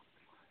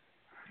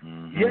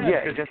 Mm-hmm.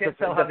 Yeah, just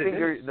the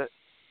fingers.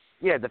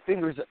 The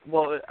fingers.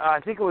 Well, I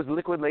think it was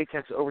liquid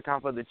latex over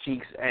top of the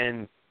cheeks,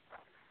 and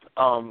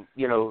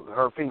you know,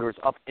 her fingers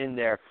up in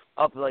there,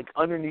 up like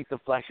underneath the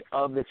flesh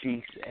of the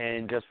cheeks,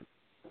 and just,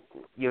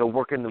 you know,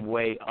 working the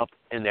way up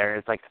in there.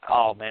 It's like,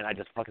 oh man, I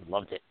just fucking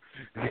loved it.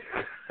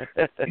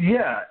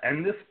 Yeah,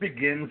 and this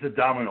begins a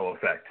domino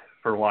effect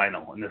for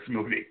Lionel in this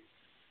movie,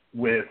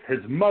 with his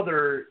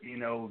mother, you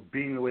know,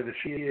 being the way that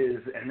she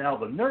is, and now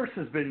the nurse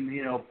has been,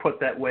 you know, put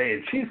that way,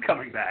 and she's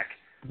coming back,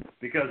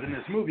 because in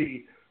this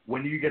movie,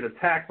 when you get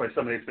attacked by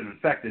somebody that's been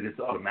infected, it's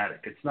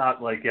automatic. It's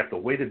not like you have to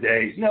wait a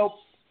day. Nope,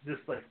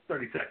 just like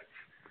 30 seconds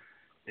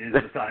is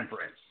the time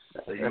frame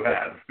that you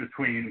have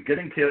between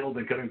getting killed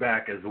and coming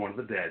back as one of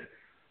the dead,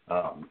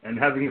 and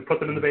having to put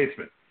them in the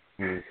basement.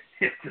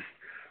 It's just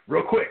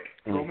real quick,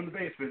 throw them in the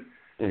basement.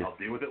 I'll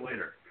deal with it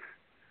later.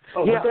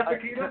 Oh, yeah, was that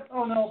Nikita?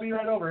 Oh no, I'll be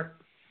right over.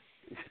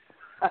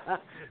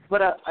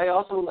 But I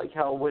also like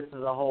how with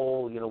the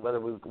whole, you know, whether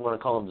we want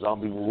to call them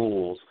zombie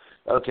rules,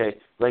 okay,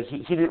 like he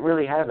didn't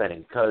really have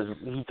any, because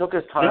he took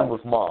his time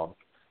with Mom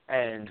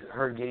and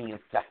her getting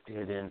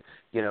infected and,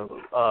 you know,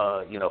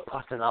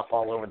 busting up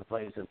all over the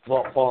place and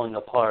falling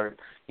apart,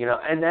 you know,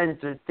 and then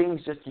the things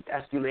just keep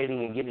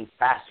escalating and getting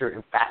faster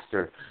and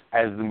faster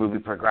as the movie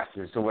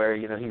progresses, to where,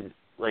 you know, he's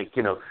like,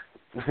 you know,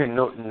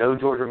 no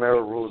George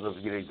Romero rules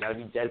of, you know, you gotta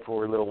be dead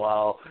for a little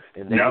while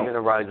and then you're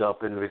gonna rise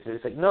up, and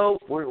it's like, no,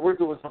 we're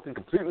doing something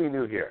completely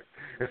new here.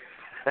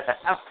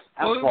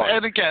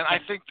 And again,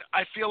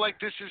 I feel like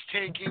this is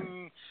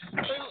taking,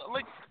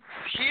 like,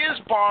 he is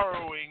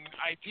borrowing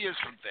ideas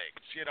from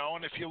things, you know.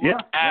 And if you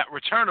look at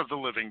Return of the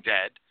Living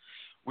Dead,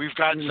 we've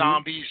got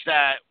zombies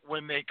that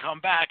when they come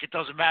back, it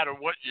doesn't matter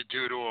what you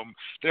do to them.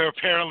 There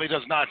apparently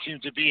does not seem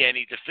to be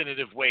any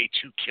definitive way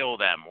to kill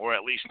them, or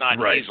at least not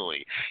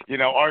easily. You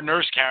know, our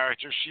nurse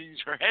character,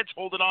 her head's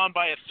holding on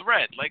by a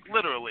thread, like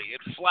literally,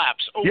 it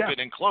flaps open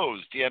and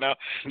closed. You know,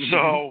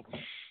 so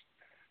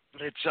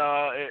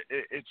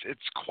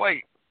it's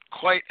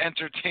quite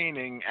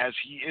entertaining, as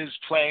he is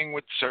playing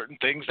with certain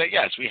things that,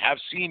 yes, we have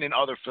seen in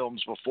other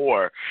films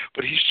before,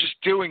 but he's just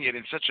doing it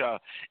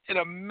in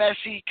a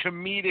messy,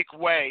 comedic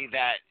way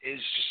that is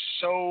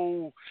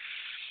so,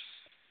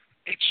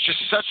 it's just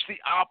such the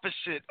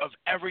opposite of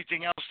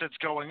everything else that's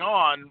going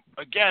on,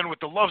 again, with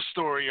the love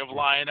story of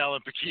Lionel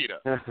and Paquita.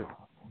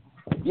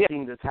 Yeah,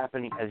 thing that's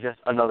happening as just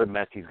another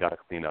mess he's got to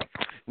clean up.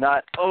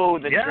 Not,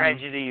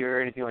 tragedy or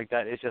anything like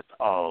that. It's just,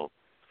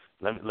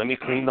 let me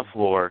clean the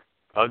floor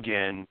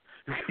again.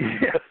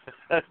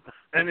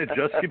 And it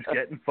just keeps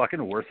getting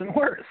fucking worse and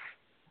worse.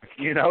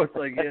 You know, it's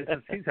like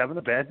he's having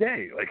a bad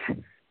day. Like,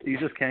 he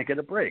just can't get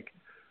a break.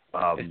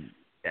 And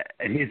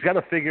he's got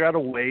to figure out a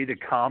way to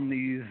calm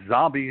these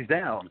zombies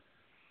down.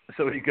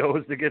 So he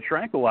goes to get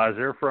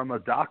tranquilizer from a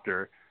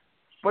doctor,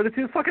 but it's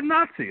his fucking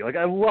Nazi. Like,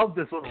 I love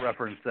this little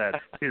reference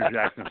that Peter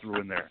Jackson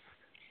threw in there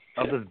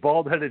of this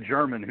bald-headed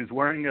German who's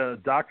wearing a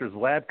doctor's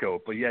lab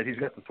coat, but yet he's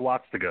got the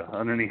swastika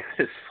underneath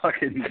his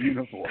fucking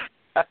uniform.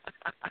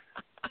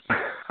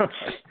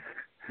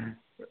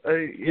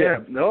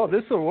 No,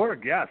 this will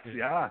work. Yes, this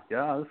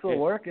will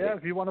work. Yeah,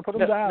 if you want to put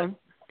them down.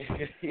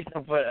 You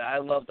know, but I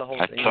love the whole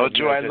thing. I told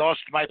you I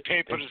lost my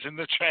papers in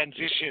the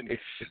transition.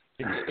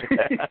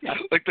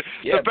 Like the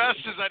best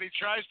is that he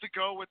tries to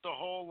go with the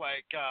whole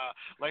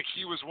like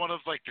he was one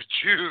of like the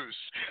Jews,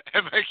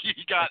 and like he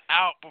got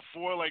out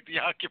before like the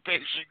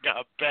occupation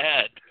got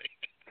bad.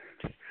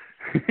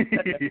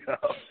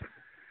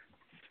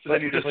 So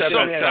then you just have to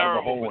have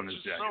the whole one is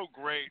so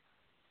great.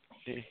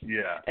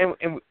 Yeah.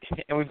 And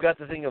we've got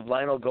the thing of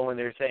Lionel going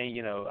there saying,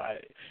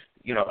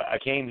 I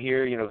came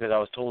here, because I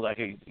was told I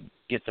could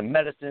get some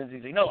medicines.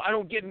 He's like, no, I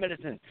don't get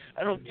medicine.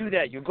 I don't do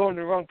that. You're going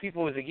to the wrong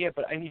people. He's like, yeah,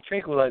 but I need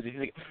tranquilizer. He's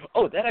like,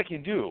 oh, that I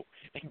can do.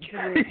 And gives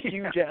him a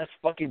huge-ass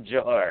fucking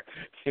jar.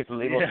 It's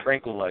labeled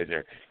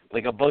tranquilizer,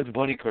 like a Bugs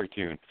Bunny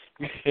cartoon.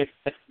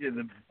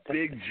 The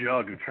big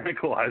jug of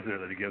tranquilizer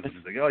that he gives him.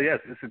 He's like, oh, yes,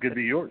 this is going to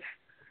be yours.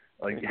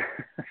 Like,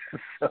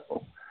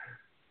 so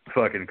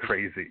fucking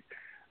crazy.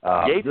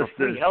 Yay for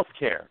free health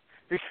care.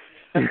 This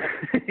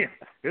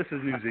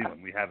is New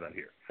Zealand. We have that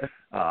here.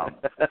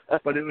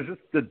 But it was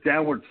just the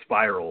downward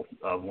spiral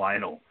of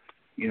Lionel.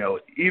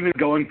 Even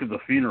going to the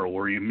funeral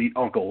where you meet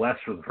Uncle Les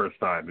for the first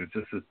time. It's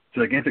just a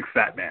gigantic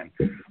fat man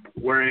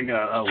wearing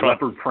a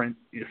leopard print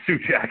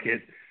suit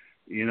jacket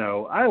You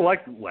know, I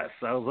liked Wes.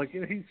 I was like,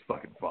 he's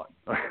fucking fun.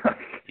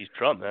 He's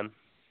Trump, man.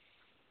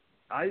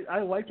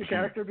 I liked the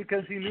character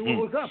because he knew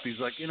what was up. He's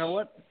like, you know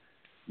what?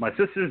 My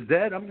sister's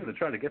dead. I'm going to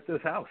try to get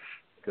this house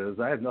because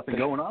I have nothing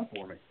going on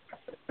for me.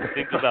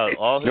 Think about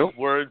all his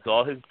words,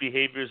 all his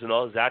behaviors, and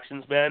all his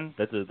actions, man.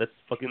 That's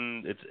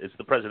fucking. It's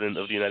the president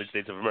of the United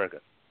States of America.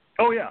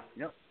 Oh yeah,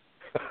 yep.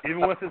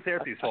 Even with his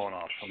hairpiece falling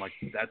off, I'm like,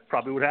 that's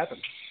probably what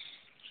happened.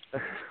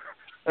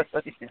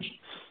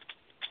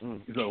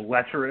 He's a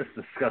lecherous,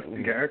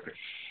 disgusting character.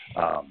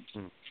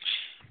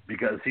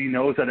 Because he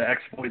knows how to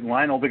exploit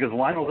Lionel, because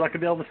Lionel's not going to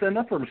be able to stand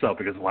up for himself,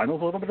 because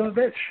Lionel's a little bit of a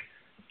bitch.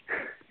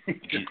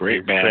 He's a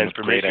great man.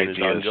 Transformation Great is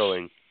ideas.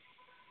 ongoing.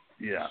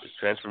 Yeah. His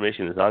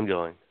transformation is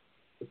ongoing.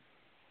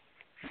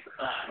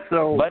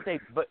 So,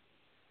 but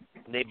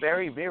they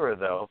bury Vera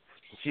though.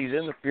 She's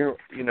in the funeral.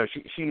 You know,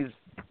 she's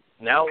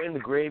now in the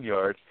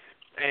graveyard,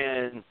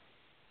 and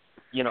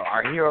you know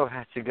our hero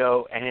has to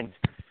go. And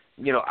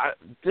you know,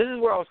 this is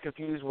where I was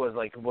confused. Was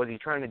like, was he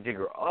trying to dig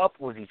her up?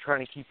 Was he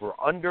trying to keep her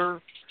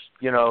under?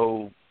 You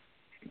know.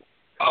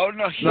 Oh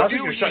no, he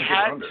knew he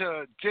had to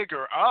to dig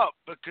her up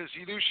because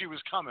he knew she was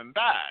coming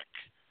back.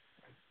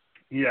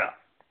 Yeah.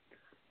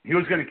 He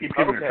was going to keep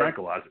giving her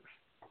tranquilizers.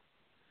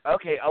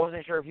 Okay, I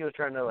wasn't sure if he was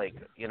trying to, like,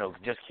 you know,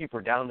 just keep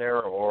her down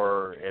there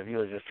or if he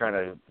was just trying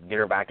to get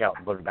her back out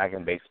and put her back in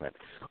the basement.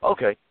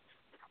 Okay.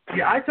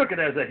 Yeah, I took it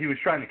as that he was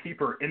trying to keep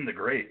her in the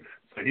grave.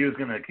 So he was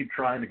going to keep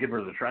trying to give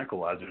her the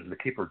tranquilizers to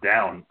keep her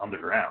down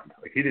underground.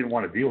 Like, he didn't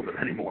want to deal with it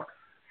anymore.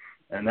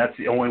 And that's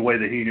the only way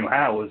that he knew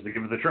how, was to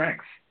give her the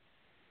tranks.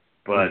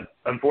 But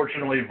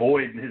unfortunately,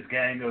 Void and his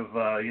gang of,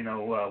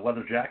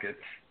 leather jackets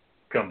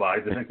come by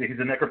to think that he's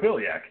a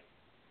necrophiliac.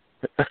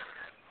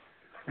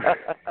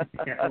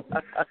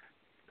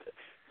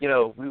 You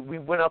know, we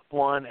went up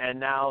one, and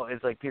now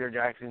it's like Peter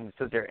Jackson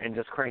sits there and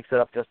just cranks it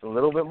up just a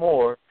little bit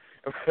more.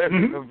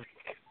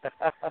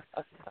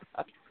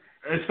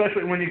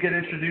 Especially when you get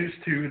introduced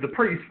to the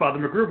priest, Father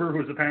MacGruber,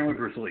 who's apparently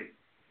Bruce Lee.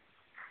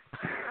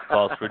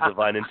 Calls for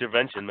divine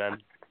intervention,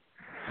 man.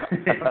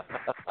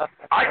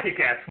 I kick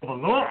ass for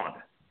the Lord.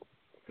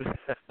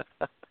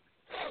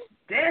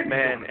 Damn,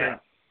 man.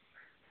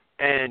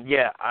 And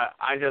yeah,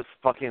 I just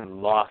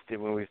fucking lost it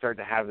when we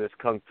started to have this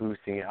kung fu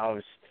scene. I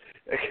was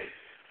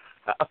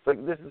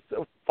like, this is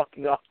so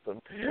fucking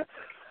awesome.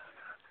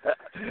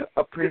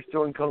 A priest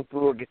doing kung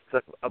fu against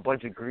a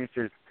bunch of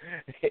greasers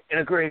in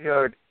a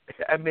graveyard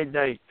at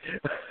midnight.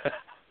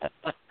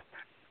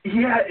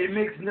 Yeah, it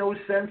makes no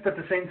sense, but at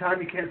the same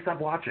time, you can't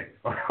stop watching.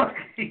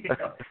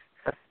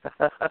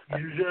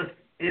 You're just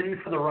in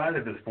for the ride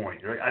at this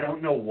point. You're like, I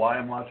don't know why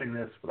I'm watching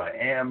this, but I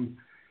am.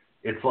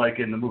 It's like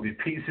in the movie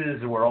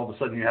Pieces, where all of a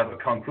sudden you have a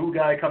kung fu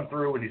guy come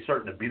through and he's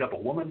starting to beat up a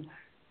woman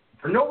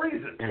for no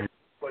reason,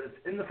 but it's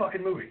in the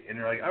fucking movie, and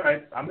you're like, all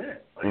right, I'm in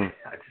it. Like,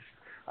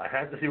 I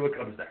have to see what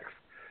comes next.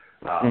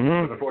 But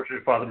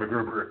unfortunately, Father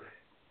MacGruber,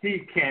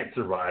 he can't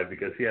survive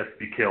because he has to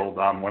be killed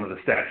on one of the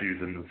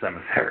statues in the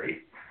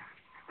cemetery.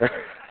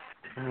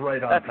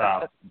 Right on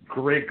top.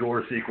 Great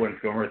gore sequence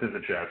going right through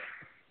the chest.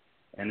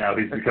 And now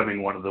he's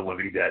becoming one of the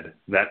living dead.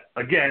 That,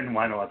 again,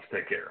 Lionel has to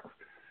take care of.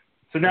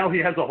 So now he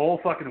has a whole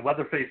fucking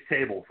Leatherface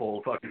table full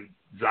of fucking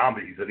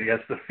zombies that he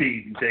has to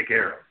feed and take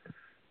care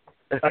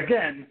of.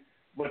 Again,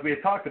 what we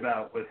had talked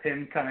about with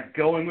him kind of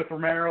going with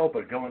Romero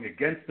but going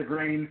against the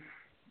grain,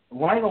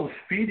 Lionel's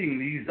feeding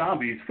these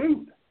zombies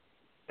food.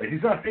 Like,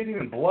 he's not feeding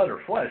them blood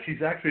or flesh.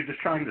 He's actually just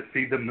trying to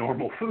feed them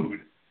normal food.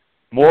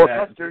 More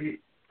custard.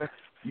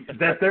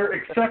 That they're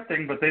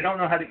accepting, but they don't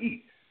know how to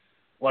eat.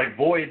 Like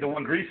Void, the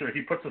one greaser,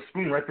 he puts a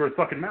spoon right through his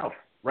fucking mouth,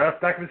 right off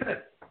the back of his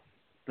head.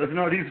 Doesn't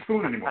know how to use a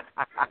spoon anymore.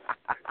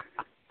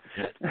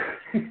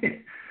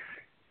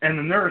 And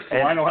the nurse,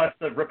 Lionel has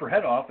to rip her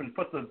head off and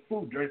put the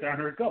food right down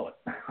her gullet.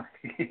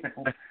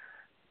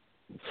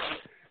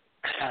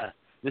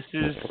 This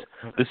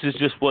is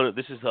just one.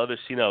 This is the other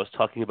scene I was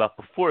talking about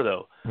before,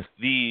 though.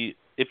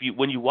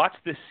 When you watch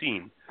this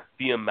scene,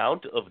 the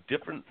amount of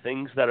different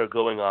things that are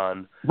going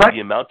on, the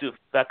amount of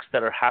effects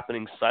that are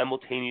happening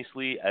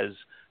simultaneously as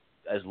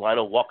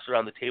Lionel walks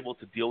around the table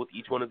to deal with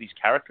each one of these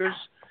characters,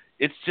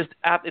 it's just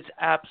it's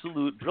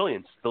absolute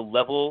brilliance. The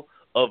level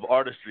of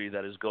artistry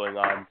that is going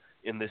on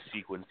in this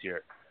sequence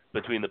here,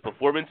 between the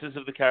performances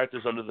of the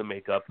characters under the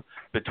makeup,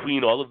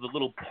 between all of the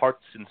little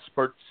parts and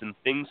spurts and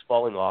things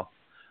falling off,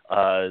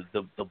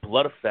 the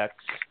blood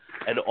effects,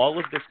 and all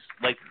of this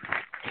like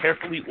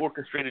carefully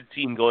orchestrated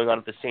scene going on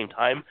at the same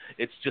time.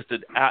 It's just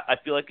I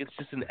feel like it's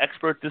just an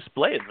expert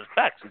display of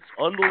effects. It's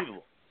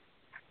unbelievable.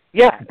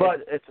 Yeah,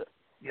 but it's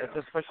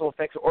a special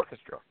effects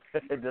orchestra.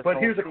 But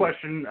here's a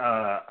question.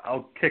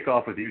 I'll kick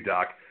off with you,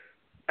 Doc.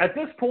 At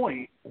this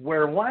point,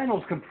 where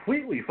Lionel's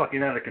completely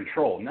fucking out of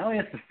control, now he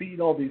has to feed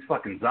all these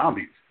fucking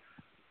zombies.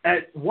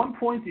 At one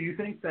point, do you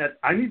think that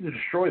I need to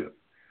destroy them?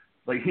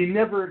 Like, he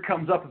never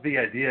comes up with the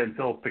idea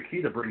until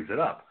Paquita brings it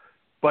up.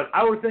 But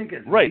I would think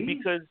it's me,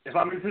 because if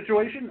I'm in a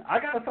situation, I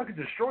gotta fucking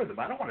destroy them.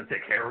 I don't want to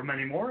take care of them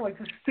anymore. Like,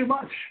 this is too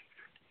much.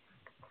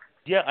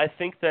 Yeah, I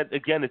think that,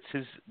 again, it's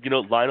his,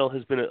 Lionel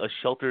has been a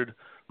sheltered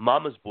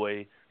mama's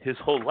boy his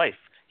whole life.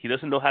 He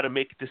doesn't know how to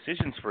make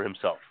decisions for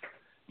himself.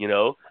 You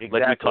know, Exactly.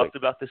 like we talked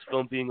about this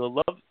film being a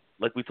love.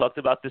 Like we talked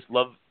about this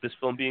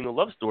film being a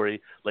love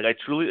story. Like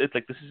it's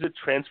like this is a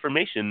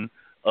transformation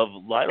of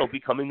Lionel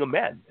becoming a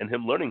man and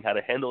him learning how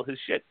to handle his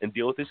shit and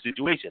deal with his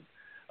situation.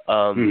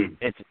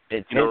 It's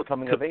his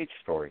coming of age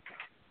story.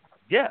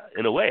 Yeah,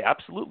 in a way,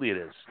 absolutely it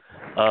is.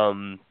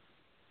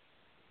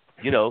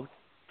 You know,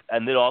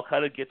 and it all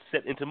kind of gets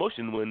set into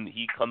motion when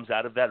he comes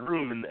out of that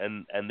room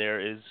and there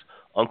is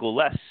Uncle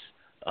Les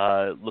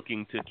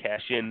looking to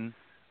cash in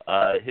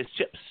his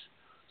chips.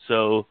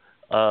 So,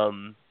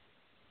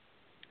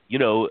 you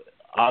know,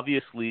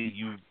 obviously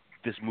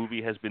this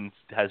movie has been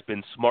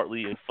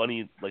smartly and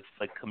funny, like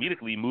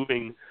comedically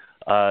moving,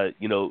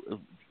 you know,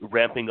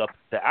 ramping up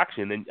the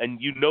action,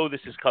 and you know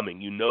this is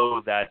coming. You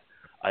know that.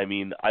 I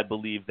mean, I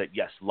believe that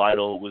yes,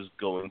 Lionel was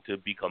going to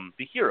become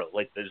the hero.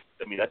 Like,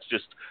 that's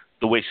just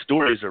the way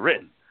stories are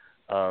written.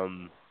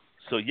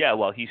 So yeah,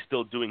 while he's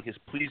still doing his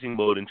pleasing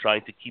mode and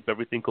trying to keep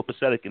everything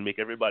copacetic and make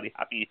everybody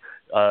happy,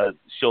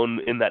 shown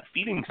in that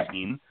feeding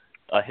scene,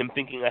 him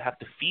thinking I have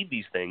to feed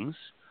these things.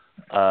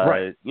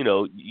 Right. You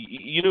know,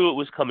 you knew it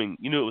was coming.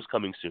 You knew it was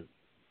coming soon.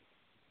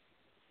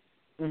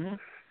 Mm-hmm.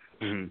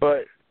 Mm-hmm.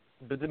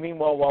 But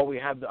meanwhile, while we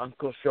have the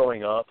uncle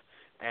showing up,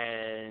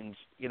 and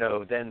you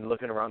know, then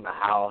looking around the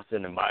house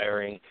and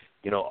admiring,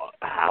 you know,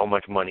 how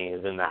much money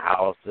is in the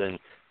house, and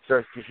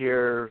starts to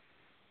hear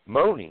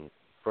moaning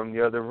from the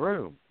other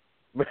room.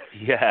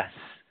 Yes,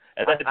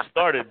 and that had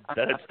started.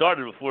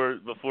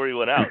 Before he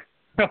went out.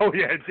 Oh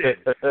yeah, it did.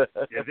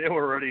 Yeah, they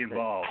were already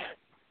involved.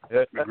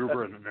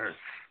 MacGruber and the nurse.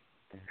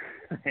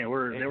 They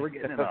were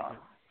getting it on,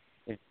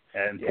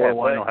 and poor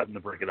Lionel having to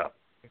break it up.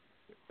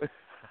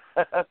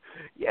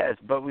 Yes,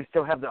 but we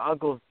still have the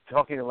uncle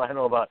talking to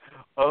Lionel about,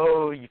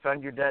 oh, you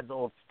found your dad's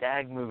old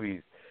stag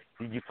movies.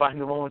 Did you find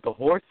the one with the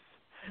horse?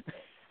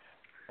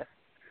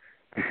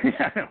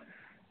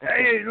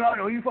 Hey,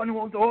 Lionel, you found the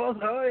one with the horse?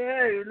 Oh,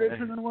 yeah, you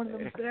listening to one of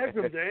them stag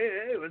movies.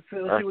 Hey, let's see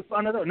what's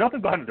behind the door.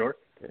 Nothing behind the door.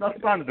 Nothing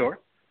behind the door.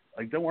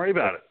 Like, don't worry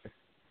about it.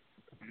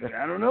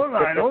 I don't know,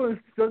 Lionel. This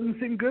doesn't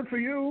seem good for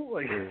you.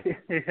 Like,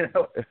 you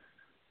know.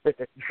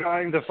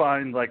 Trying to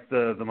find, like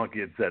the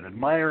monkey had said,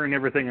 admiring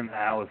everything in the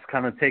house,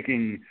 kind of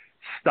taking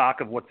stock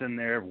of what's in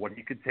there, what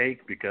he could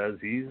take, because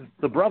he's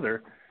the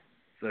brother,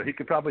 so he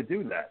could probably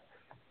do that.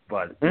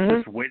 But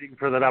just waiting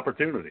for that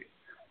opportunity.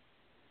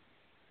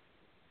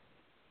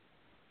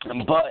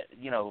 But,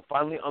 you know,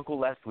 finally Uncle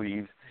Les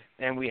leaves,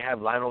 and we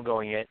have Lionel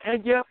going in,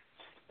 and yep,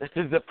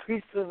 the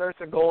priest and the nurse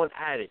are going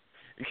at it.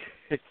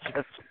 It's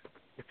just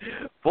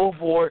full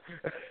bore.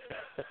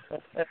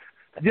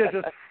 Yeah,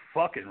 just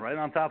fucking right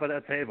on top of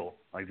that table,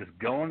 like just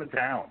going to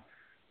town,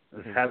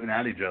 just having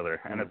at each other.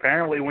 And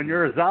apparently, when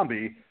you're a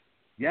zombie,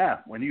 yeah,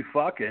 when you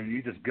fuck and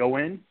you just go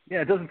in,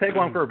 yeah, it doesn't take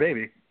long for a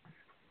baby. It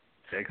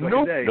takes like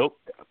a day. Nope.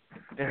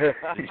 The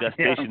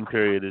gestation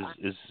period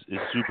is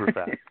super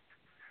fast.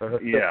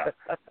 Yeah.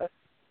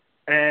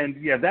 And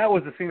yeah, that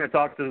was the scene I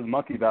talked to the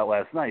monkey about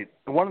last night.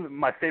 One of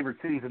my favorite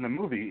scenes in the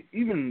movie,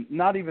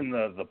 not even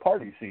the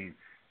party scene,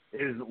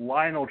 is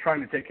Lionel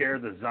trying to take care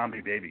of the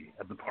zombie baby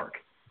at the park.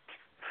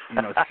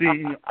 You know,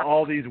 seeing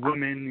all these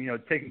women, you know,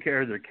 taking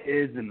care of their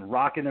kids and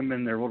rocking them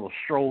in their little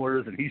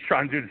strollers, and he's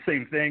trying to do the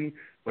same thing,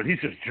 but he's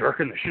just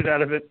jerking the shit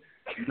out of it,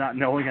 not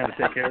knowing how to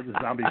take care of the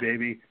zombie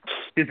baby.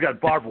 He's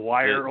got barbed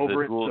wire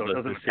over it, so it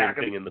doesn't attack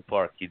him. Thing in the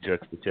park, he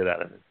jerks the shit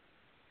out of it.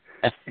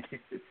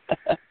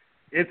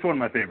 It's one of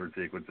my favorite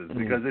sequences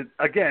because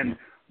again,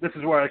 this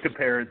is where I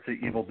compare it to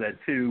Evil Dead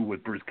 2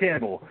 with Bruce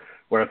Campbell,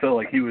 where I felt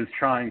like he was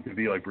trying to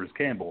be like Bruce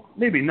Campbell.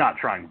 Maybe not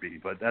trying to be,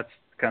 but that's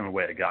kind of the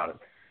way I got it.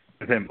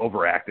 With him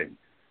overacting,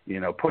 you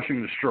know,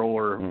 pushing the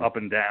stroller up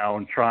and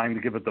down, trying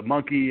to give it the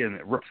monkey, and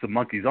it rips the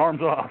monkey's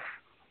arms off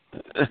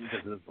because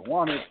it doesn't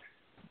want it,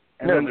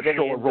 and then the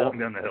stroller rolling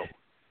down the hill.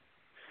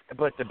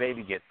 But the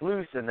baby gets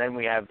loose, and then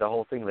we have the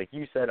whole thing, like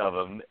you said, of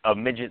a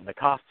midget in the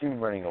costume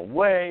running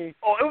away.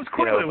 Oh, it was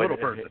clearly a little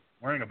person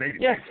wearing a baby.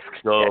 Yeah,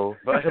 so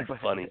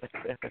funny.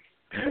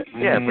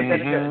 Yeah,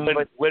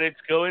 but when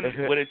it's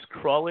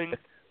crawling,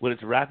 when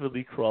it's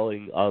rapidly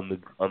crawling on the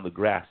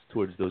grass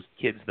towards those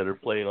kids that are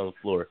playing on the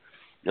floor,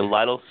 and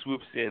Lionel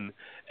swoops in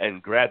and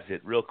grabs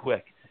it real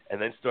quick,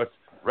 and then starts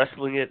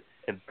wrestling it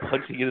and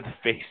punching it in the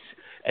face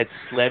and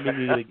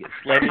slamming it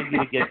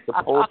against the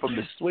pole from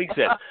the swing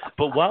set.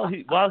 But while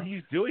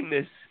he's doing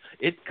this,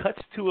 it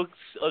cuts to a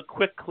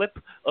quick clip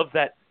of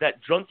that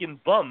drunken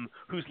bum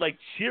who's like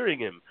cheering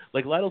him,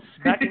 like Lionel's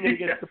smacking it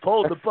against the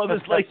pole. The bum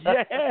is like,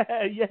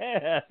 yeah.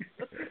 Yeah.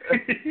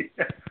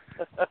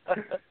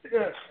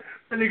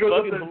 And he goes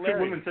up to the two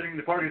women sitting in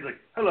the party. He's like,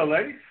 "Hello,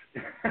 ladies,"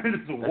 and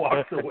just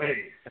walks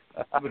away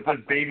with the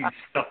baby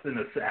stuffed in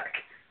a sack.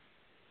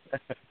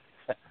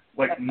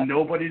 Like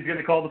nobody's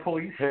gonna call the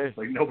police.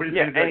 Like nobody's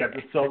gonna be like, "I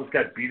just saw this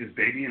guy beat his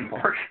baby in the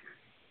park."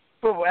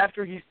 But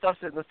after he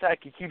stuffs it in the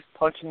sack, he keeps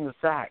punching the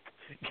sack.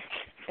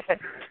 Yeah,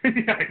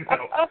 I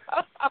know.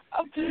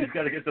 He's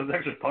got to get those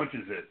extra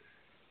punches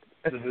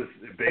in to this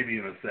baby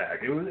in a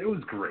sack. It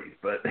was great,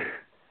 but it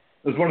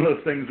was one of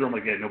those things where I'm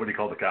like, "Yeah, nobody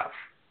called the cops."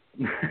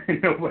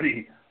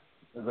 Nobody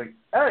It's like,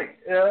 hey,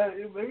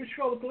 maybe we should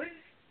call the police?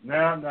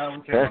 No,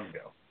 we'll take them to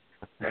go.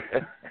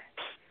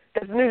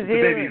 It's New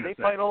Zealand. They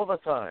fight all the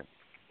time.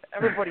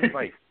 Everybody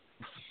fights.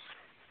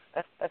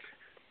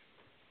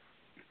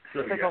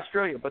 It's like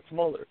Australia, but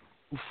smaller.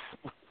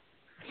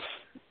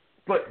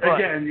 But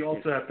again, you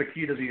also have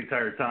Paquita the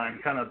entire time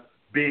kind of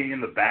being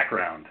in the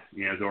background,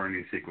 during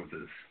these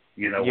sequences.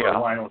 Where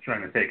Lionel's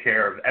trying to take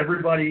care of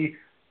everybody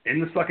in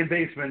this fucking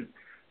basement,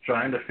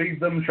 trying to feed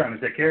them, trying to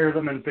take care of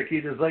them, and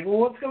Paquita's like, well,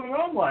 what's going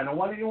on, Lionel?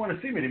 Why don't you want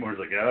to see me anymore? He's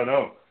like, I don't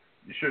know.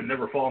 You should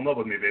never fall in love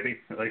with me, baby.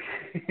 Like,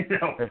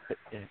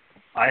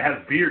 I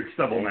have beard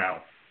stubble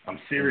now. I'm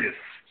serious.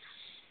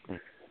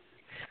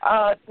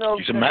 No,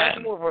 he's a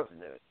man.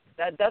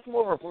 That's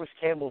more of a Bruce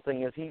Campbell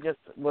thing. Is he just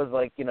was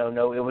like,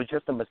 no, it was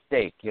just a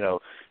mistake.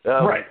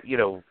 Right.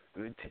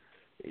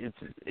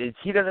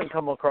 He doesn't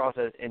come across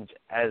as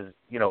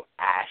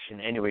Ash in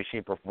any way,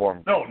 shape, or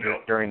form. No.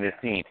 During this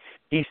scene,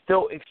 he's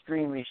still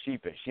extremely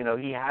sheepish.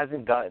 He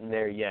hasn't gotten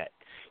there yet.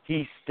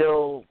 He's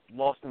still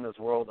lost in this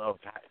world of,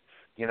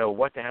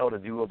 what the hell to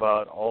do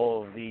about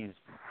all of these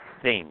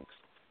things,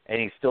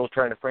 and he's still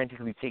trying to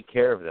frantically take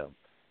care of them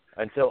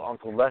until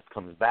Uncle Les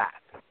comes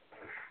back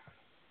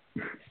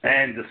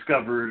and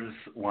discovers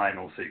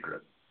Lionel's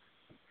secret.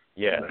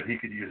 Yeah. That he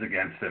could use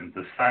against him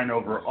to sign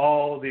over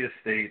all the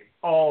estate,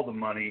 all the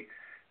money.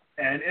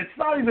 And it's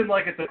not even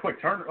like it's a quick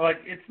turn.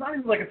 It's not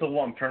even like it's a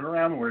long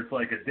turnaround where it's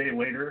like a day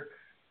later,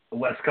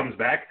 Les comes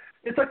back.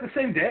 It's like the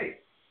same day.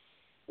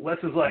 Les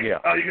is like,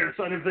 oh, you're going to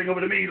sign everything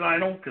over to me,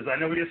 Lionel, because I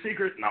know your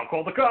secret, and I'll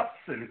call the cops.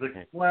 And he's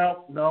like,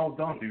 well, no,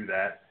 don't do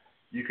that.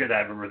 You could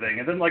have everything.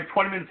 And then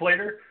 20 minutes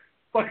later,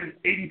 fucking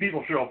 80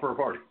 people show up for a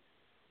party.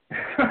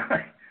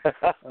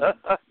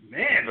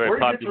 Man, very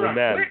popular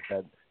man.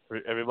 Quick.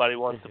 Everybody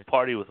wants to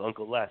party with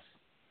Uncle Les.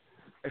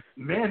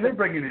 Man, they're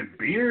bringing in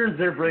beers.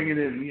 They're bringing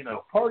in,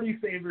 party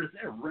favors.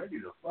 They're ready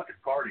to fucking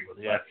party with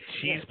Les.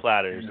 Cheese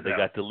platters. They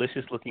got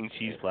delicious-looking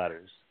cheese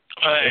platters.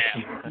 Oh,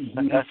 yeah.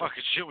 That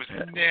fucking shit was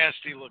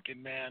nasty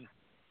looking, man.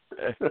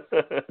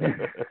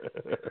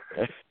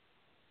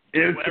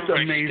 It's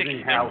everybody amazing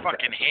sticking how their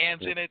fucking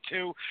hands in it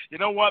too. You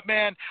know what,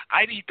 man?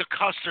 I'd eat the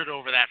custard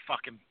over that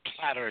fucking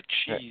platter of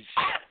cheese.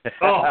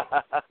 Oh,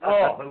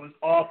 it was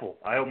awful.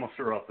 I almost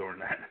threw up during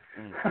that.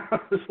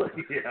 It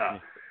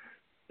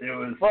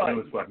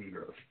was fucking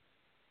gross.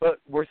 But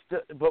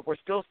we're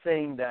still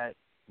saying that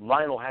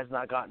Lionel has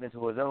not gotten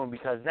into his own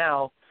because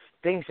now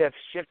things have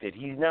shifted.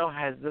 He now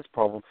has this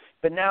problem,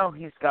 but now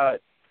he's got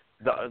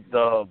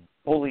the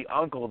bully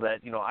uncle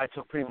that I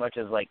took pretty much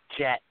as like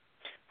Chet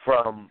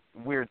from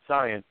Weird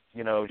Science,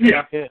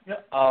 Yeah.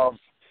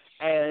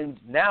 And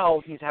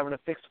now he's having to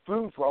fix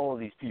food for all of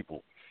these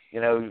people.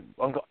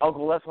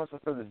 Uncle Les wants to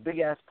throw this big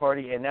ass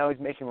party, and now he's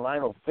making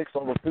Lionel fix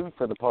all the food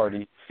for the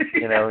party.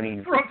 And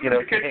he's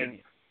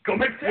go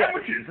make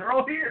sandwiches. They're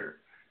all here.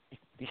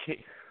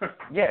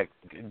 Yeah,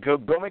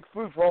 go make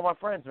food for all my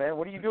friends, man.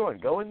 What are you doing?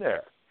 Go in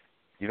there.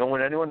 You don't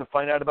want anyone to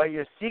find out about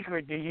your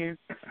secret, do you?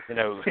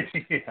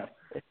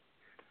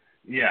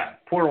 Yeah,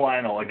 poor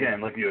Lionel,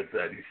 again, like you had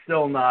said, he's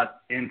still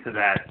not into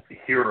that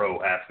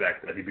hero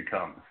aspect that he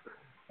becomes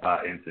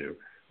into.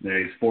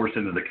 He's forced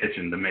into the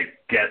kitchen to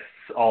make guests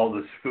all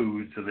this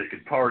food so they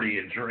could party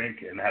and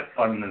drink and have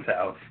fun in his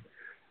house.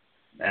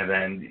 And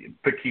then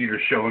Paquita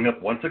showing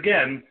up once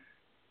again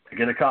to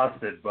get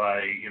accosted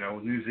by,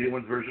 New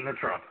Zealand's version of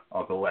Trump,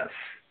 Uncle Les.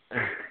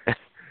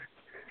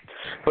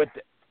 But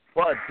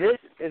this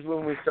is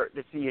when we start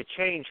to see a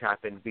change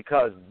happen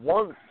because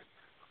once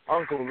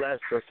Uncle Les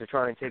starts to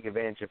try and take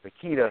advantage of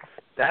Paquita,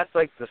 that's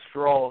like the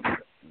straw,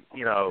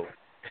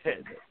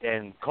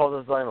 and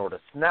causes Lionel to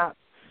snap.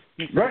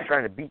 He's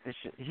trying to beat the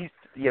shit. He's,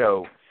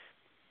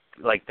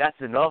 that's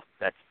enough.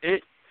 That's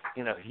it.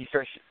 He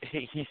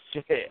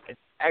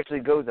actually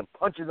goes and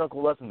punches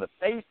Uncle Les in the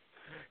face,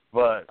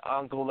 but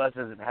Uncle Les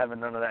isn't having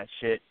none of that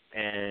shit,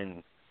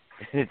 and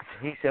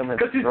he's him and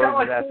because he's got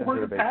like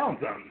 400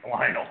 pounds on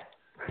Lionel.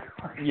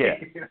 Yeah.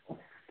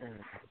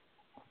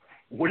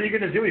 What are you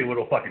going to do, you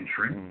little fucking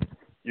shrimp?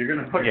 You're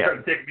going to try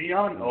to take me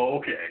on? Oh,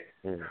 okay.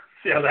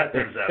 See how that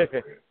turns out.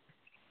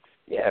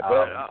 Yeah,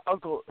 but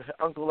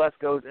Uncle Les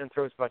goes and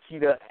throws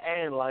Paquita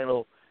and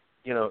Lionel,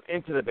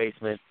 into the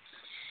basement,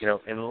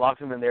 and locks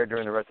them in there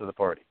during the rest of the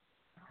party.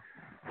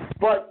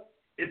 But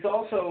it's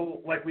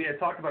also, like we had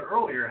talked about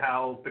earlier,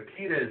 how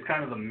Paquita is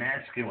kind of the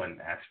masculine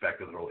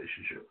aspect of the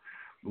relationship,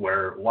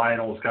 where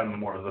Lionel is kind of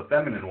more of the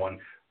feminine one.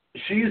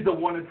 She's the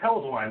one that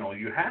tells Lionel,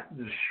 you have to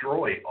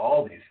destroy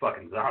all these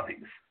fucking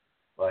zombies.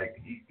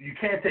 Like, you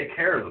can't take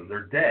care of them.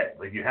 They're dead.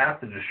 Like, you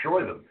have to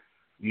destroy them.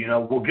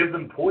 We'll give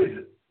them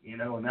poison,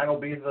 and that'll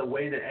be the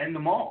way to end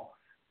them all.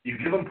 You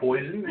give them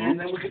poison, and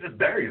then we can just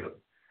bury them.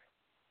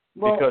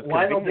 Well, because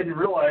Lionel didn't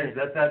realize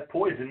that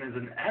poison is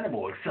an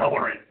animal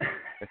accelerant.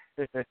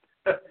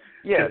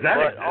 Yeah,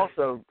 but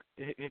also,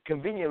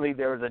 conveniently,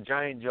 there was a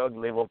giant jug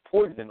labeled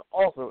poison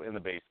also in the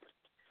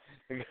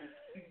basement.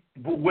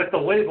 With the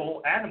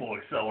label animal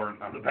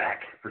accelerant on the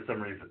back for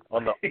some reason.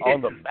 On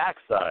the back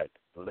side.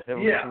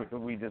 Yeah.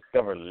 We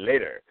discover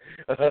later.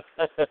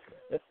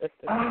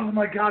 Oh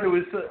my God! It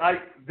was.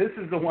 This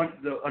is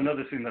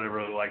another scene that I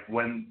really like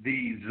when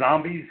the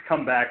zombies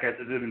come back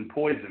after they've been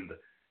poisoned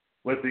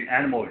with the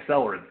animal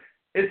accelerant.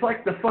 It's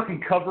like the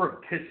fucking cover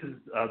of Kiss's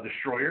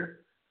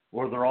Destroyer,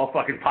 where they're all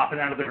fucking popping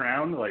out of the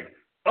ground. Like,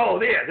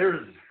 oh yeah,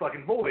 there's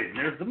fucking Boyd, and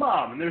there's the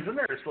mom, and there's the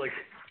nurse. Like,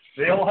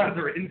 they all have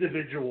their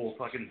individual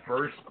fucking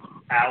burst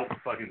out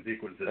fucking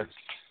sequences.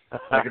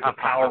 Like it's a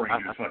Power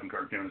Rangers fucking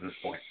cartoon at this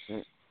point.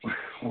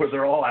 Where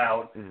they're all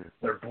out,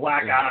 they're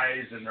black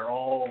eyes, and they're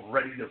all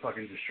ready to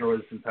fucking destroy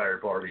this entire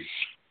party.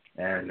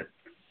 And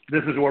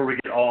this is where we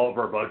get all of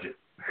our budget.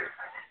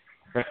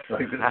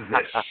 Like, this is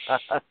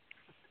it.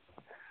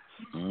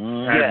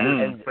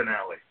 And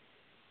finale.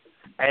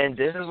 And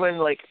this is when,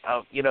 like,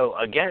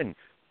 again,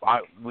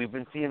 we've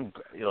been seeing,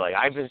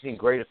 I've been seeing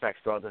great effects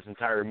throughout this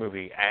entire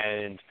movie.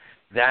 And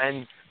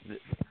then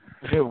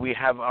we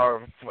have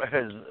our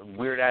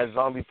weird-ass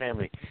zombie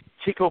family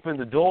kick open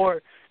the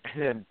door,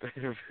 and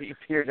then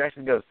Peter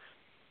Jackson goes,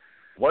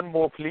 "One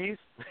more, please,"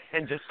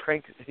 and just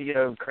cranks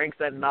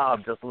that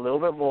knob just a little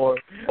bit more.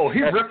 Oh,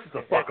 he rips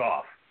the fuck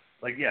off.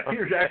 Like, yeah,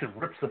 Peter Jackson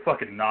rips the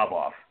fucking knob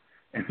off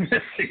in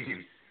this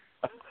scene.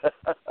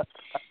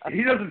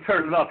 He doesn't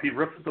turn it up. He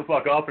rips it the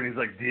fuck off, and he's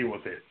like, "Deal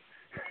with it."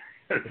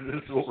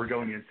 This is what we're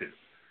going into.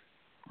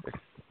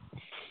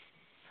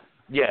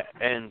 Yeah,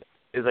 and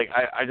it's like,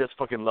 I just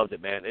fucking loved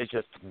it, man. It's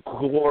just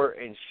gore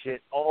and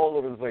shit all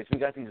over the place. We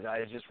got these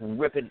guys just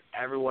ripping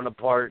everyone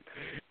apart,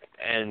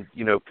 and,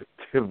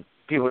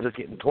 people just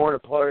getting torn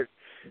apart.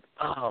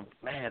 Oh,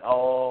 man,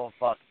 oh,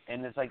 fuck.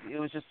 And it's like, it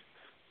was just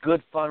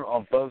good fun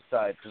on both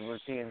sides, because we're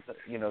seeing, some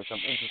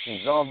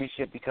interesting zombie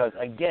shit, because,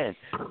 again,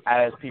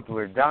 as people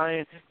are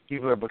dying,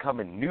 people are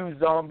becoming new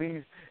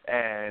zombies,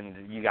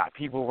 and you got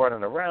people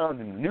running around,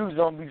 and new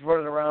zombies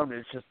running around.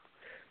 It's just,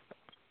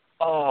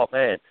 oh,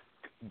 man.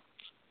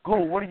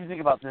 Cool. What did you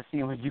think about this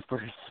scene when you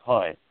first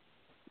saw it?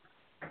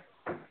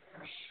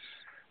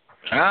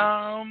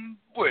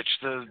 Which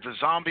the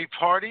zombie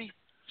party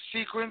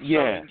sequence of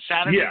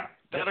insanity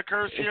that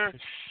occurs here?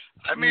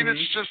 I mean,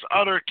 it's just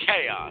utter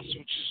chaos, which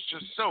is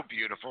just so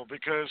beautiful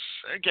because,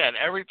 again,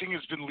 everything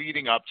has been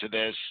leading up to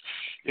this.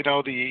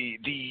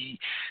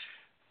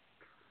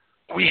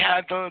 We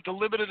had the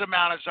limited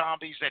amount of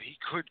zombies that he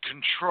could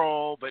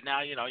control, but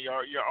now,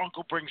 your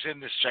uncle brings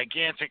in this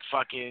gigantic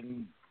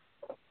fucking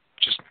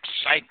just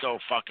psycho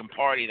fucking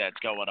party that's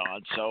going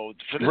on. So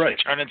for this to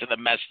turn into the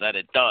mess that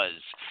it does,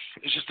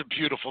 it's just a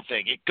beautiful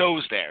thing. It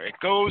goes there. It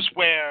goes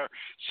where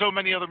so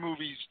many other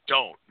movies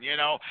don't,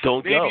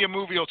 Maybe a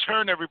movie will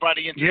turn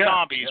everybody into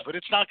zombies, but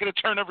it's not going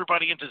to turn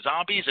everybody into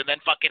zombies and then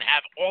fucking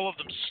have all of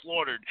them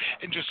slaughtered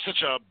in just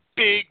such a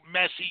big,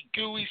 messy,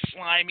 gooey,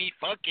 slimy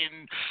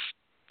fucking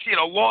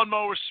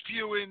lawnmower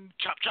spewing,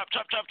 chop, chop,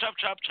 chop, chop, chop,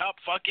 chop, chop,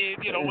 fucking,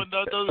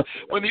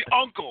 when the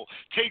uncle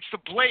takes the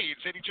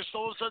blades and he just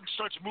all of a sudden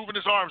starts moving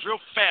his arms real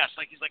fast,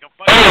 like he's like a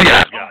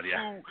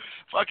fucking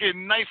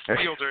fucking knife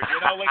wielder,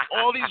 like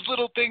all these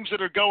little things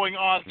that are going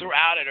on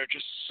throughout it are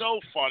just so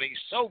funny,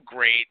 so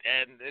great,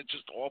 and it's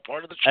just all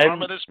part of the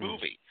charm of this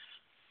movie.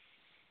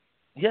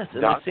 Yes,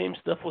 and the same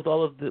stuff with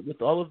all of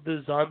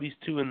the zombies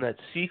too in that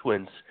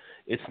sequence.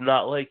 It's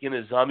not like in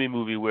a zombie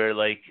movie where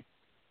like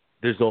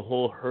there's a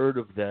whole herd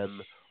of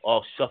them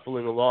all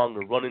shuffling along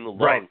or running along.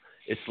 Right.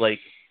 It's like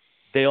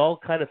they all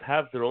kind of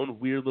have their own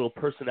weird little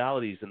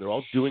personalities, and they're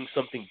all doing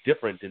something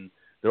different, and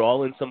they're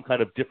all in some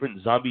kind of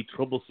different zombie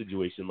trouble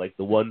situation, like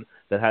the one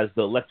that has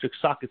the electric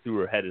socket through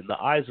her head and the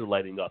eyes are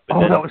lighting up.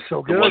 And then that was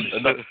so good.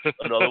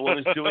 Another one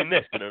is doing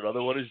this, and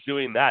another one is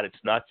doing that.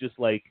 It's not just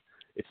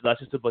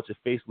a bunch of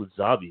faceless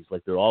zombies.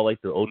 Like, they're all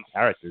like their own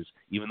characters,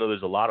 even though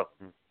there's a lot of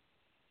them.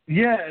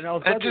 Yeah, and I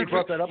was glad you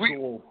brought that up.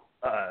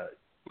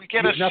 We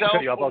get a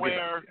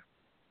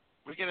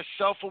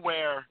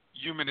self-aware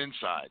human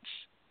insides.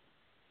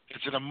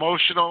 It's an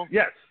emotional.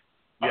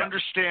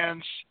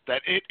 Understands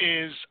that it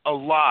is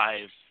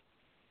alive.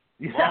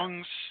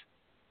 Lungs,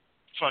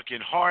 fucking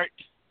heart,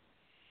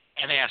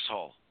 and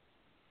asshole.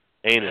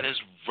 Anus. That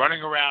is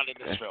running around in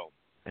this film.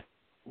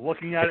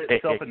 Looking at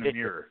itself in the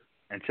mirror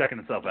and checking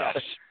itself out.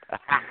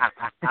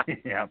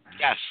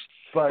 Yes.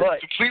 But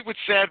complete with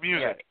sad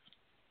music.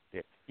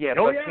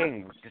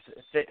 King,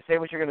 say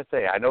what you're going to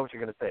say. I know what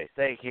you're going to say.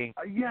 Say it, King.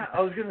 I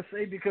was going to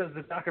say, because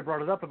the doctor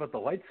brought it up about the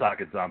light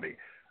socket zombie.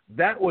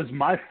 That was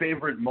my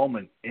favorite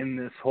moment in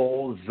this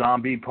whole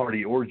zombie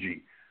party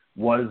orgy,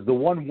 was the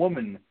one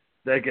woman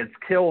that gets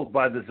killed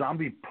by the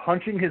zombie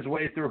punching his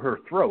way through her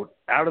throat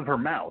out of her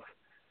mouth,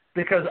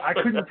 because I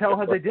couldn't tell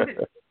how they did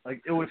it.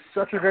 Like, it was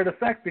such a great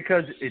effect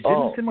because it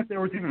didn't seem like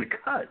there was even a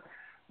cut.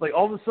 Like,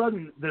 all of a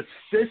sudden, this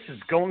fish is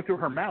going through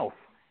her mouth,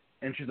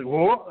 and she's like,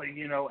 whoa,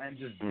 and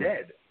just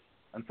dead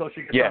until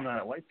she gets on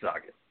that light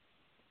socket.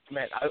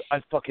 Man,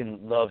 I fucking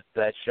loved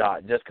that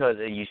shot just because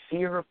you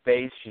see her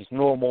face, she's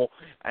normal,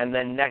 and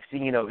then next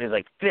thing you know, is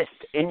like fist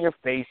in your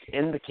face,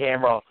 in the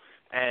camera,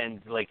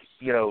 and like,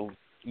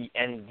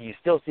 and you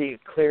still see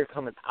it clear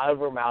coming out of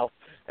her mouth,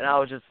 and I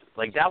was just,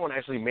 like, that one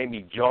actually made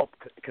me jump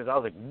because I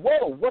was like,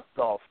 whoa, what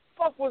the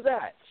fuck was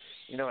that?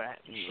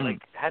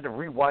 like had to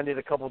rewind it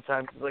a couple of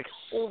times. Like,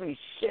 holy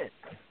shit!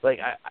 Like,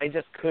 I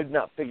just could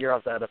not figure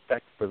out that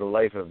effect for the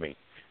life of me.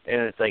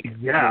 And it's like,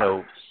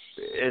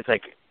 it's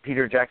like,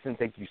 Peter Jackson,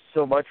 thank you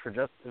so much for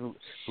just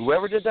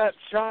whoever did that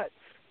shot.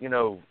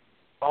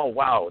 Oh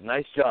wow,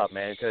 nice job,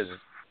 man. Because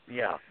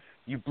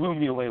you blew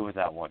me away with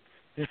that one.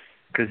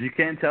 Because you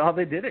can't tell how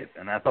they did it,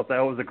 and I thought that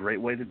was a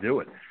great way to do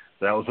it.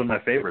 That was one of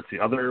my favorites. The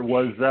other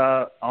was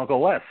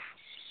Uncle Les,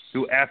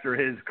 who, after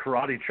his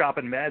karate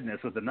chopping madness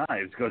with the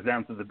knives, goes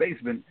down to the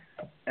basement,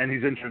 and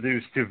he's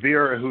introduced to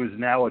Vera, who is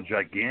now a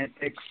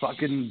gigantic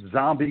fucking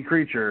zombie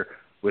creature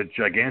with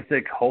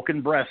gigantic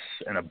hulking breasts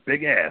and a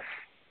big ass.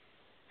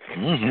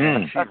 Mm-hmm.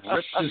 And she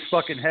rips his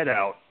fucking head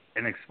out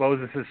and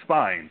exposes his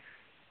spine.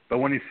 But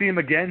when you see him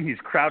again, he's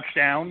crouched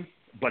down,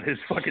 but his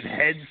fucking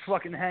head's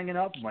fucking hanging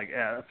up. I'm like,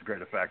 yeah, that's a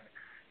great effect.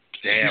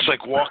 Damn. He's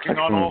like walking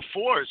on all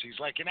fours. He's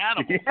like an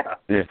animal.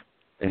 Yeah.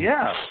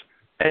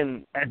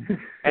 And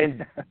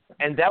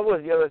that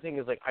was the other thing,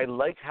 is like, I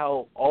liked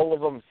how all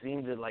of them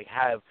seemed to like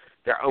have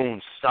their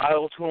own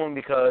style to them,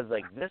 because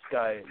like this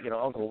guy,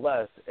 Uncle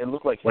Les, it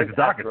looked like his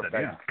After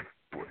Effects.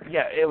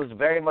 Yeah, it was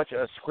very much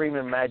a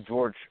Screaming Mad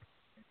George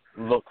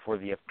look for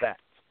the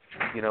effects.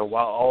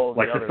 While all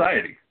the other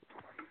Society.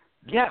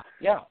 Yeah,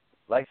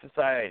 like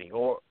Society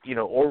or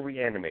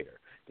Reanimator.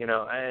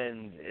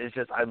 And it's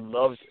just, I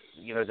loved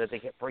that they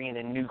kept bringing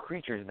in new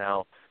creatures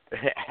now,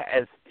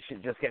 as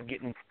shit just kept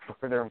getting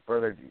further and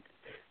further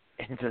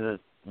into the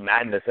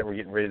madness that we're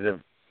getting ready to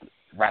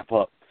wrap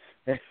up.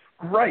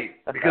 Right,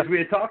 because we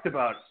had talked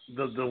about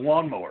the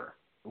lawnmower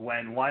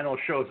when Lionel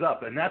shows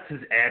up, and that's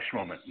his Ash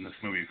moment in this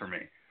movie for me,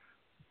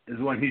 is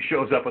when he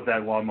shows up with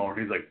that lawnmower.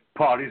 He's like,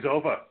 party's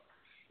over.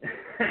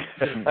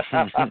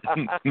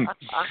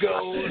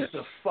 Goes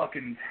to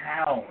fucking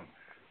town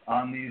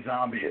on these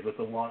zombies with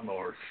the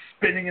lawnmower,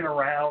 spinning it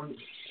around.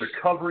 They're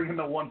covering him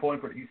at one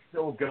point, but he's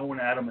still going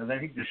at them, and then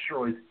he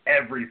destroys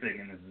everything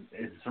in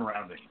his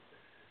surroundings.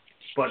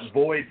 But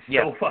Void's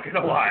still fucking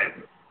alive.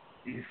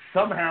 He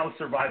somehow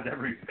survived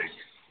everything,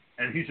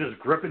 and he's just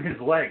gripping his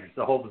legs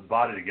to hold his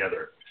body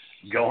together,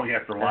 going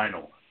after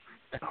Lionel,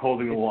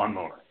 holding the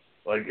lawnmower.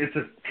 Like, it's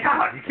just,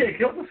 God, you can't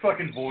kill this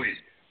fucking Void.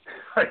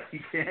 Like, you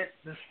can't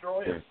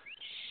destroy him.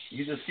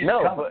 You just keep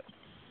coming.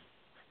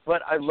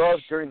 But I love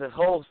during this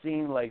whole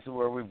scene, like,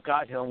 where we've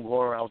got him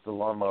going around with the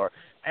lawnmower,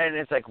 and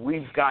it's like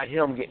we've got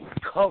him getting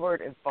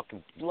covered in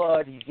fucking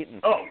blood. He's getting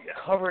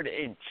covered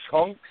in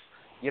chunks.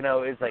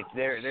 It's like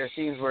there are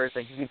scenes where it's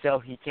like you can tell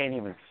he can't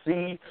even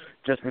see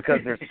just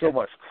because there's so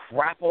much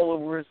crap all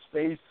over his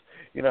face.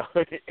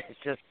 It's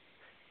just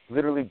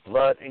literally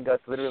blood and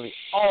guts literally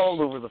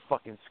all over the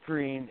fucking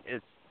screen.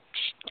 It's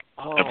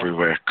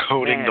everywhere,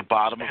 coating the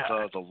bottom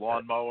of the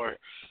lawnmower.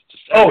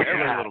 Just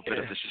every little bit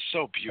of this is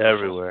so beautiful.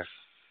 Everywhere.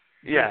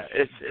 Yeah,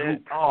 it's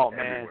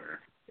man,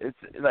 it's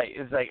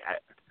like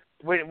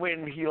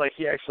when he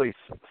actually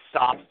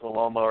stops the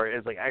lawnmower,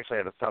 it's like I actually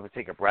had to stop and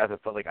take a breath. It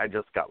felt like I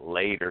just got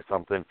laid or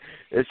something.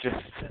 It's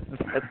just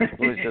it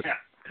was just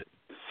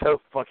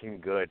so fucking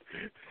good.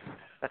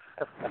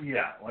 Then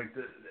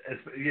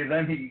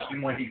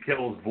when he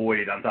kills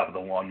Void on top of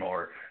the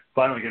lawnmower,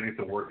 finally getting it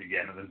to work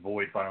again, and then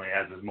Void finally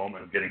has his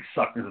moment of getting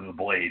sucked into the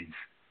blades.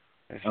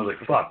 I was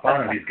like, fuck,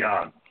 finally he's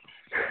gone.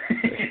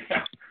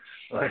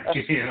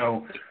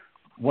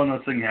 One of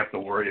those things you have to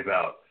worry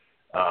about.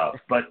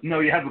 But no,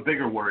 you have a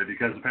bigger worry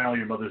because apparently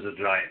your mother's a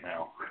giant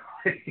now.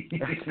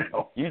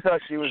 You thought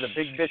she was a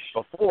big bitch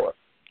before.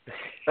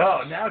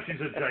 Oh, now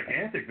she's a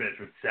gigantic bitch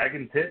with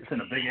sagging tits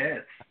and a big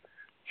ass,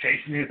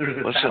 chasing you through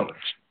this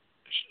house.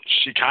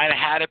 She kind of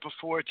had it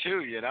before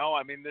too,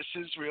 I mean, this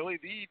is really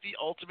the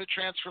ultimate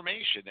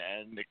transformation,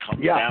 and it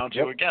comes down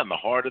to again the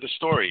heart of the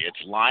story.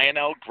 It's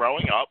Lionel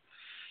growing up,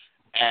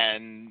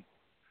 and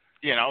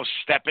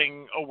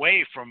stepping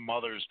away from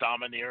Mother's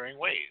domineering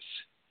ways.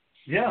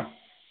 Yeah.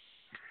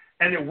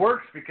 And it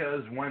works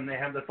because when they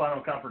have the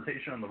final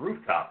confrontation on the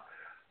rooftop,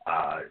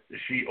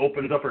 she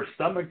opens up her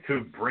stomach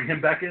to bring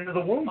him back into the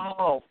womb.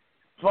 Oh,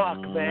 fuck,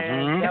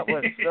 man. That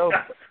was so...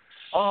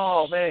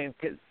 Oh, man.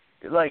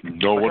 Like,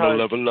 no one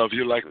will ever love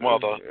you like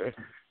Mother.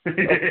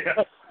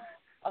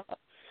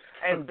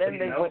 And then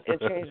they went and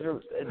changed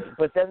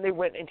but then they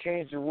went and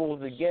changed the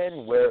rules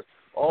again, where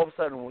all of a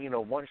sudden,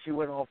 once she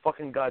went all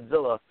fucking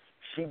Godzilla,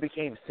 she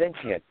became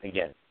sentient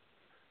again.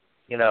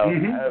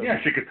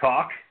 She could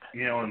talk,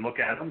 and look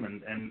at him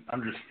and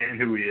understand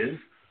who he is.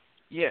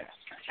 Yeah.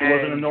 She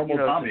wasn't a normal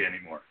zombie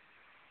anymore.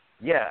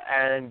 Yeah,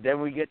 and then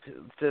we get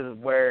to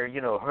where,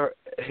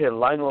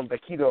 Lionel and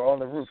Paquito are on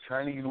the roof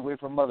trying to get away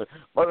from Mother.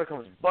 Mother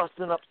comes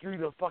busting up through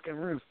the fucking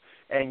roof.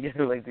 And,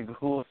 like the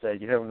ghoul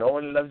said, no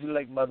one loves you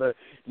like Mother.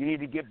 You need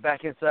to get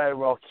back inside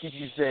or I'll keep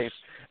you safe.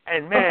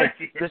 And, man,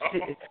 the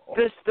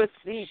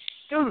scene,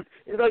 dude,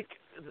 it's like,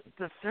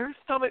 her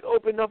stomach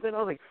opened up and I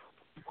was like,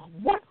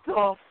 what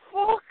the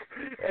fuck?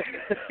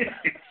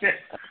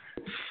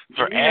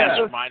 Her ass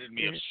reminded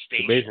me of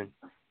Station. Amazing.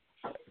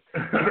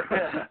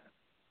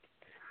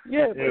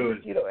 Yeah,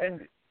 but,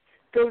 and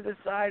goes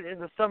aside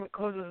and the stomach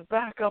closes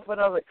back up, and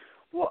I was like,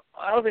 what?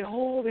 I was like,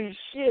 holy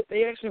shit,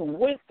 they actually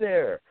went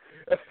there.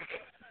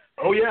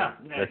 Oh yeah,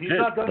 That's he's it.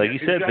 not done Like yet. you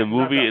said, the Jackson's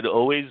not movie, done. it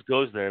always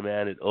goes there,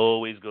 man. It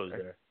always goes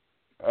there.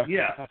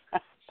 Yeah.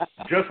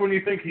 Just when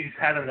you think he's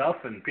had enough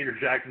and Peter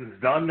Jackson's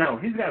done, no,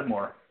 he's got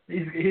more.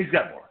 He's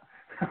got more.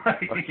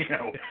 You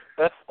know,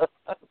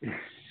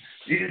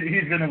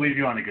 he's going to leave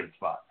you on a good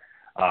spot.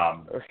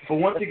 But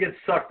once he gets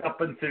sucked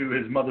up into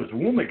his mother's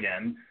womb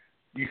again,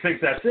 you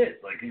think that's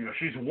it. Like, you know,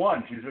 she's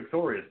won, she's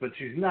victorious, but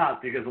she's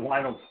not because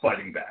Lionel's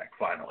fighting back,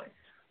 finally.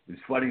 He's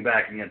fighting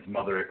back against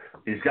Mother.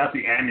 He's got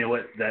the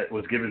amulet that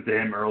was given to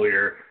him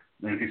earlier,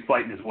 and he's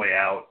fighting his way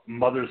out.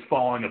 Mother's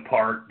falling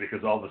apart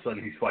because all of a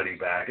sudden he's fighting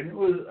back, and it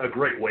was a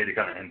great way to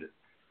kind of end it.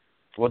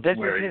 Well, this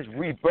is his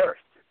rebirth,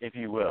 if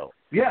you will.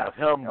 Yeah. Of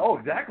him. Oh,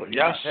 exactly.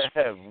 Yes.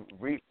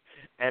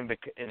 And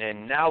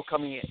then now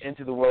coming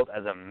into the world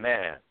as a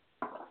man,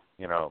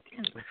 you know.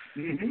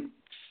 Mm-hmm.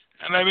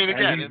 And I mean,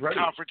 again, he's in ready.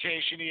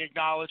 confrontation, he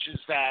acknowledges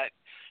that,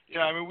 you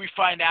know, I mean, we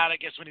find out, I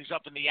guess, when he's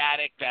up in the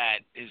attic that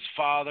his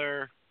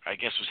father, I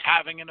guess, was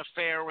having an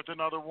affair with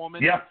another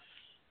woman. Yeah.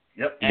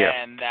 Yep.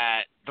 And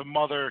that the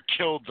mother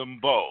killed them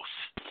both.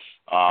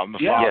 The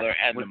father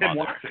and the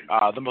mother.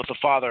 The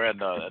father and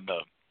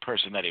the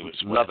person that he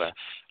was with. Lover.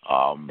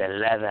 The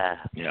lover.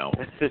 You know,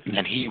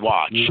 and he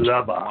watched.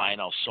 Lover.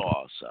 Lionel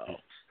saw, so,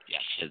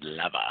 yes, his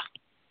lover.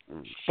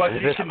 But he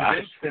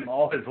convinced him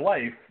all his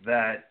life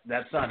that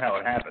that's not how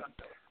it happened.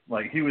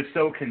 Like, he was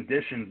so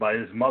conditioned by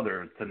his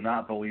mother to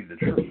not believe the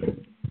truth.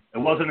 It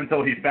wasn't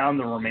until he found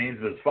the remains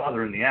of his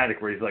father in the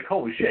attic where he's like,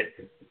 holy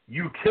shit,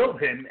 you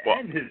killed him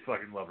and his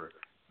fucking lover.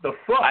 The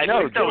fuck? I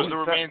think that was the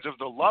remains of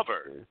the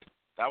lover.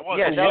 That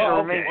wasn't, Yeah, that was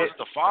the remains. It was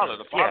the father.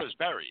 The father's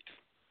buried.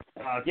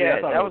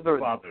 Yeah, that was the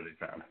father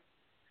they found.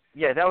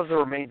 Yeah, that was the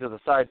remains of the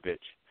side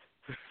bitch.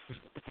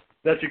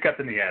 That you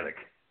kept in the attic.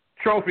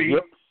 Trophy.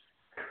 Yep.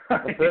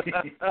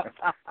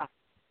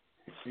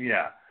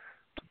 Yeah.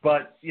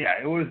 But,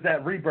 yeah, it was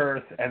that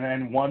rebirth, and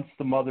then once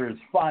the mother is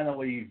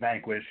finally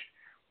vanquished,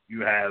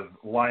 you have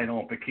Lionel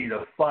and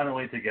Paquita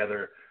finally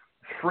together,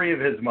 free of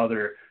his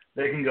mother.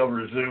 They can go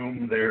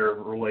resume their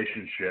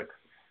relationship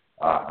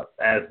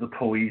as the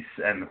police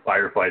and the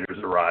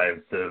firefighters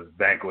arrive to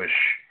vanquish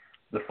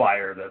the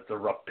fire that's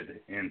erupted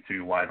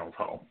into Lionel's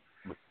home.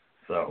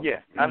 So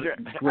yeah,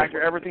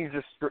 after everything's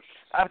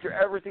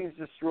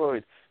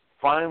destroyed,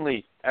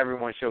 finally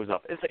everyone shows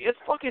up. It's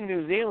fucking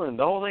New Zealand.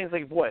 The whole thing's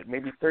like what,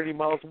 maybe 30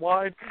 miles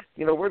wide?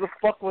 You know, where the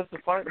fuck was the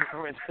fire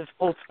department this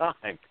whole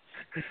time?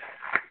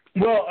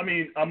 Well, I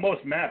mean, on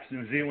most maps,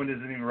 New Zealand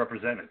isn't even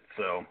represented.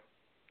 So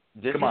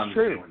This come is on,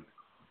 true.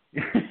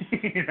 New Zealand.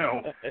 You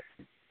know,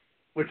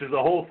 which is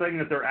the whole thing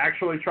that they're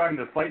actually trying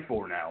to fight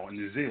for now in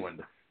New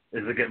Zealand,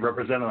 is to get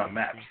represented on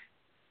maps.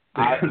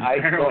 I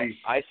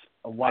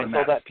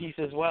saw that piece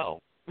as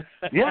well.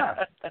 Yeah.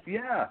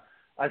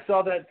 I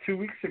saw that 2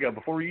 weeks ago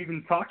before we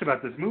even talked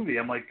about this movie.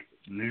 I'm like,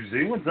 New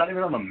Zealand's not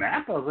even on the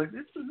map? I was like,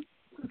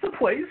 it's a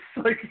place.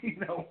 Like, you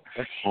know,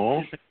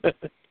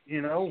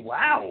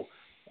 wow.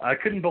 I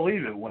couldn't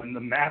believe it when the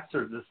maps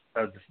are just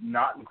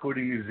not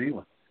including New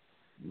Zealand.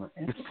 I'm like,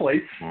 it's a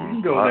place. You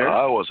can go there.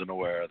 I wasn't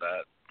aware of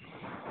that.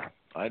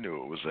 I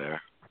knew it was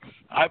there.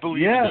 I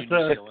believe in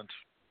New Zealand.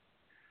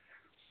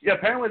 Yeah,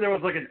 apparently there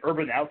was like an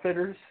Urban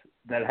Outfitters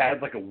that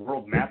had like a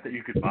world map that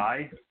you could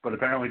buy, but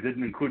apparently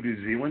didn't include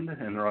New Zealand.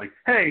 And they're like,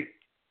 hey,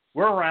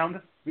 we're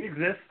around. We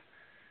exist.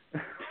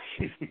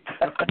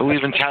 I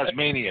believe in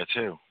Tasmania,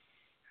 too.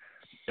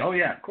 Oh,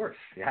 yeah, of course.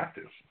 You have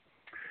to.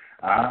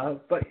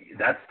 But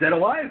that's Dead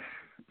Alive.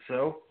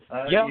 So,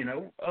 you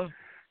know,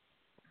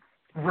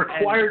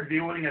 required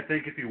viewing, I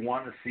think, if you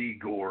want to see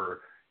gore,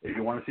 if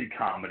you want to see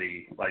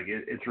comedy, like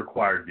it's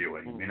required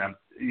viewing. I mean, I'm,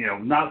 you know,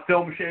 not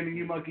film shaming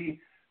you, Monkey.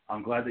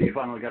 I'm glad that you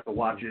finally got to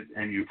watch it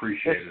and you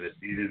appreciated it.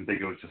 You didn't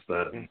think it was just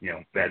a, you know,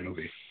 bad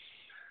movie.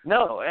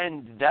 No,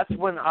 and that's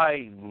when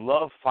I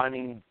love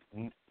finding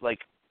like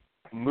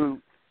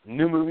new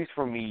movies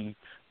for me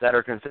that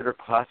are considered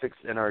classics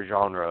in our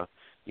genre,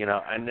 you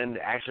know, and then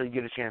actually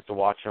get a chance to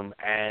watch them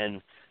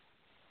and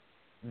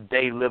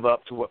they live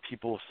up to what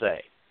people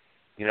say,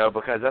 you know,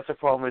 because that's the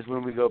problem is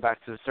when we go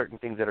back to certain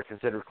things that are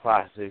considered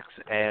classics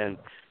and,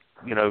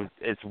 you know,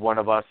 it's one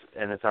of us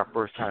and it's our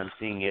first time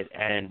seeing it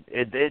and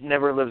it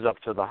never lives up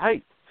to the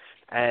hype.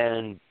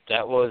 And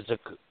that was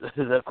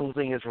the cool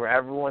thing is for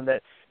everyone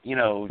that, you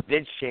know,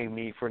 did shame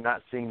me for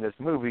not seeing this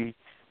movie.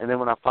 And then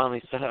when I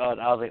finally saw it,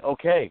 I was like,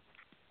 okay,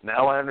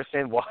 now I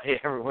understand why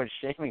everyone's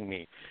shaming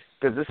me.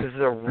 Because this is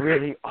a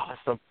really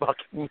awesome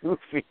fucking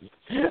movie.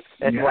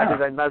 And why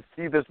did I not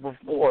see this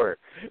before?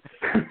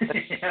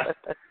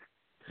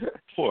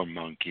 Poor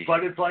monkey.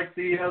 But it's like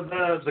the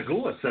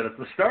Gula said at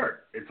the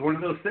start. It's one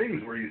of those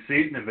things where you see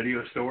it in a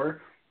video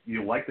store,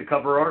 you like the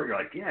cover art, you're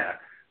like, yeah,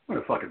 I'm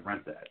going to fucking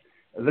rent that.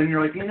 And then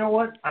you're like, you know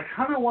what? I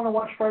kind of want to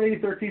watch Friday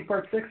the 13th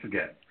Part 6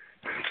 again.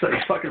 So you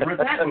fucking rent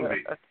that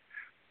movie.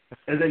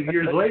 And then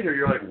years later,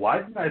 you're like, why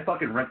didn't I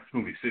fucking rent this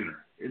movie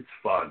sooner? It's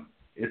fun.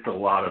 It's a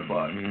lot of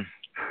fun.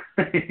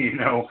 Mm-hmm. You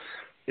know,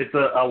 it's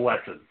a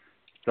lesson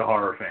to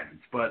horror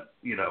fans. But,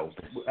 you know,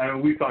 I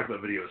mean, we've talked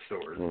about video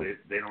stores.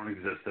 They don't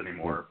exist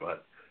anymore.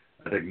 But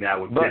I think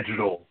now with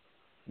digital,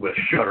 with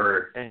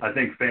Shudder, I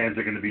think fans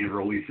are going to be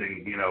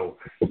releasing,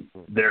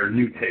 their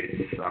new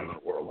tastes on the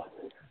world.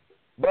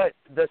 But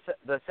the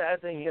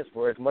sad thing is,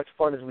 for as much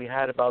fun as we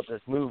had about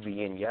this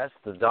movie, and yes,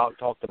 the doc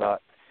talked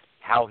about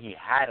how he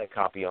had a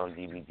copy on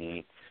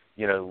DVD,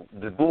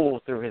 the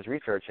Ghoul, through his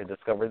research, had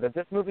discovered that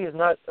this movie is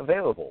not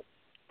available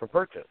for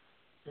purchase.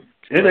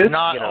 It is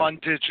not on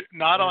digital.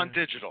 Not on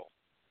digital,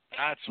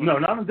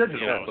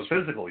 but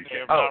physical. They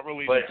have not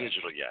released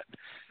digital yet.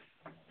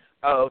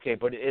 Oh, okay,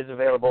 but it is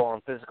available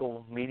on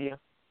physical media?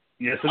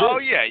 Yes, it is. Oh,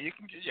 yeah, you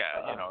can.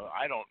 Yeah,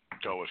 I don't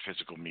go with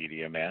physical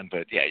media, man,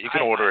 but yeah, you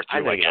can order it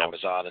through like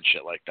Amazon and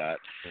shit like that.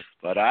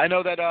 But I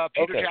know that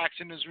Peter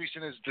Jackson, as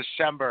recent as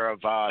December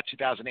of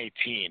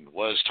 2018,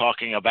 was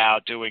talking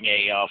about doing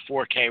a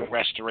 4K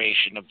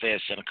restoration of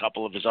this and a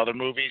couple of his other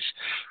movies.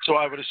 So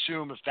I would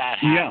assume if that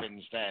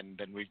happens, then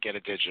we'd get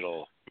a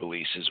digital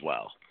release as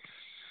well.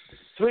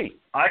 Sweet.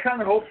 I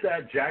kind of hope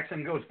that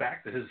Jackson goes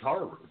back to his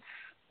horror roots.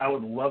 I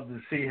would love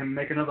to see him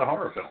make another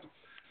horror film.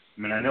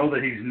 I mean, I know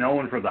that he's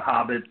known for The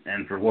Hobbit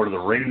and for Lord of the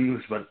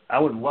Rings, but I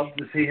would love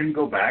to see him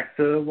go back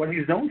to what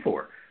he's known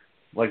for,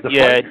 like the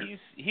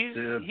he's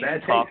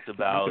talked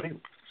about.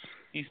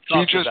 He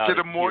just did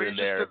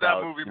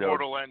that movie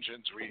Mortal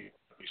Engines,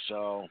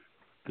 so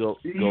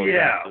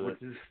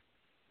which is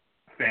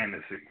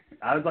fantasy.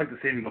 I would like to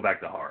see him go back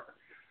to horror.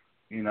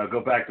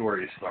 Go back to where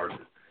he started.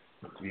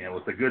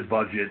 With a good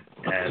budget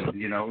and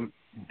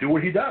do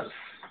what he does.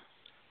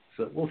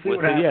 So we'll see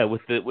what happens. Yeah,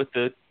 with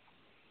the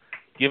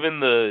given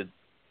the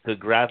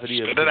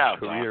gravity of his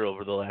career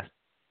over the last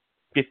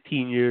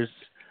 15 years,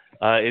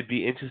 it'd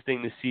be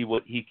interesting to see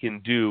what he can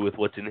do with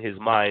what's in his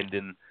mind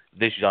in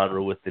this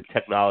genre with the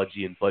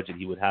technology and budget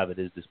he would have at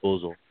his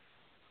disposal.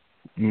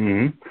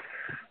 Mm-hmm.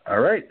 All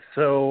right,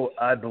 so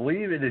I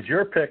believe it is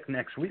your pick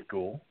next week,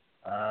 Ghoul.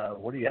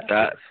 What do you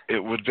have?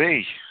 It would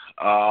be.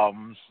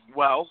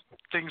 Well,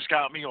 things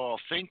got me all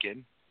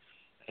thinking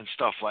and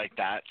stuff like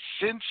that.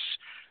 Since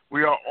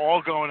we are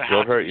all going to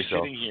have to be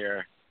sitting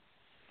here,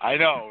 I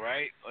know,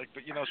 right?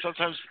 But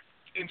sometimes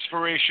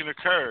inspiration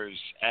occurs,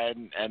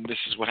 and this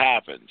is what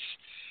happens.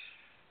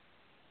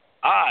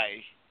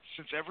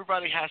 Since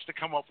everybody has to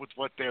come up with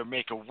what their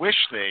Make-A-Wish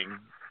thing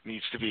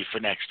needs to be for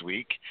next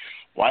week,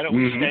 why don't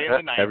we stay in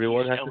the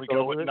 90s and we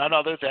go with none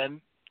other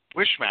than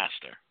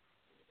Wishmaster?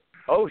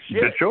 Oh,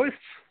 shit. Good choice.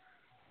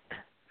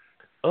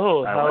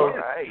 Oh,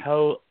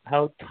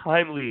 how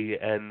timely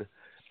and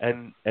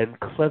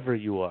clever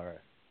you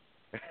are.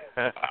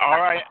 All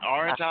right,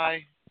 aren't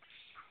I?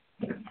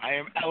 I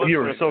am eloquent.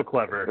 You are so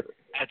clever.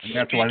 At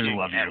that's why we speaking,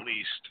 love you. at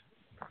least.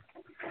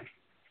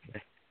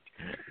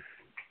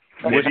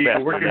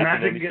 We're working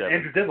magic to get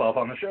Andrew Divoff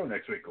on the show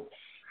next week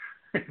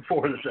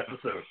for this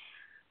episode.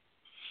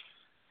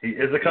 He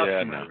is a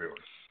customer of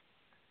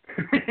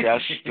yours.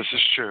 Yes, this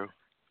is true.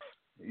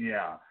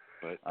 Yeah,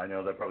 but I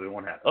know that probably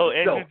won't happen. Oh,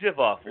 Andrew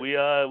Divoff.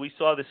 We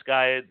saw this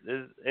guy at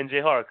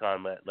NJ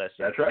HorrorCon last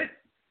year. That's right.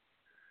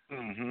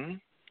 Mm-hmm.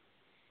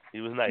 He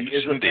was nice. He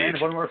is a fan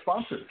of one of our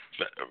sponsors.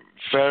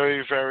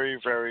 Very, very,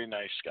 very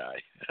nice guy.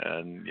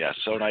 And,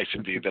 so nice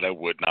indeed that I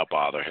would not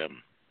bother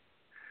him.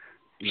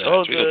 We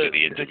don't do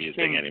the interview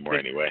thing anymore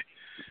anyway.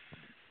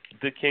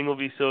 The King will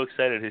be so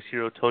excited. His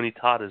hero, Tony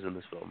Todd, is in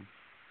this film.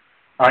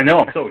 I know.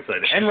 I'm so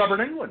excited. And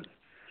Robert Englund.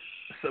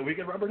 So we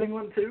get Robert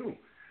Englund, too.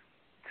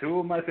 Two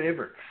of my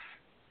favorites,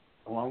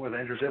 along with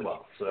Andrew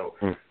Divoff. So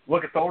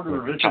looking forward to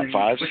revisiting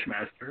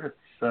Wishmaster.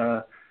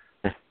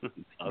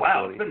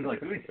 Wow, it's been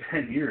like maybe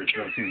 10 years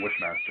since I've seen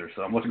Wishmaster,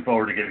 so I'm looking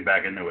forward to getting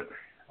back into it.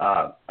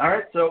 All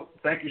right, so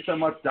thank you so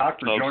much, Doc,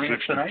 for joining us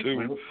tonight.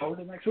 We look forward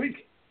to next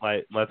week.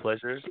 My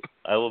pleasure.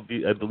 I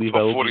believe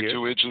I will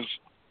 42 be inches.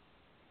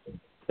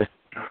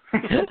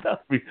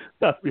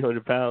 About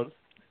 300 pounds.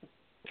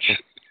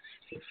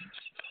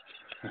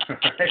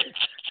 Right.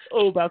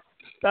 Oh, about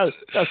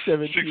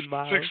 17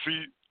 miles. 6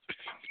 feet.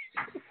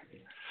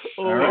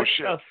 Oh,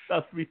 shit.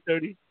 About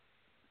 330.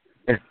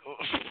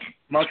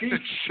 Monkey,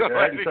 go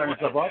ahead and sign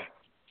yourself up.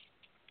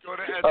 Go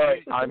to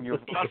Etsy. I'm your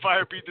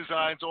Firebeat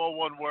Designs, all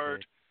one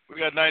word. We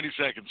got 90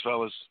 seconds,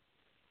 fellas.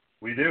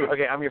 We do.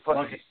 Okay, I'm your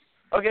monkey.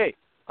 Okay,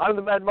 I'm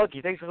the Mad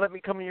Monkey. Thanks for letting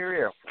me come in your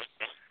ear.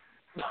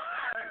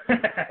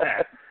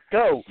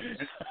 Go.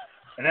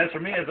 And as for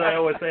me, as I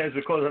always say, as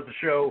we close out the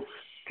show,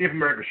 keep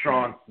America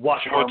strong.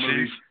 Watch our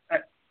movies.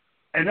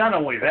 And not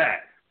only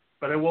that,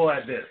 but I will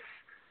add this: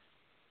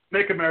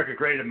 make America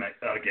great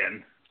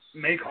again.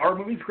 Make our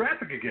movies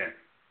graphic again.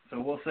 So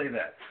we'll say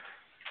that.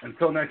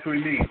 Until next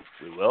we meet.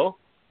 We will.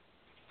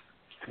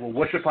 We'll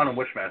wish upon a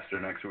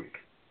Wishmaster next week.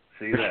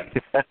 See you then.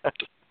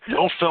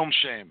 No film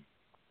shame.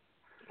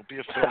 Don't be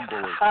a film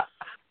bully.